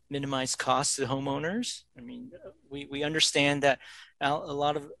minimize costs to homeowners. I mean, we understand that a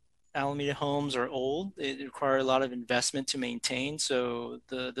lot of Alameda homes are old. They require a lot of investment to maintain. So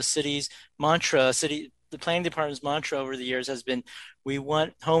the city's mantra, the planning department's mantra over the years has been, we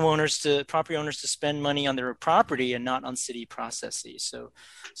want property owners to spend money on their property and not on city processes.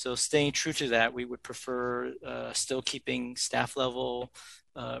 So staying true to that, we would prefer still keeping staff level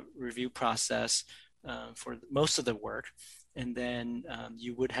review process for most of the work. And then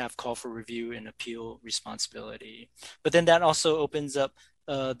you would have call for review and appeal responsibility. But then that also opens up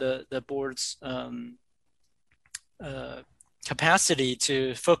the board's capacity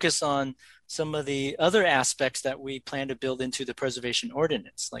to focus on some of the other aspects that we plan to build into the preservation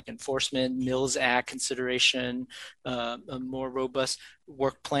ordinance, like enforcement, Mills Act consideration, a more robust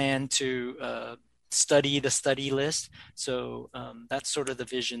work plan to study the study list. So that's sort of the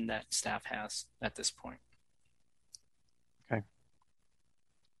vision that staff has at this point. Okay.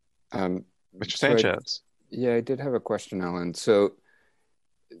 Mr. Sanchez. Yeah, I did have a question, Alan. So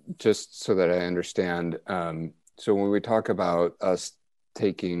just so that I understand, so when we talk about us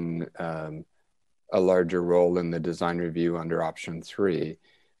taking a larger role in the design review under option 3,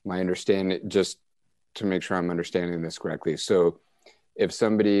 my understanding, just to make sure I'm understanding this correctly. So if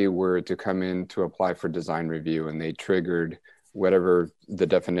somebody were to come in to apply for design review and they triggered whatever the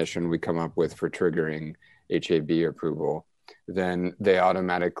definition we come up with for triggering HAB approval, then they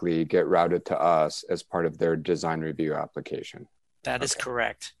automatically get routed to us as part of their design review application. That is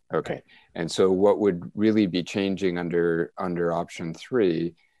correct. Okay. And so what would really be changing under option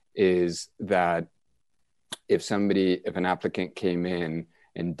 3 is that if an applicant came in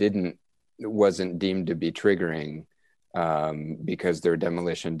and wasn't deemed to be triggering because their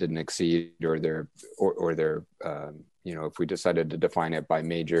demolition didn't exceed, or their you know, if we decided to define it by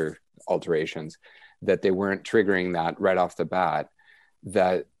major alterations, that they weren't triggering that right off the bat,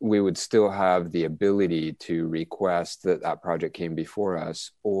 that we would still have the ability to request that project came before us,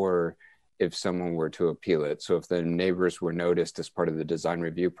 or if someone were to appeal it. So if the neighbors were noticed as part of the design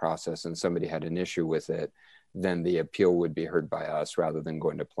review process and somebody had an issue with it, then the appeal would be heard by us rather than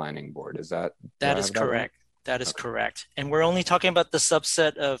going to planning board. Is that? That is correct. That is correct. And we're only talking about the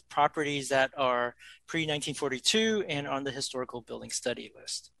subset of properties that are pre-1942 and on the historical building study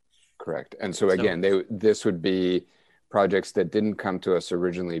list. Correct. And so again, this would be projects that didn't come to us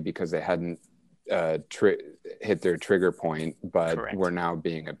originally because they hadn't hit their trigger point, but were now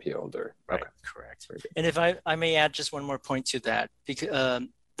being appealed. Right, correct. And if I may add just one more point to that, because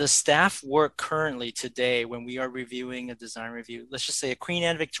the staff work currently today when we are reviewing a design review, let's just say a Queen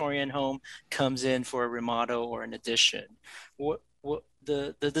Anne Victorian home comes in for a remodel or an addition.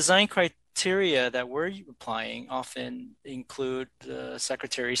 The design criteria that we're applying often include the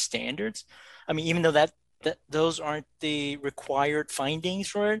Secretary standards. I mean, even though that those aren't the required findings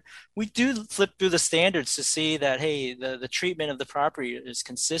for it, we do flip through the standards to see that, hey, the treatment of the property is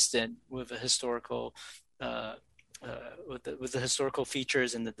consistent with the historical with the historical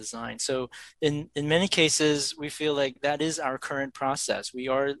features in the design. So in many cases, we feel like that is our current process. We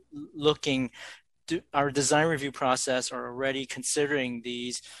are looking to our design review process are already considering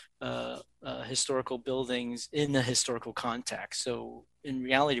these historical buildings in the historical context. So in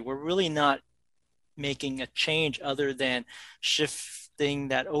reality, we're really not making a change other than shifting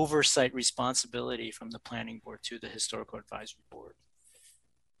that oversight responsibility from the planning board to the historical advisory board.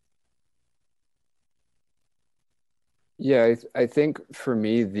 Yeah, I think for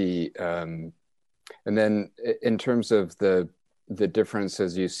me, and then in terms of the difference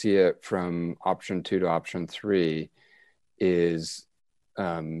as you see it from option 2 to option 3 is,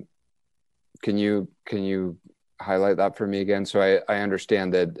 can you highlight that for me again? So I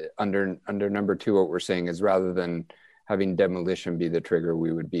understand that under number 2, what we're saying is rather than having demolition be the trigger,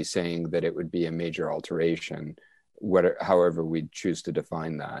 we would be saying that it would be a major alteration, however we choose to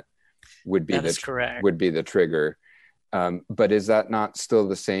define that would be correct. Would be the trigger. But is that not still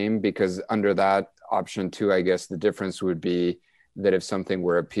the same? Because under that option 2, I guess the difference would be that if something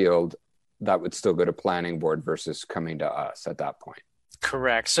were appealed, that would still go to planning board versus coming to us at that point.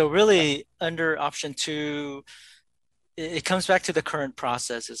 Correct. So really under option 2, it comes back to the current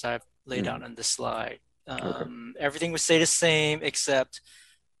process as I've laid out on this slide. Everything would stay the same except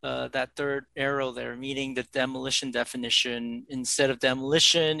that third arrow there, meaning the demolition definition. Instead of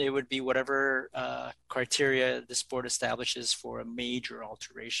demolition, it would be whatever criteria this board establishes for a major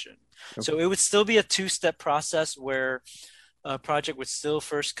alteration. So it would still be a 2-step process where a project would still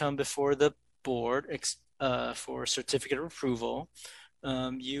first come before the board for a certificate of approval.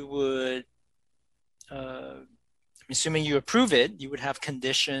 You would, assuming you approve it, you would have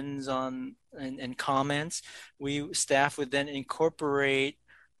conditions on and comments. Staff would then incorporate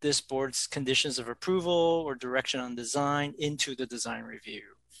this board's conditions of approval or direction on design into the design review.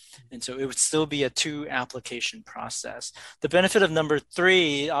 And so it would still be a 2 application process. The benefit of number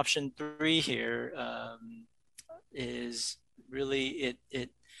 3, option 3 here, is really it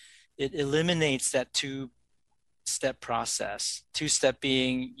eliminates that 2-step process. 2-step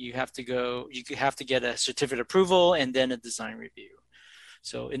being you have to get a certificate of approval and then a design review.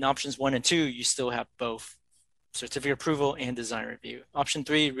 So in options 1 and 2, you still have both certificate approval and design review. Option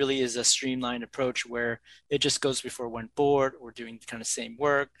 3 really is a streamlined approach where it just goes before one board. We're doing kind of same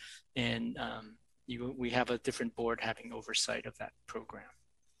work, and we have a different board having oversight of that program.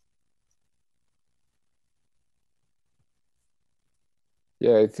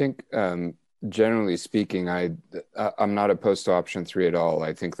 Yeah, I think generally speaking, I'm not opposed to option 3 at all.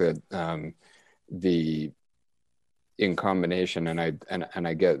 I think that in combination, and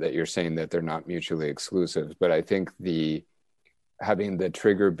I get that you're saying that they're not mutually exclusive, but I think having the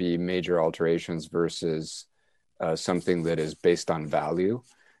trigger be major alterations versus something that is based on value.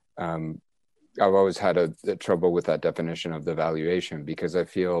 I've always had a trouble with that definition of the valuation, because I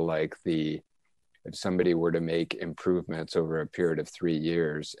feel like if somebody were to make improvements over a period of 3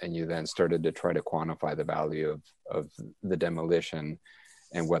 years and you then started to try to quantify the value of the demolition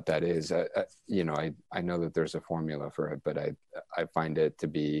and what that is, I know that there's a formula for it, but I find it to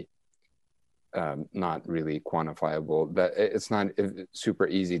be not really quantifiable. That it's not super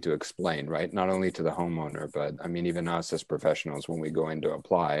easy to explain, right? Not only to the homeowner, but I mean, even us as professionals, when we go in to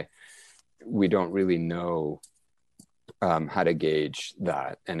apply, we don't really know how to gauge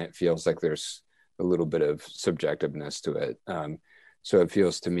that. And it feels like there's a little bit of subjectiveness to it. So it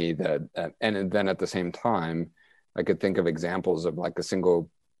feels to me that, and then at the same time, I could think of examples of like a single,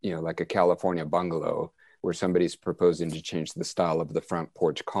 like a California bungalow where somebody's proposing to change the style of the front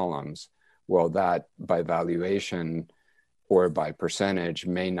porch columns. Well, that by valuation or by percentage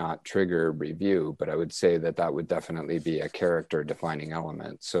may not trigger review, but I would say that would definitely be a character defining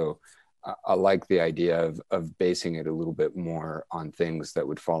element. So I like the idea of basing it a little bit more on things that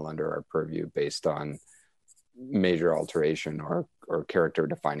would fall under our purview based on major alteration or character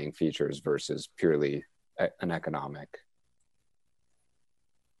defining features versus purely an economic.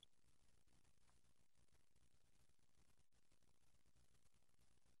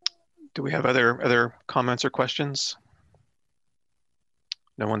 Do we have other comments or questions?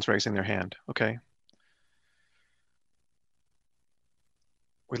 No one's raising their hand. Okay.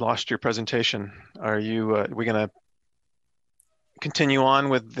 We lost your presentation. Are we going to continue on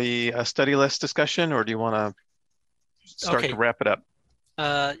with the study list discussion, or do you want to start to wrap it up?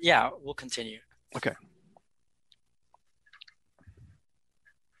 Yeah, we'll continue. Okay.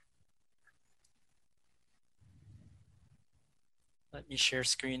 Let me share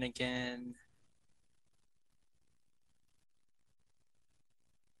screen again.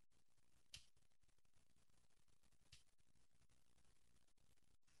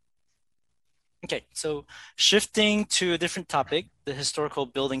 Okay, so shifting to a different topic, the historical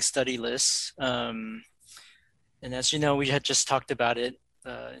building study list. And as you know, we had just talked about it.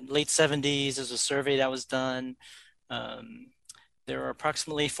 In the late 70s, there's a survey that was done. There are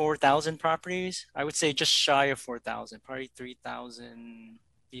approximately 4,000 properties. I would say just shy of 4,000, probably 3,000,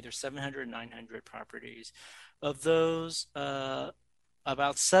 either 700 or 900 properties. Of those, about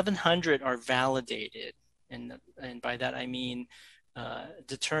 700 are validated. And by that, I mean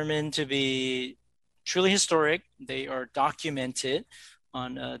determined to be truly historic. They are documented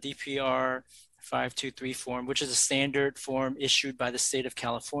on DPR 523 form, which is a standard form issued by the state of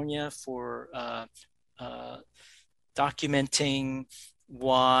California for documenting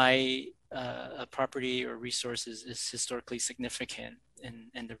why a property or resource is historically significant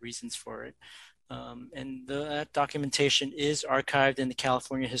and the reasons for it. And that documentation is archived in the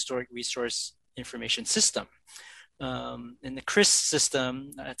California Historic Resource Information System. In the CRIS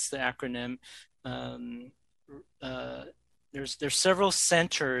system, that's the acronym, there's several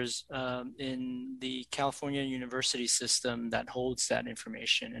centers in the California University system that holds that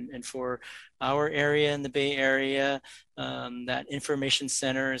information. And for our area in the Bay Area, that information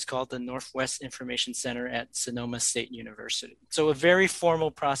center is called the Northwest Information Center at Sonoma State University. So a very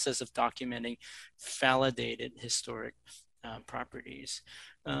formal process of documenting validated historic properties.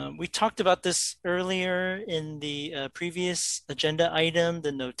 We talked about this earlier in the previous agenda item,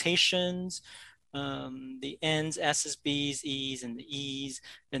 the notations, the N's, S's, B's, E's, and the E's,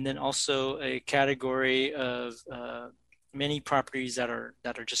 and then also a category of many properties that are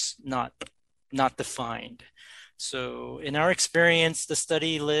just not defined. So in our experience, the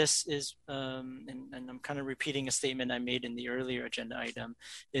study list is, and I'm kind of repeating a statement I made in the earlier agenda item,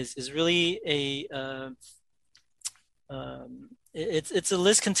 is really it's a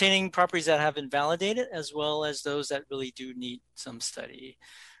list containing properties that have been validated as well as those that really do need some study.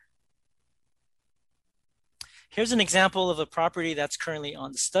 Here's an example of a property that's currently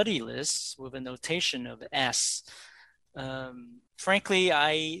on the study list with a notation of S. Frankly,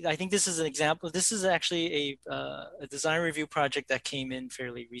 I think this is an example. This is actually a design review project that came in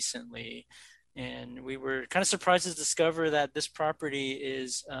fairly recently. And we were kind of surprised to discover that this property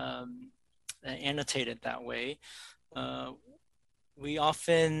is annotated that way. We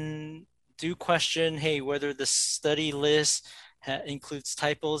often do question, hey, whether the study list includes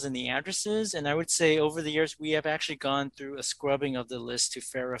typos in the addresses. And I would say over the years, we have actually gone through a scrubbing of the list to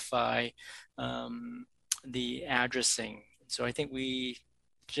verify the addressing. So I think we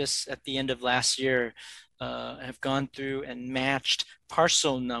just at the end of last year have gone through and matched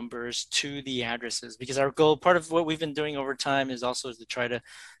parcel numbers to the addresses, because our goal, part of what we've been doing over time is also to try to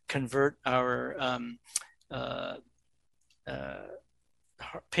convert our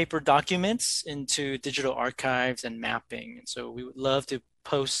paper documents into digital archives and mapping. And so we would love to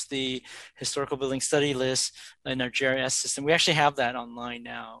post the historical building study list in our GIS system. We actually have that online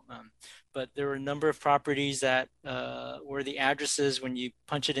now, but there were a number of properties that where the addresses, when you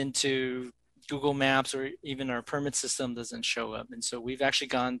punch it into Google Maps or even our permit system, doesn't show up. And so we've actually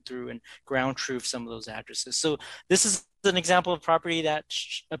gone through and ground truth some of those addresses. So this is an example of property that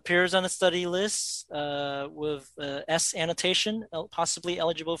appears on a study list with S annotation, possibly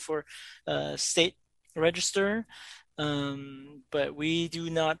eligible for state register, but we do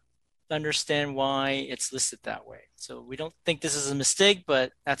not understand why it's listed that way. So we don't think this is a mistake,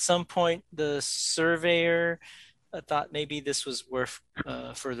 but at some point the surveyor thought maybe this was worth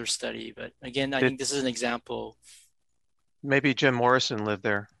further study. But again, I think this is an example. Maybe Jim Morrison lived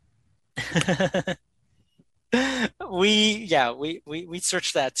there. We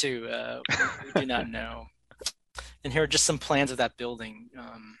searched that too. We do not know. And here are just some plans of that building.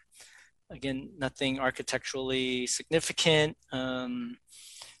 Again, nothing architecturally significant.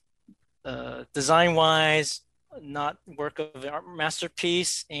 Design-wise, not work of art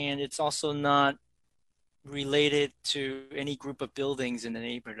masterpiece, and it's also not related to any group of buildings in the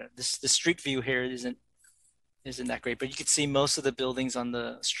neighborhood. The street view here isn't that great, but you can see most of the buildings on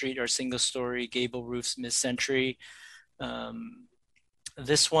the street are single-story gable roofs, mid-century.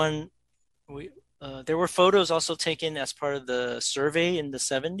 This one, there were photos also taken as part of the survey in the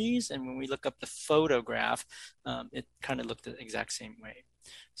 70s, and when we look up the photograph, it kind of looked the exact same way.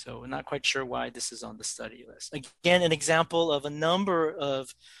 So we're not quite sure why this is on the study list. Again, an example of a number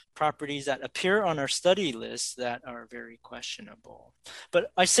of properties that appear on our study list that are very questionable.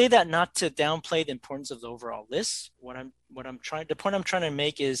 But I say that not to downplay the importance of the overall list. The point I'm trying to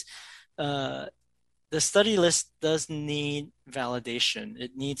make is the study list does need validation.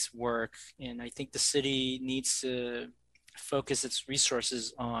 It needs work. And I think the city needs to focus its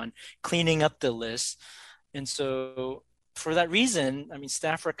resources on cleaning up the list. And so for that reason, I mean,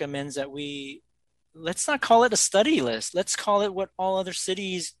 staff recommends that let's not call it a study list. Let's call it what all other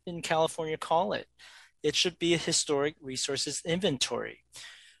cities in California call it. It should be a historic resources inventory.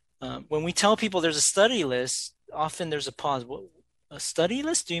 When we tell people there's a study list, often there's a pause. What, a study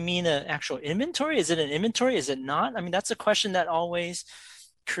list? Do you mean an actual inventory? Is it an inventory? Is it not? I mean, that's a question that always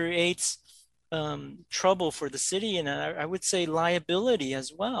creates trouble for the city, and I would say liability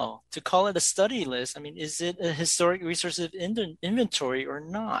as well. To call it a study list, I mean, is it a historic resources inventory or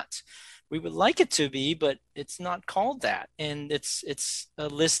not? We would like it to be, but it's not called that. And it's a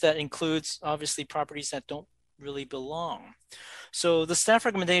list that includes obviously properties that don't really belong. So the staff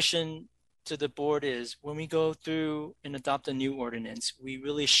recommendation to the board is when we go through and adopt a new ordinance, we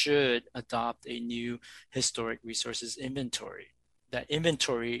really should adopt a new historic resources inventory. That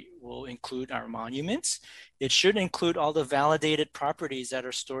inventory will include our monuments. It should include all the validated properties that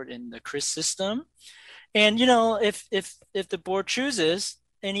are stored in the CRIS system. And, you know, if the board chooses,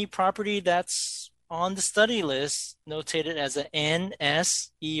 any property that's on the study list notated as an N,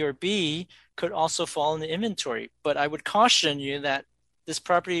 S, E, or B could also fall in the inventory. But I would caution you that this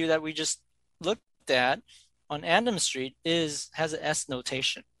property that we just looked at on Adams Street has an S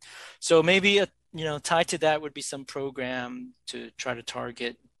notation. So maybe tied to that would be some program to try to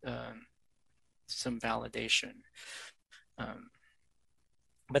target some validation.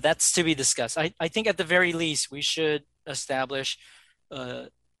 But that's to be discussed. I think at the very least, we should establish a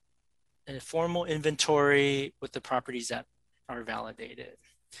formal inventory with the properties that are validated.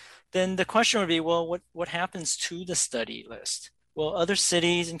 Then the question would be, well, what happens to the study list? Well, other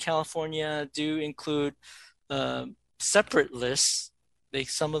cities in California do include separate lists.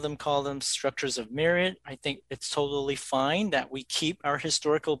 Some of them call them structures of merit. I think it's totally fine that we keep our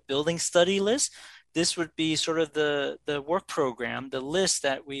historical building study list. This would be sort of the work program, the list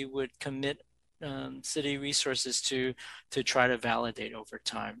that we would commit city resources to try to validate over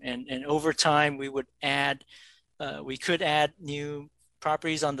time. And over time, we could add new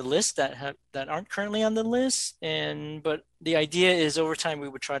properties on the list that aren't currently on the list. But the idea is over time, we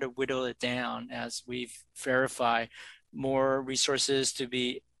would try to whittle it down as we verify more resources to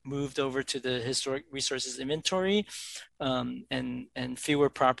be moved over to the historic resources inventory, and fewer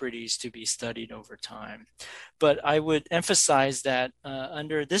properties to be studied over time. But I would emphasize that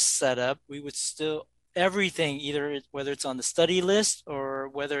under this setup, we would still, everything, either whether it's on the study list or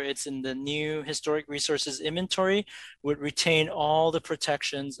whether it's in the new historic resources inventory, would retain all the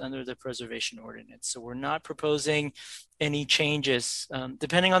protections under the preservation ordinance. So we're not proposing any changes.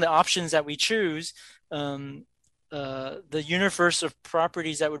 Depending on the options that we choose, the universe of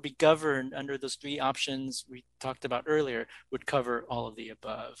properties that would be governed under those three options we talked about earlier would cover all of the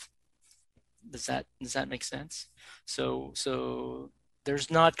above. Does that make sense? So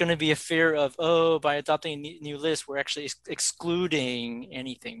there's not going to be a fear of, oh, by adopting a new list, we're actually excluding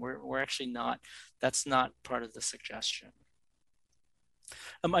anything. We're actually not. That's not part of the suggestion.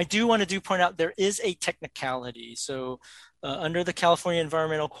 I do want to point out there is a technicality. So under the California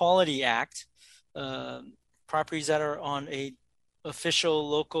Environmental Quality Act, properties that are on a official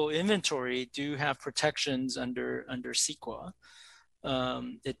local inventory do have protections under CEQA.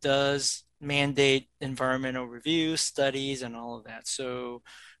 It does mandate environmental review, studies, and all of that. So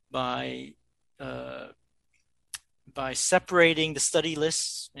by separating the study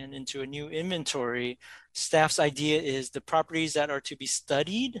lists and into a new inventory, staff's idea is the properties that are to be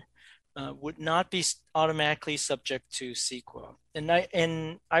studied would not be automatically subject to CEQA.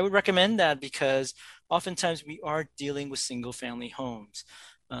 And I would recommend that because oftentimes we are dealing with single family homes.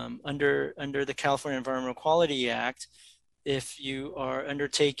 Under the California Environmental Quality Act, if you are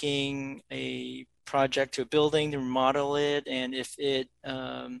undertaking a project to a building to remodel it, and if it,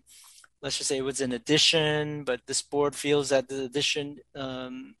 let's just say it was an addition, but this board feels that the addition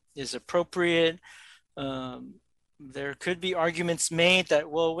is appropriate, there could be arguments made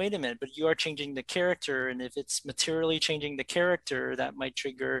that, well, wait a minute, but you are changing the character. And if it's materially changing the character, that might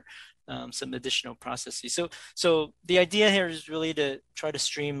trigger some additional processes. So the idea here is really to try to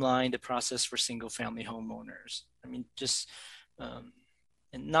streamline the process for single family homeowners. I mean, just, and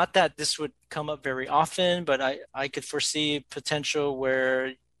not that this would come up very often, but I could foresee potential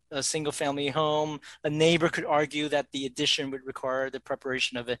where a single family home, a neighbor could argue that the addition would require the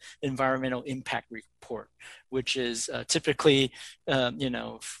preparation of an environmental impact report, which is typically,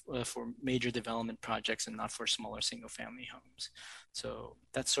 for major development projects and not for smaller single family homes. So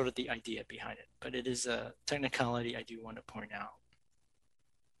that's sort of the idea behind it, but it is a technicality I do want to point out.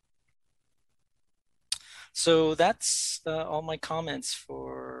 So that's all my comments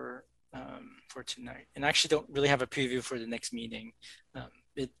for tonight. And I actually don't really have a preview for the next meeting.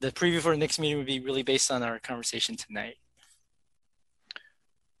 The preview for the next meeting would be really based on our conversation tonight.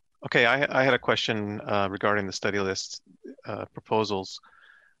 Okay, I had a question regarding the study list proposals.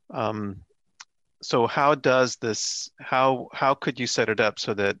 So how does this, how could you set it up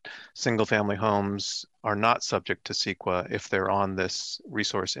so that single family homes are not subject to CEQA if they're on this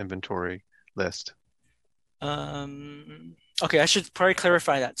resource inventory list? Okay, I should probably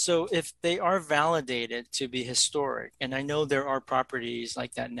clarify that. So if they are validated to be historic, and I know there are properties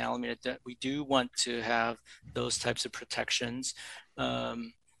like that in Alameda that we do want to have those types of protections,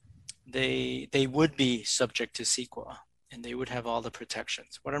 they would be subject to CEQA and they would have all the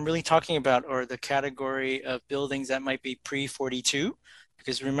protections. What I'm really talking about are the category of buildings that might be pre-42,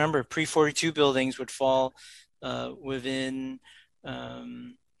 because remember, pre-42 buildings would fall within,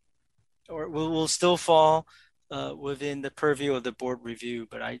 or will still fall within the purview of the board review,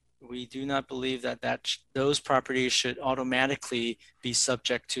 but we do not believe that those properties should automatically be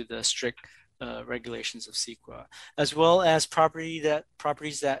subject to the strict regulations of CEQA, as well as properties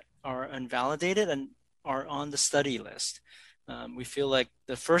that are unvalidated and are on the study list. We feel like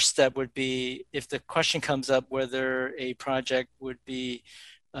the first step would be, if the question comes up whether a project would be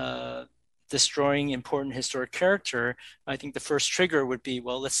destroying important historic character, I think the first trigger would be,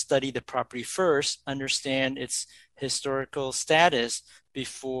 well, let's study the property first, understand its historical status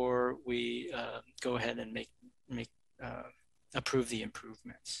before we go ahead and approve the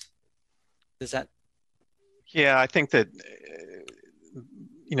improvements. Does that? Yeah, I think that,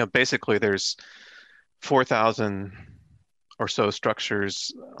 basically there's 4,000 or so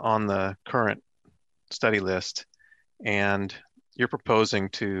structures on the current study list, and you're proposing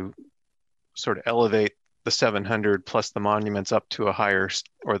to sort of elevate the 700 plus the monuments up to a higher,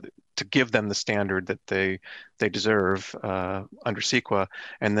 to give them the standard that they deserve under CEQA,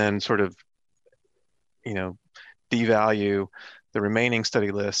 and then sort of, devalue the remaining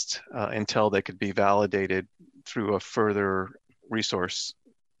study list until they could be validated through a further resource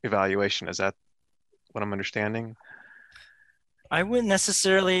evaluation. Is that what I'm understanding? I wouldn't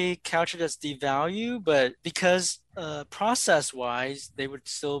necessarily couch it as devalue, but because process-wise, they would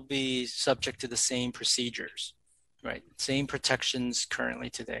still be subject to the same procedures, right? Same protections currently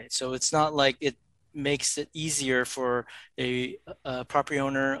today. So it's not like it makes it easier for a property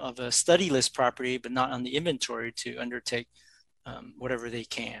owner of a study list property, but not on the inventory, to undertake whatever they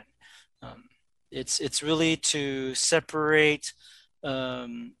can. It's really to separate.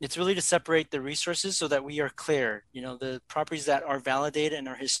 It's really to separate the resources so that we are clear. The properties that are validated and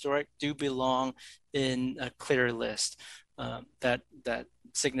are historic do belong in a clear list that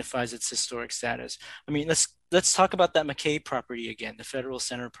signifies its historic status. I mean, let's talk about that McKay property again, the Federal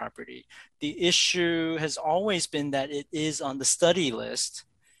Center property. The issue has always been that it is on the study list,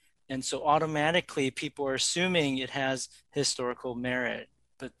 and so automatically people are assuming it has historical merit.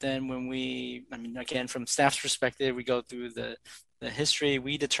 But then when again, from staff's perspective, we go through the history,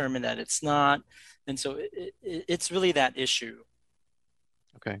 we determine that it's not. And so it's really that issue.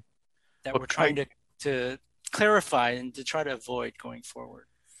 Okay. That we're trying to clarify and to try to avoid going forward.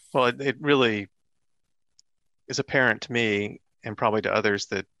 Well, it really is apparent to me, and probably to others,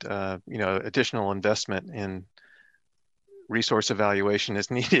 that, additional investment in resource evaluation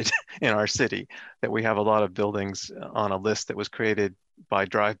is needed in our city, that we have a lot of buildings on a list that was created by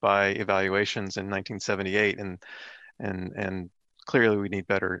drive-by evaluations in 1978, and clearly we need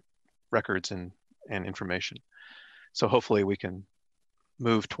better records and information. So hopefully we can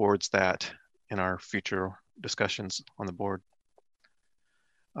move towards that in our future discussions on the board.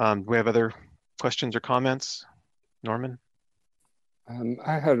 Do we have other questions or comments? Norman?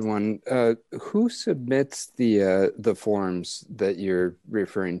 I had one. Who submits the forms that you're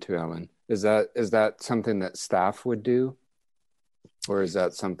referring to, Ellen? Is that something that staff would do, or is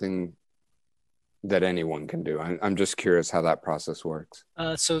that something that anyone can do? I'm just curious how that process works.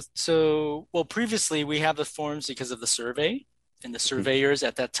 Well, previously we have the forms because of the survey, and the surveyors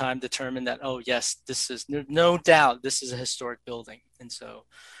at that time determined that, oh yes, this is no doubt this is a historic building. And so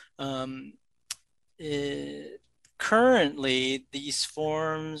currently these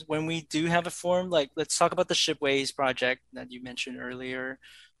forms, when we do have a form, like let's talk about the Shipways project that you mentioned earlier,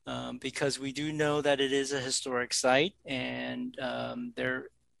 because we do know that it is a historic site, and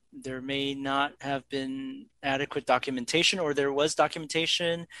there may not have been adequate documentation, or there was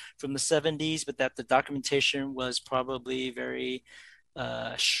documentation from the 70s, but that the documentation was probably very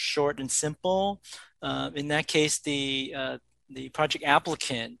short and simple. In that case, the project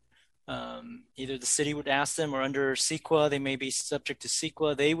applicant either the city would ask them, or under CEQA, they may be subject to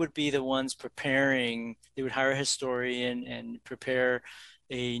CEQA. They would be the ones preparing, they would hire a historian and prepare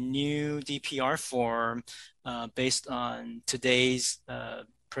a new DPR form based on today's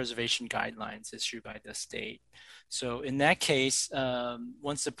preservation guidelines issued by the state. So in that case,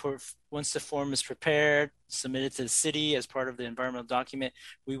 once the form is prepared, submitted to the city as part of the environmental document,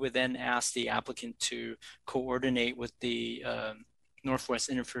 we would then ask the applicant to coordinate with the Northwest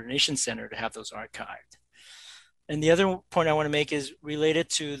Information Center to have those archived. And the other point I want to make is related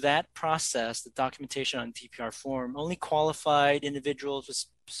to that process, the documentation on DPR form. Only qualified individuals with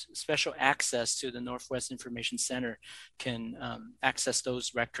special access to the Northwest Information Center can access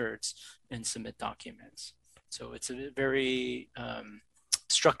those records and submit documents. So it's a very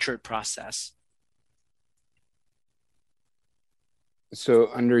structured process. So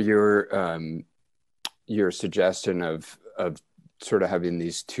under your suggestion of sort of having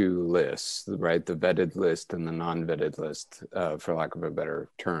these two lists, right? The vetted list and the non-vetted list, for lack of a better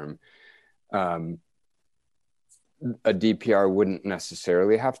term. A DPR wouldn't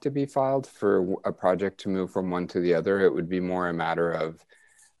necessarily have to be filed for a project to move from one to the other. It would be more a matter of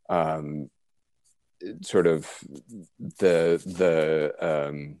sort of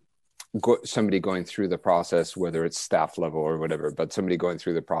somebody going through the process, whether it's staff level or whatever, but somebody going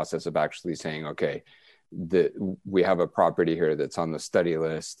through the process of actually saying, okay, we have a property here that's on the study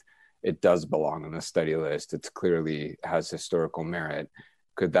list. It does belong on the study list. It clearly has historical merit.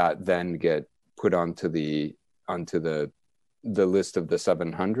 Could that then get put onto the list of the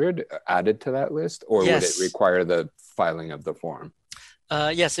 700, added to that list, or yes. Would it require the filing of the form?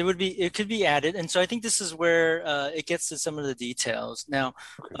 Yes, it could be added. And so I think this is where it gets to some of the details. Now,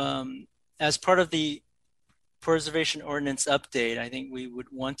 okay. As part of the preservation ordinance update, I think we would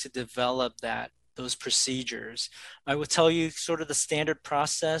want to develop those procedures. I would tell you sort of the standard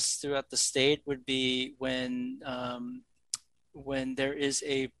process throughout the state would be when there is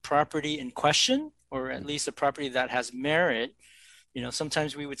a property in question, or at least a property that has merit. You know,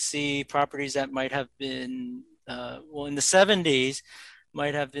 sometimes we would see properties that might have been, in the 70s,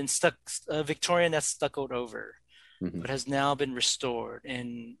 might have been Victorian that's stuccoed over, but has now been restored.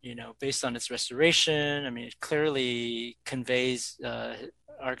 And, you know, based on its restoration, I mean, it clearly conveys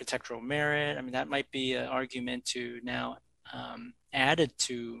architectural merit. I mean, that might be an argument to now added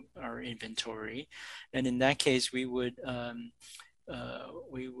to our inventory. And in that case, we would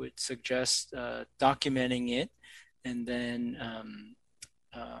suggest documenting it and then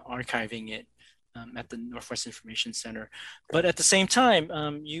archiving it at the Northwest Information Center. But at the same time,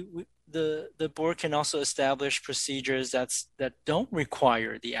 the board can also establish procedures that don't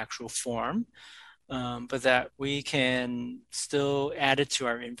require the actual form, but that we can still add it to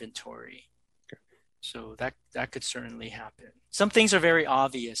our inventory. Okay. So that could certainly happen. Some things are very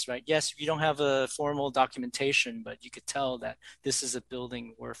obvious, right? Yes, you don't have a formal documentation, but you could tell that this is a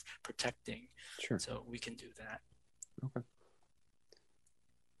building worth protecting. Sure. So we can do that. Okay.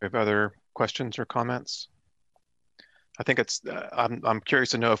 We have other questions or comments? I think I'm curious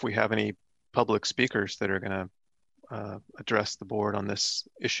to know if we have any public speakers that are going to address the board on this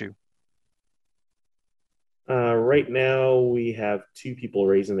issue. Right now, we have 2 people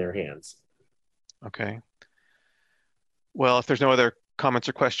raising their hands. Okay. Well, if there's no other comments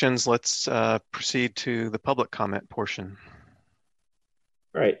or questions, let's proceed to the public comment portion.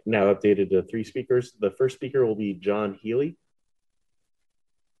 All right, now updated to 3 speakers. The first speaker will be John Healy.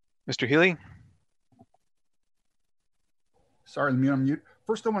 Mr. Healy? Sorry, let me unmute.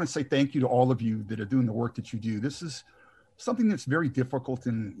 First, I want to say thank you to all of you that are doing the work that you do. This is something that's very difficult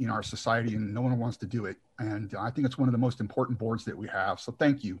in our society, and no one wants to do it. And I think it's one of the most important boards that we have. So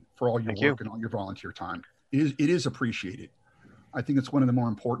thank you for all your work and all your volunteer time. It is appreciated. I think it's one of the more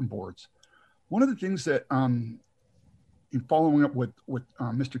important boards. One of the things that, in following up with what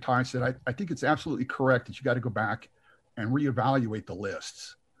Mr. Tai said, I think it's absolutely correct that you got to go back and reevaluate the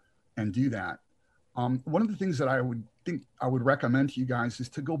lists and do that. One of the things that I would recommend to you guys is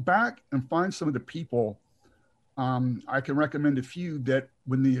to go back and find some of the people. I can recommend a few that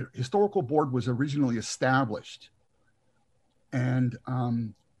when the historical board was originally established, and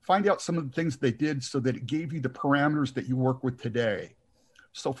find out some of the things they did so that it gave you the parameters that you work with today.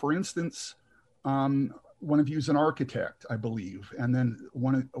 So for instance, one of you is an architect, I believe. And then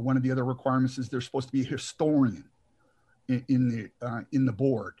one of the other requirements is there's supposed to be a historian in the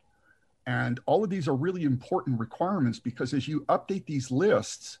board. And all of these are really important requirements because as you update these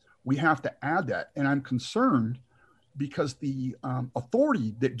lists, we have to add that. And I'm concerned because the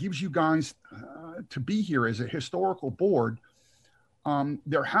authority that gives you guys to be here as a historical board,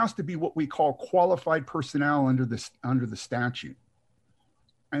 there has to be what we call qualified personnel under the statute.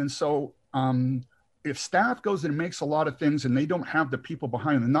 And so if staff goes and makes a lot of things and they don't have the people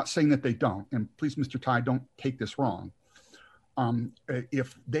behind them, I'm not saying that they don't, and please, Mr. Ty, don't take this wrong.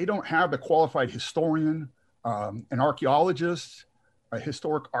 If they don't have a qualified historian, an archaeologist, a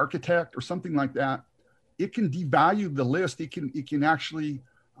historic architect, or something like that, it can devalue the list. It can actually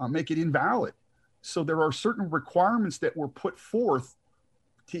make it invalid. So there are certain requirements that were put forth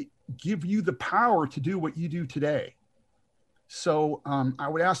to give you the power to do what you do today. So I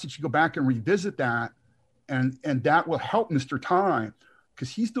would ask that you go back and revisit that, and that will help Mr. Ty, because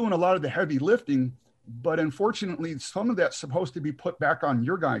he's doing a lot of the heavy lifting, but unfortunately, some of that's supposed to be put back on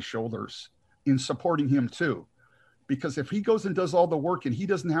your guys' shoulders in supporting him too. Because if he goes and does all the work and he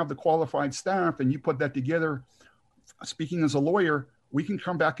doesn't have the qualified staff and you put that together, speaking as a lawyer, we can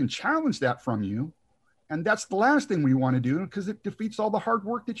come back and challenge that from you. And that's the last thing we want to do, because it defeats all the hard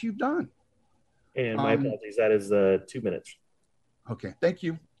work that you've done. And my apologies, that is 2 minutes. Okay, thank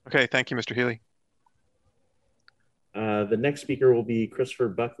you. Okay, thank you, Mr. Healy. The next speaker will be Christopher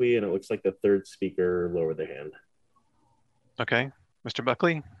Buckley, and it looks like the third speaker lowered their hand. Okay, Mr.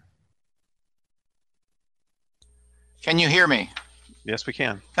 Buckley. Can you hear me? Yes, we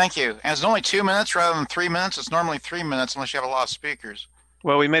can. Thank you. And it's only 2 minutes rather than 3 minutes. It's normally 3 minutes unless you have a lot of speakers.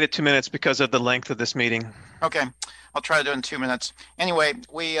 Well, we made it 2 minutes because of the length of this meeting. Okay, I'll try to do it in 2 minutes. Anyway,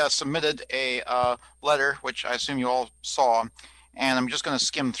 we submitted a letter, which I assume you all saw, and I'm just going to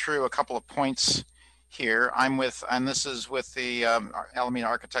skim through a couple of points here. And this is with the Alameda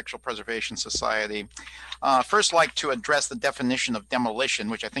Architectural Preservation Society. First, like to address the definition of demolition,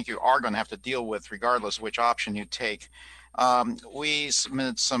 which I think you are going to have to deal with regardless of which option you take. We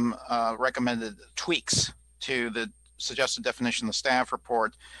submitted some recommended tweaks to the suggested definition of the staff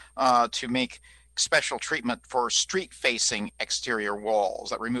report to make special treatment for street-facing exterior walls,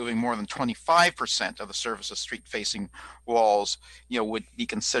 that removing more than 25% of the surface of street-facing walls, would be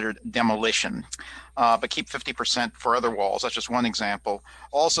considered demolition, but keep 50% for other walls. That's just one example.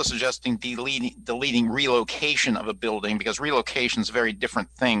 Also suggesting deleting relocation of a building, because relocation is a very different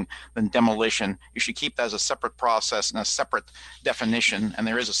thing than demolition. You should keep that as a separate process and a separate definition, and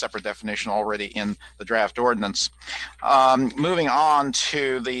there is a separate definition already in the draft ordinance. Moving on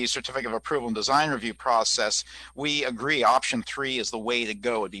to the certificate of approval and design review process, we agree option 3 is the way to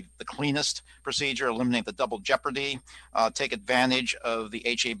go. It'd be the cleanest procedure, eliminate the double jeopardy, take advantage of the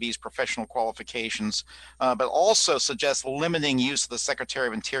HAB's professional qualifications, but also suggest limiting use of the Secretary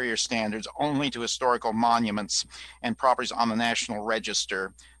of Interior standards only to historical monuments and properties on the National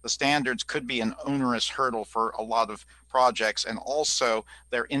Register. The standards could be an onerous hurdle for a lot of projects, and also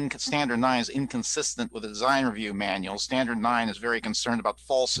Standard 9 is inconsistent with the design review manual. Standard 9 is very concerned about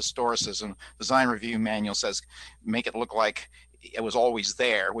false historicism. Design review manual says make it look like it was always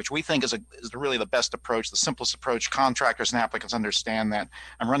there, which we think is really the best approach, the simplest approach. Contractors and applicants understand that.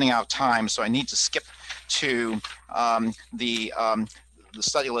 I'm running out of time, so I need to skip to the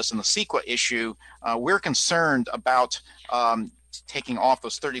study list and the CEQA issue. We're concerned about taking off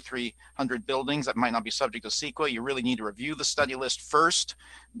those 3,300 buildings that might not be subject to CEQA. You really need to review the study list first,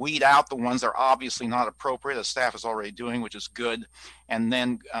 weed out the ones that are obviously not appropriate, as staff is already doing, which is good, and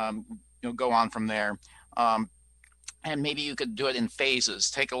then go on from there. And maybe you could do it in phases.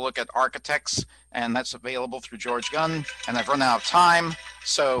 Take a look at architects, and that's available through George Gunn. And I've run out of time,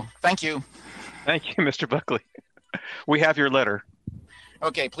 so thank you. Thank you, Mr. Buckley. We have your letter.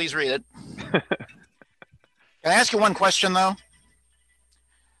 Okay, please read it. Can I ask you one question, though?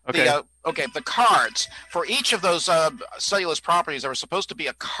 Okay. The cards. For each of those study list properties, there was supposed to be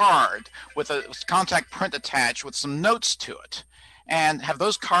a card with a contact print attached with some notes to it. And have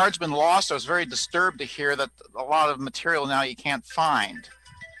those cards been lost? I was very disturbed to hear that a lot of material now you can't find.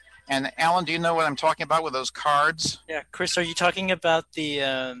 And Alan, do you know what I'm talking about with those cards? Yeah, Chris, are you talking about the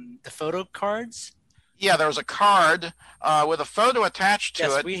photo cards? Yeah, there was a card with a photo attached to it.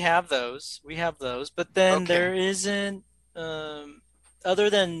 Yes, we have those. We have those. But then there isn't, other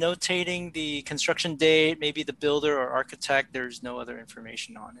than notating the construction date, maybe the builder or architect, there's no other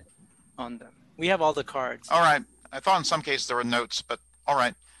information on them. We have all the cards. All right. I thought in some cases there were notes, but all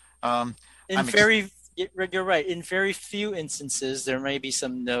right. You're right. In very few instances, there may be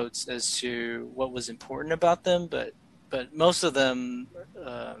some notes as to what was important about them, but most of them,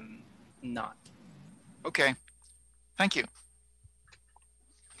 not. Okay. Thank you.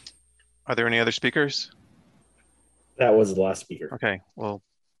 Are there any other speakers? That was the last speaker. Okay, we'll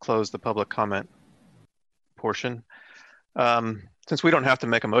close the public comment portion. Since we don't have to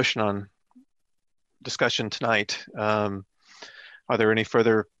make a motion on discussion tonight, are there any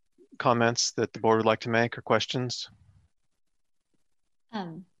further comments that the board would like to make or questions?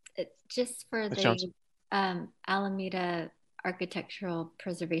 Just for Ms. the Johnson? Alameda Architectural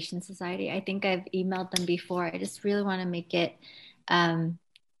Preservation Society. I think I've emailed them before. I just really want to make it,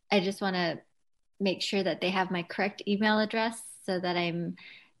 I just want to make sure that they have my correct email address so that I'm,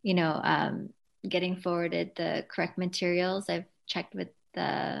 getting forwarded the correct materials. I've checked with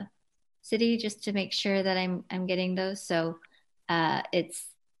the city just to make sure that I'm getting those. So it's,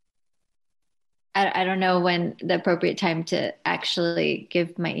 I don't know when the appropriate time to actually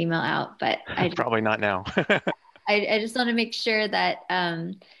give my email out, but probably not now. I just want to make sure that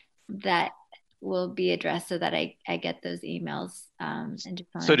that will be addressed so that I get those emails.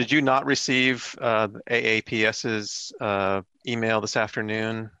 So did you not receive AAPS's email this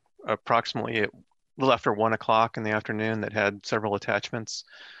afternoon, approximately a little after 1 o'clock in the afternoon, that had several attachments,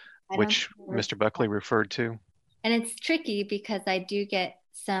 which Mr. Buckley referred to? And it's tricky because I do get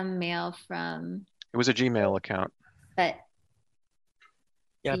some mail from... It was a Gmail account. But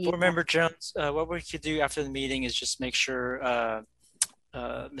yeah, Board Member Jones, what we could do after the meeting is just make sure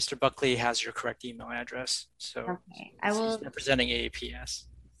Mr. Buckley has your correct email address. So okay. I will... he's representing AAPS.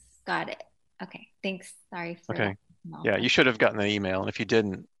 Got it. Okay, thanks. Sorry for okay. Yeah, you should have gotten the email, and if you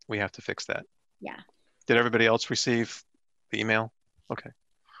didn't, we have to fix that. Yeah. Did everybody else receive the email? Okay.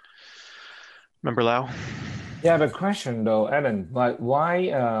 Member Lau? Yeah, I have a question though, Ellen. But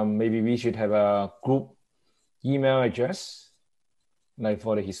why maybe we should have a group email address, like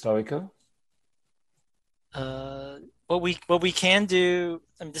for the historical? What we can do,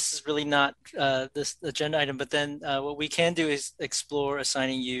 I mean, this is really not this agenda item, but then what we can do is explore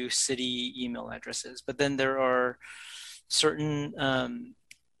assigning you city email addresses. But then there are certain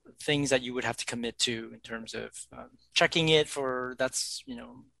things that you would have to commit to in terms of checking it for, that's,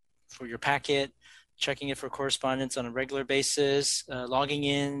 for your packet, checking it for correspondence on a regular basis, logging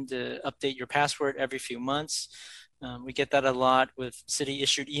in to update your password every few months. We get that a lot with city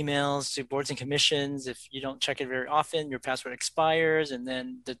issued emails to boards and commissions. If you don't check it very often, your password expires, and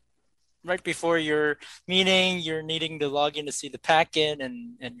then right before your meeting, you're needing to log in to see the packet,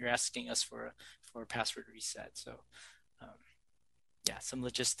 and you're asking us for a password reset. So yeah, some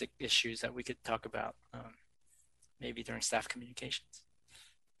logistic issues that we could talk about maybe during staff communications.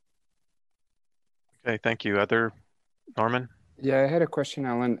 Okay, thank you. Norman? Yeah, I had a question,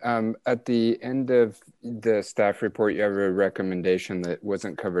 Alan. At the end of the staff report, you have a recommendation that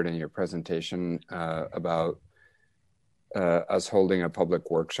wasn't covered in your presentation about us holding a public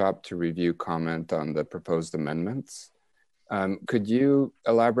workshop to review comment on the proposed amendments. Could you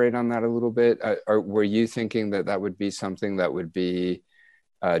elaborate on that a little bit? Or were you thinking that that would be something that would be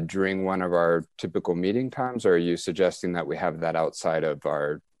during one of our typical meeting times, or are you suggesting that we have that outside of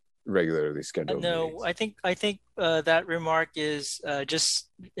our regularly scheduled No, meetings? I think that remark is just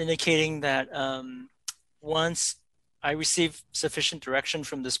indicating that once I receive sufficient direction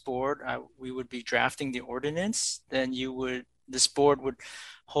from this board, we would be drafting the ordinance. Then this board would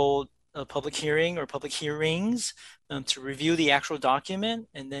hold a public hearing or public hearings to review the actual document,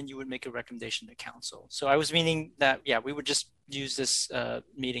 and then you would make a recommendation to council. So I was meaning that, yeah, we would just use this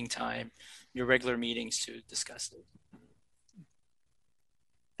meeting time, your regular meetings, to discuss it.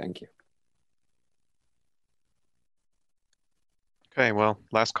 Thank you. Okay, well,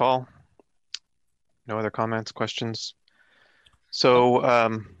 last call. No other comments, questions? So,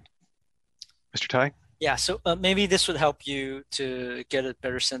 Mr. Tai? Yeah, so maybe this would help you to get a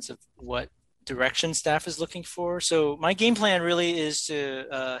better sense of what direction staff is looking for. So my game plan really is to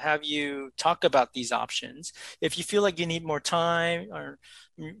have you talk about these options. If you feel like you need more time, or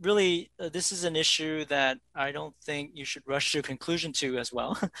really this is an issue that I don't think you should rush to a conclusion to as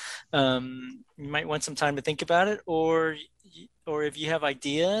well. You might want some time to think about it, or if you have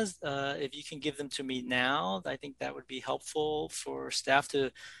ideas, if you can give them to me now, I think that would be helpful for staff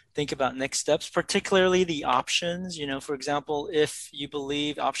to think about next steps, particularly the options. For example, if you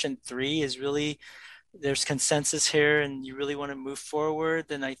believe option 3 is really, there's consensus here and you really want to move forward,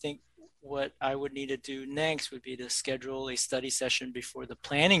 then I think what I would need to do next would be to schedule a study session before the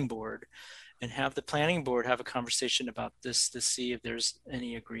planning board and have the planning board have a conversation about this to see if there's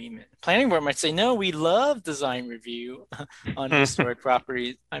any agreement. The planning board might say, no, we love design review on historic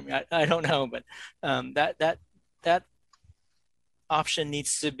properties. I mean, I don't know, but that option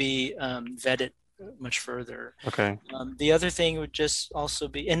needs to be vetted much further. Okay. The other thing would just also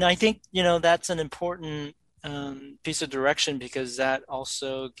be, and I think, that's an important piece of direction, because that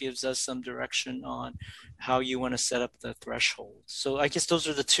also gives us some direction on how you want to set up the threshold. So I guess those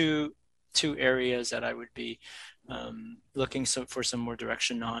are the two areas that I would be looking for some more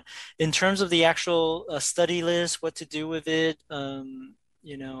direction on. In terms of the actual study list, what to do with it, I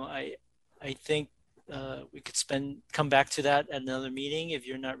think we could come back to that at another meeting if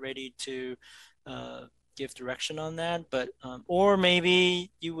you're not ready to give direction on that, but or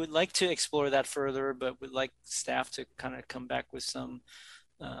maybe you would like to explore that further, but would like staff to kind of come back with some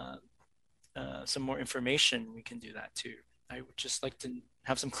more information. We can do that too. I would just like to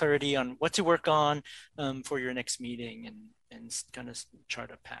have some clarity on what to work on for your next meeting and kind of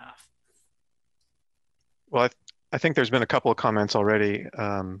chart a path. Well, I think there's been a couple of comments already.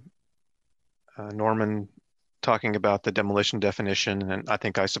 Norman talking about the demolition definition, and I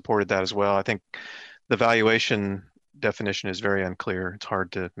think I supported that as well. I think the valuation definition is very unclear. It's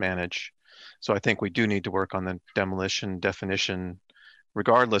hard to manage. So I think we do need to work on the demolition definition,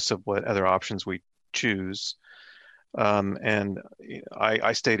 regardless of what other options we choose. And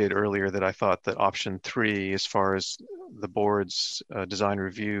I stated earlier that I thought that option 3, as far as the board's design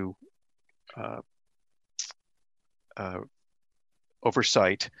review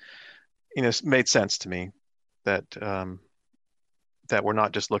oversight, made sense to me. That that we're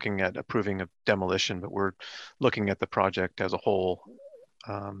not just looking at approving of demolition, but we're looking at the project as a whole.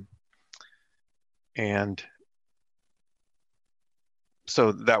 And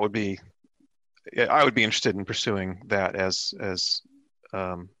so that would be, I would be interested in pursuing that as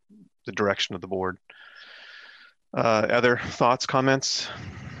the direction of the board. Other thoughts, comments?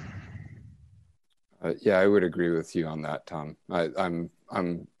 Yeah, I would agree with you on that, Tom.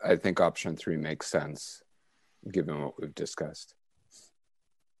 I think option 3 makes sense, given what we've discussed.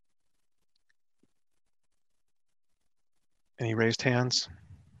 Any raised hands?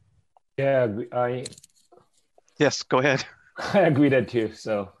 Yeah, Yes, go ahead. I agree that too.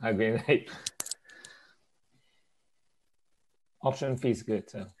 So I agree. That option 3 is good.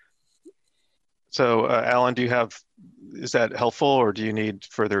 So Alan, is that helpful, or do you need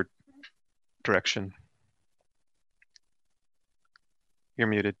further direction? You're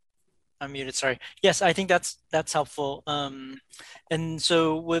muted. I'm muted, sorry. Yes, I think that's helpful. And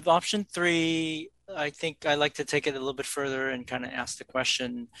so with option 3, I think I like to take it a little bit further and kind of ask the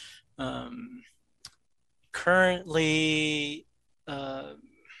question. Currently,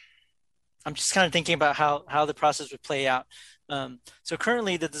 I'm just kind of thinking about how the process would play out. So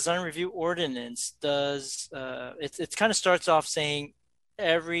currently the design review ordinance does, it kind of starts off saying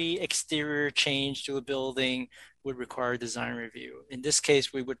every exterior change to a building would require design review. In this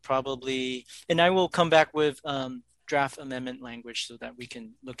case, we would probably, and I will come back with draft amendment language so that we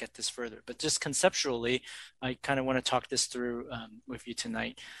can look at this further. But just conceptually, I kind of want to talk this through with you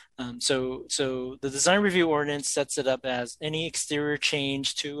tonight. So the design review ordinance sets it up as any exterior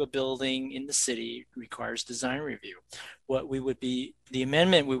change to a building in the city requires design review. What we would be, the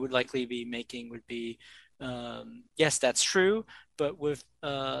amendment we would likely be making would be, yes, that's true, but with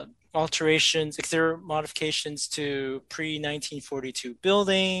alterations, exterior modifications to pre-1942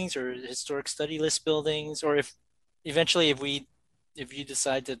 buildings or historic study list buildings, or if eventually if you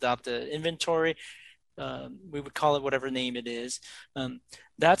decide to adopt an inventory, we would call it whatever name it is.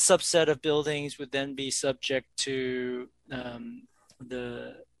 That subset of buildings would then be subject to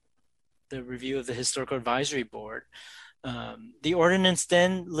the review of the Historical Advisory Board. The ordinance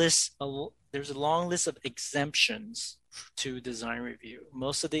then lists, there's a long list of exemptions to design review.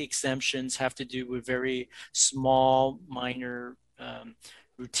 Most of the exemptions have to do with very small, minor,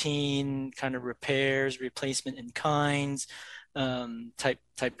 routine kind of repairs, replacement in kinds, type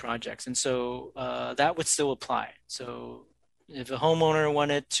projects. And so that would still apply. So if a homeowner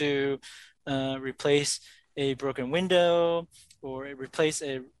wanted to replace a broken window or replace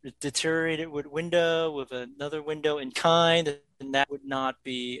a deteriorated wood window with another window in kind, then that would not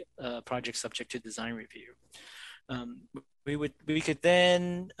be a project subject to design review. We could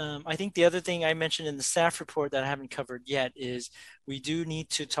then, I think the other thing I mentioned in the staff report that I haven't covered yet is we do need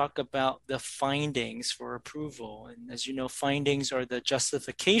to talk about the findings for approval. And as you know, findings are the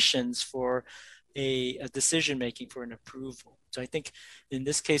justifications for a decision making for an approval. So I think in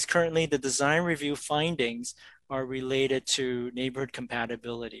this case, currently the design review findings are related to neighborhood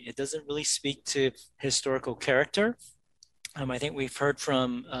compatibility. It doesn't really speak to historical character. I think we've heard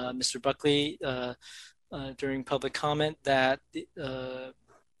from Mr. Buckley during public comment that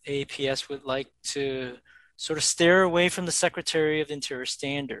AAPS would like to sort of steer away from the Secretary of Interior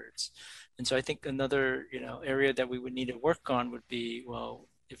standards. And so I think another area that we would need to work on would be, well,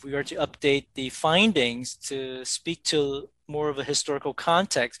 if we are to update the findings to speak to more of a historical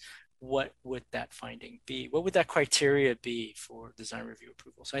context, what would that finding be? What would that criteria be for design review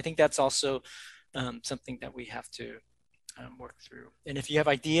approval? So I think that's also something that we have to work through. And if you have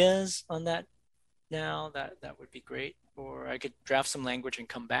ideas on that now, that would be great. Or I could draft some language and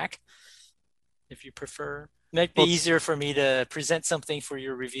come back if you prefer. It might be easier for me to present something for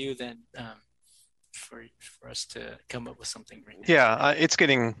your review than for us to come up with something right now. Yeah, it's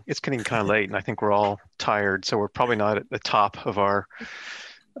getting kind of late, and I think we're all tired, so we're probably not at the top of our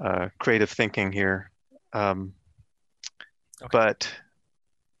creative thinking here. But,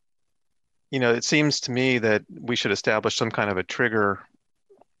 you know, it seems to me that we should establish some kind of a trigger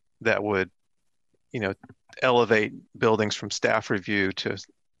that would, you know, elevate buildings from staff review to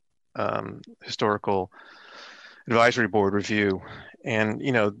historical advisory board review. And,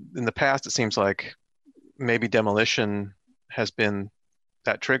 you know, in the past, it seems like maybe demolition has been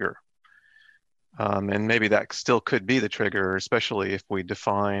that trigger. And maybe that still could be the trigger, especially if we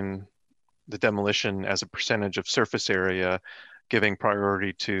define the demolition as a percentage of surface area, giving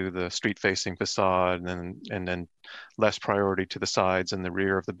priority to the street-facing facade and then less priority to the sides and the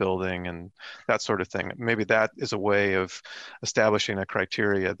rear of the building and that sort of thing. Maybe that is a way of establishing a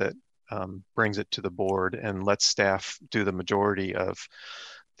criteria that brings it to the board and lets staff do the majority of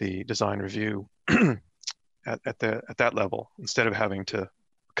the design review at that level instead of having to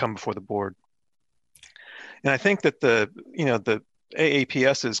come before the board. And I think that the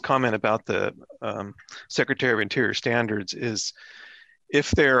AAPS's comment about the Secretary of Interior standards is,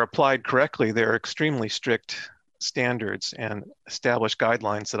 if they're applied correctly, they're extremely strict standards and established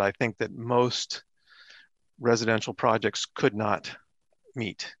guidelines that I think that most residential projects could not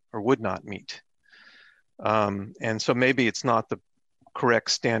meet or would not meet. And so maybe it's not the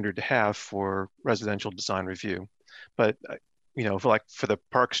correct standard to have for residential design review. But, you know, for the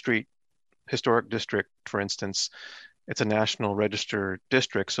Park Street Historic District, for instance, it's a National Register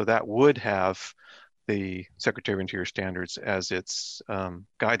district, so that would have the Secretary of Interior standards as its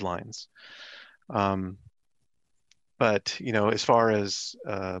guidelines. But, you know, as far as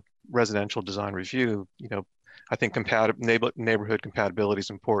residential design review, you know, I think neighborhood compatibility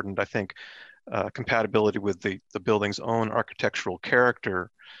is important. I think compatibility with the building's own architectural character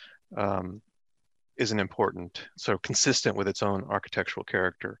isn't important. So consistent with its own architectural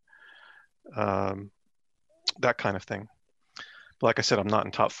character, that kind of thing. But like I said, I'm not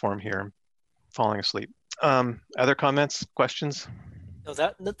in top form here. I'm falling asleep. Other comments, questions? No,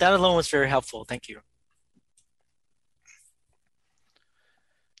 that alone was very helpful. Thank you.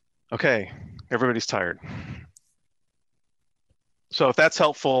 Okay, everybody's tired. So if that's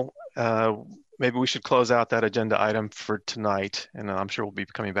helpful, maybe we should close out that agenda item for tonight, and I'm sure we'll be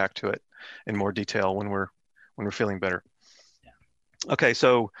coming back to it in more detail when we're feeling better. Yeah. Okay,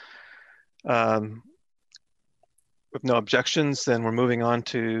 so with no objections, then we're moving on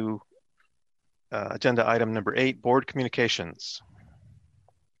to agenda item number 8, board communications.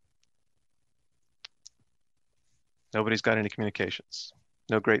 Nobody's got any communications.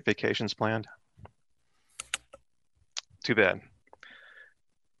 No great vacations planned. Too bad.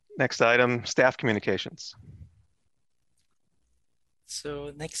 Next item, staff communications.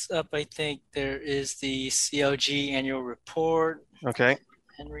 So next up, I think there is the CLG annual report. Okay.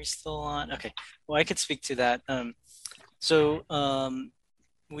 Henry's still on. Okay. Well, I could speak to that.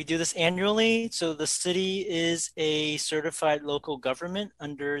 We do this annually. So the city is a certified local government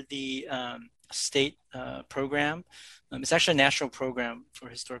under the state program. It's actually a national program for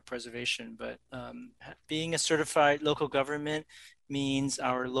historic preservation, but being a certified local government means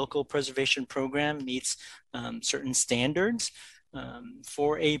our local preservation program meets certain standards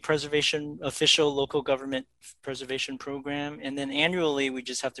for a official local government preservation program. And then annually, we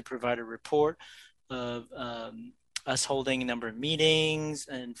just have to provide a report of us holding a number of meetings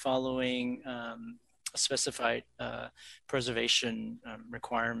and following specified preservation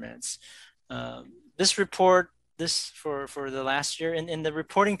requirements. This report, for the last year, and the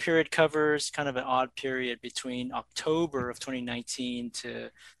reporting period covers kind of an odd period between October of 2019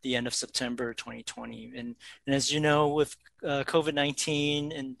 to the end of September 2020. And as you know, with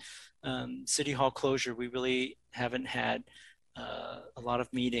COVID-19 and City Hall closure, we really haven't had a lot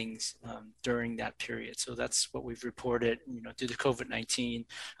of meetings during that period. So that's what we've reported, due to COVID-19.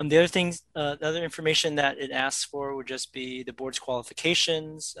 The other things, the other information that it asks for would just be the board's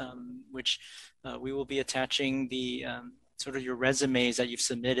qualifications, which we will be attaching the sort of your resumes that you've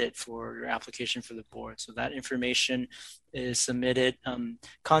submitted for your application for the board. So that information is submitted.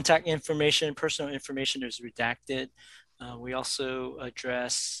 Contact information, personal information is redacted. We also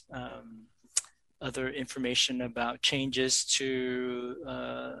address other information about changes to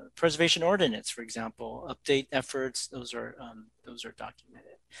preservation ordinance, for example, update efforts. Those are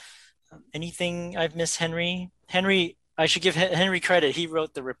documented. Anything I've missed, Henry? Henry, I should give Henry credit. He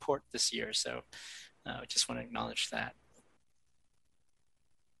wrote the report this year, so I just want to acknowledge that.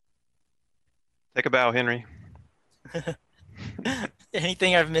 Take a bow, Henry.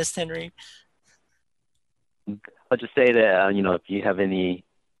 Anything I've missed, Henry? I'll just say that if you have anything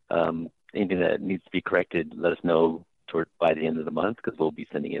that needs to be corrected, let us know by the end of the month, because we'll be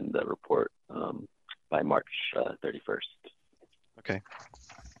sending in the report by March 31st. Okay,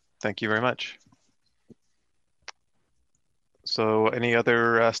 thank you very much. So any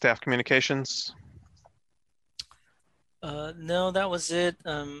other staff communications? No, that was it.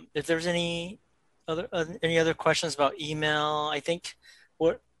 If there's any other questions about email, I think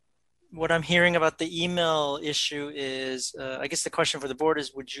what I'm hearing about the email issue is, I guess the question for the board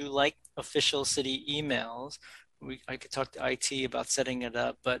is, would you like official city emails? I could talk to IT about setting it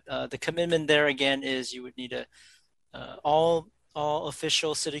up, but the commitment there again is you would need all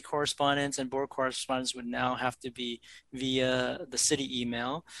official city correspondence and board correspondence would now have to be via the city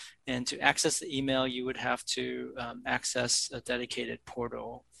email. And to access the email, you would have to access a dedicated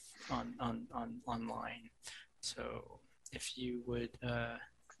portal online. So if you would.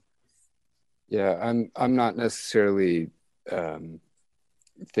 Yeah, I'm not necessarily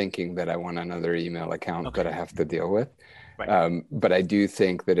thinking that I want another email account that I have to deal with. Right. But I do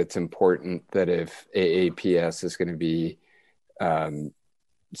think that it's important that if AAPS is going to be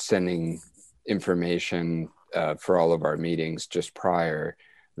sending information for all of our meetings just prior,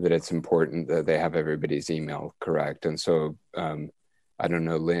 that it's important that they have everybody's email correct. And so I don't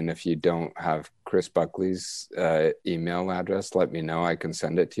know, Lynn, if you don't have Chris Buckley's email address, let me know. I can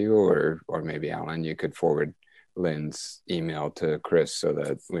send it to you, or maybe Alan, you could forward Lynn's email to Chris so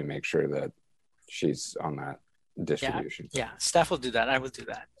that we make sure that she's on that distribution. Yeah, staff will do that. I will do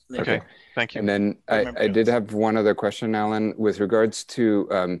that. Okay, thank you. And then I did have one other question, Alan, with regards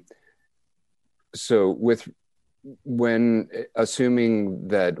to, so when assuming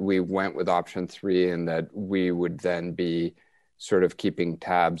that we went with option 3 and that we would then be sort of keeping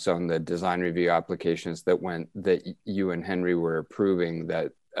tabs on the design review applications that you and Henry were approving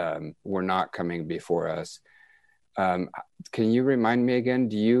that were not coming before us. Can you remind me again,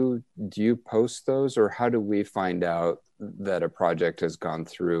 do you post those, or how do we find out that a project has gone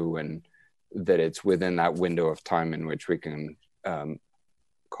through and that it's within that window of time in which we can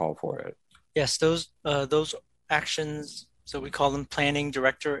call for it? Yes, those actions, so we call them planning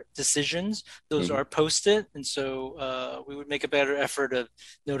director decisions. Those are posted, and so we would make a better effort of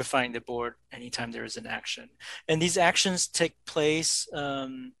notifying the board anytime there is an action. And these actions take place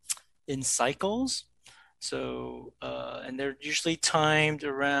in cycles. So, and they're usually timed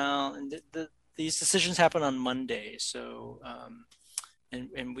around, these decisions happen on Monday. So,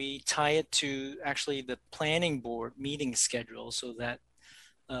 and we tie it to actually the planning board meeting schedule so that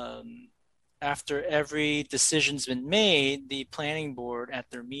after every decision's been made, the planning board at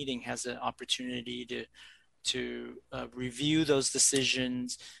their meeting has an opportunity to review those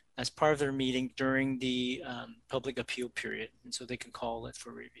decisions as part of their meeting during the public appeal period. And so they can call it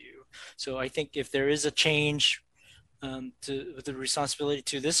for review. So I think if there is a change with the responsibility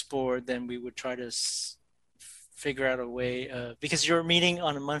to this board, then we would try to figure out a way, because you're meeting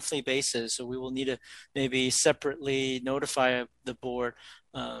on a monthly basis, so we will need to maybe separately notify the board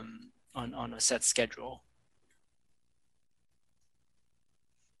on a set schedule.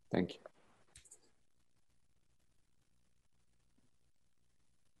 Thank you.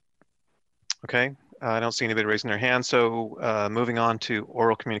 Okay, I don't see anybody raising their hand. So moving on to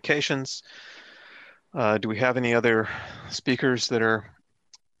oral communications. Do we have any other speakers that are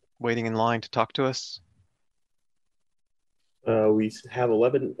waiting in line to talk to us? We have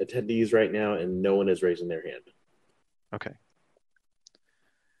 11 attendees right now and no one is raising their hand. Okay.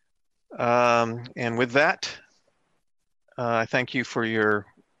 And with that, I thank you for your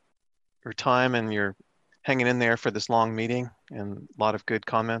time and your hanging in there for this long meeting and a lot of good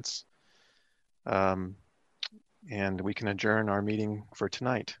comments. And we can adjourn our meeting for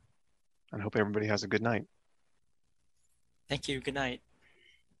tonight. I hope everybody has a good night. Thank you. Good night.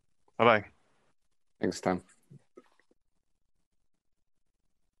 Bye-bye. Thanks, Tom.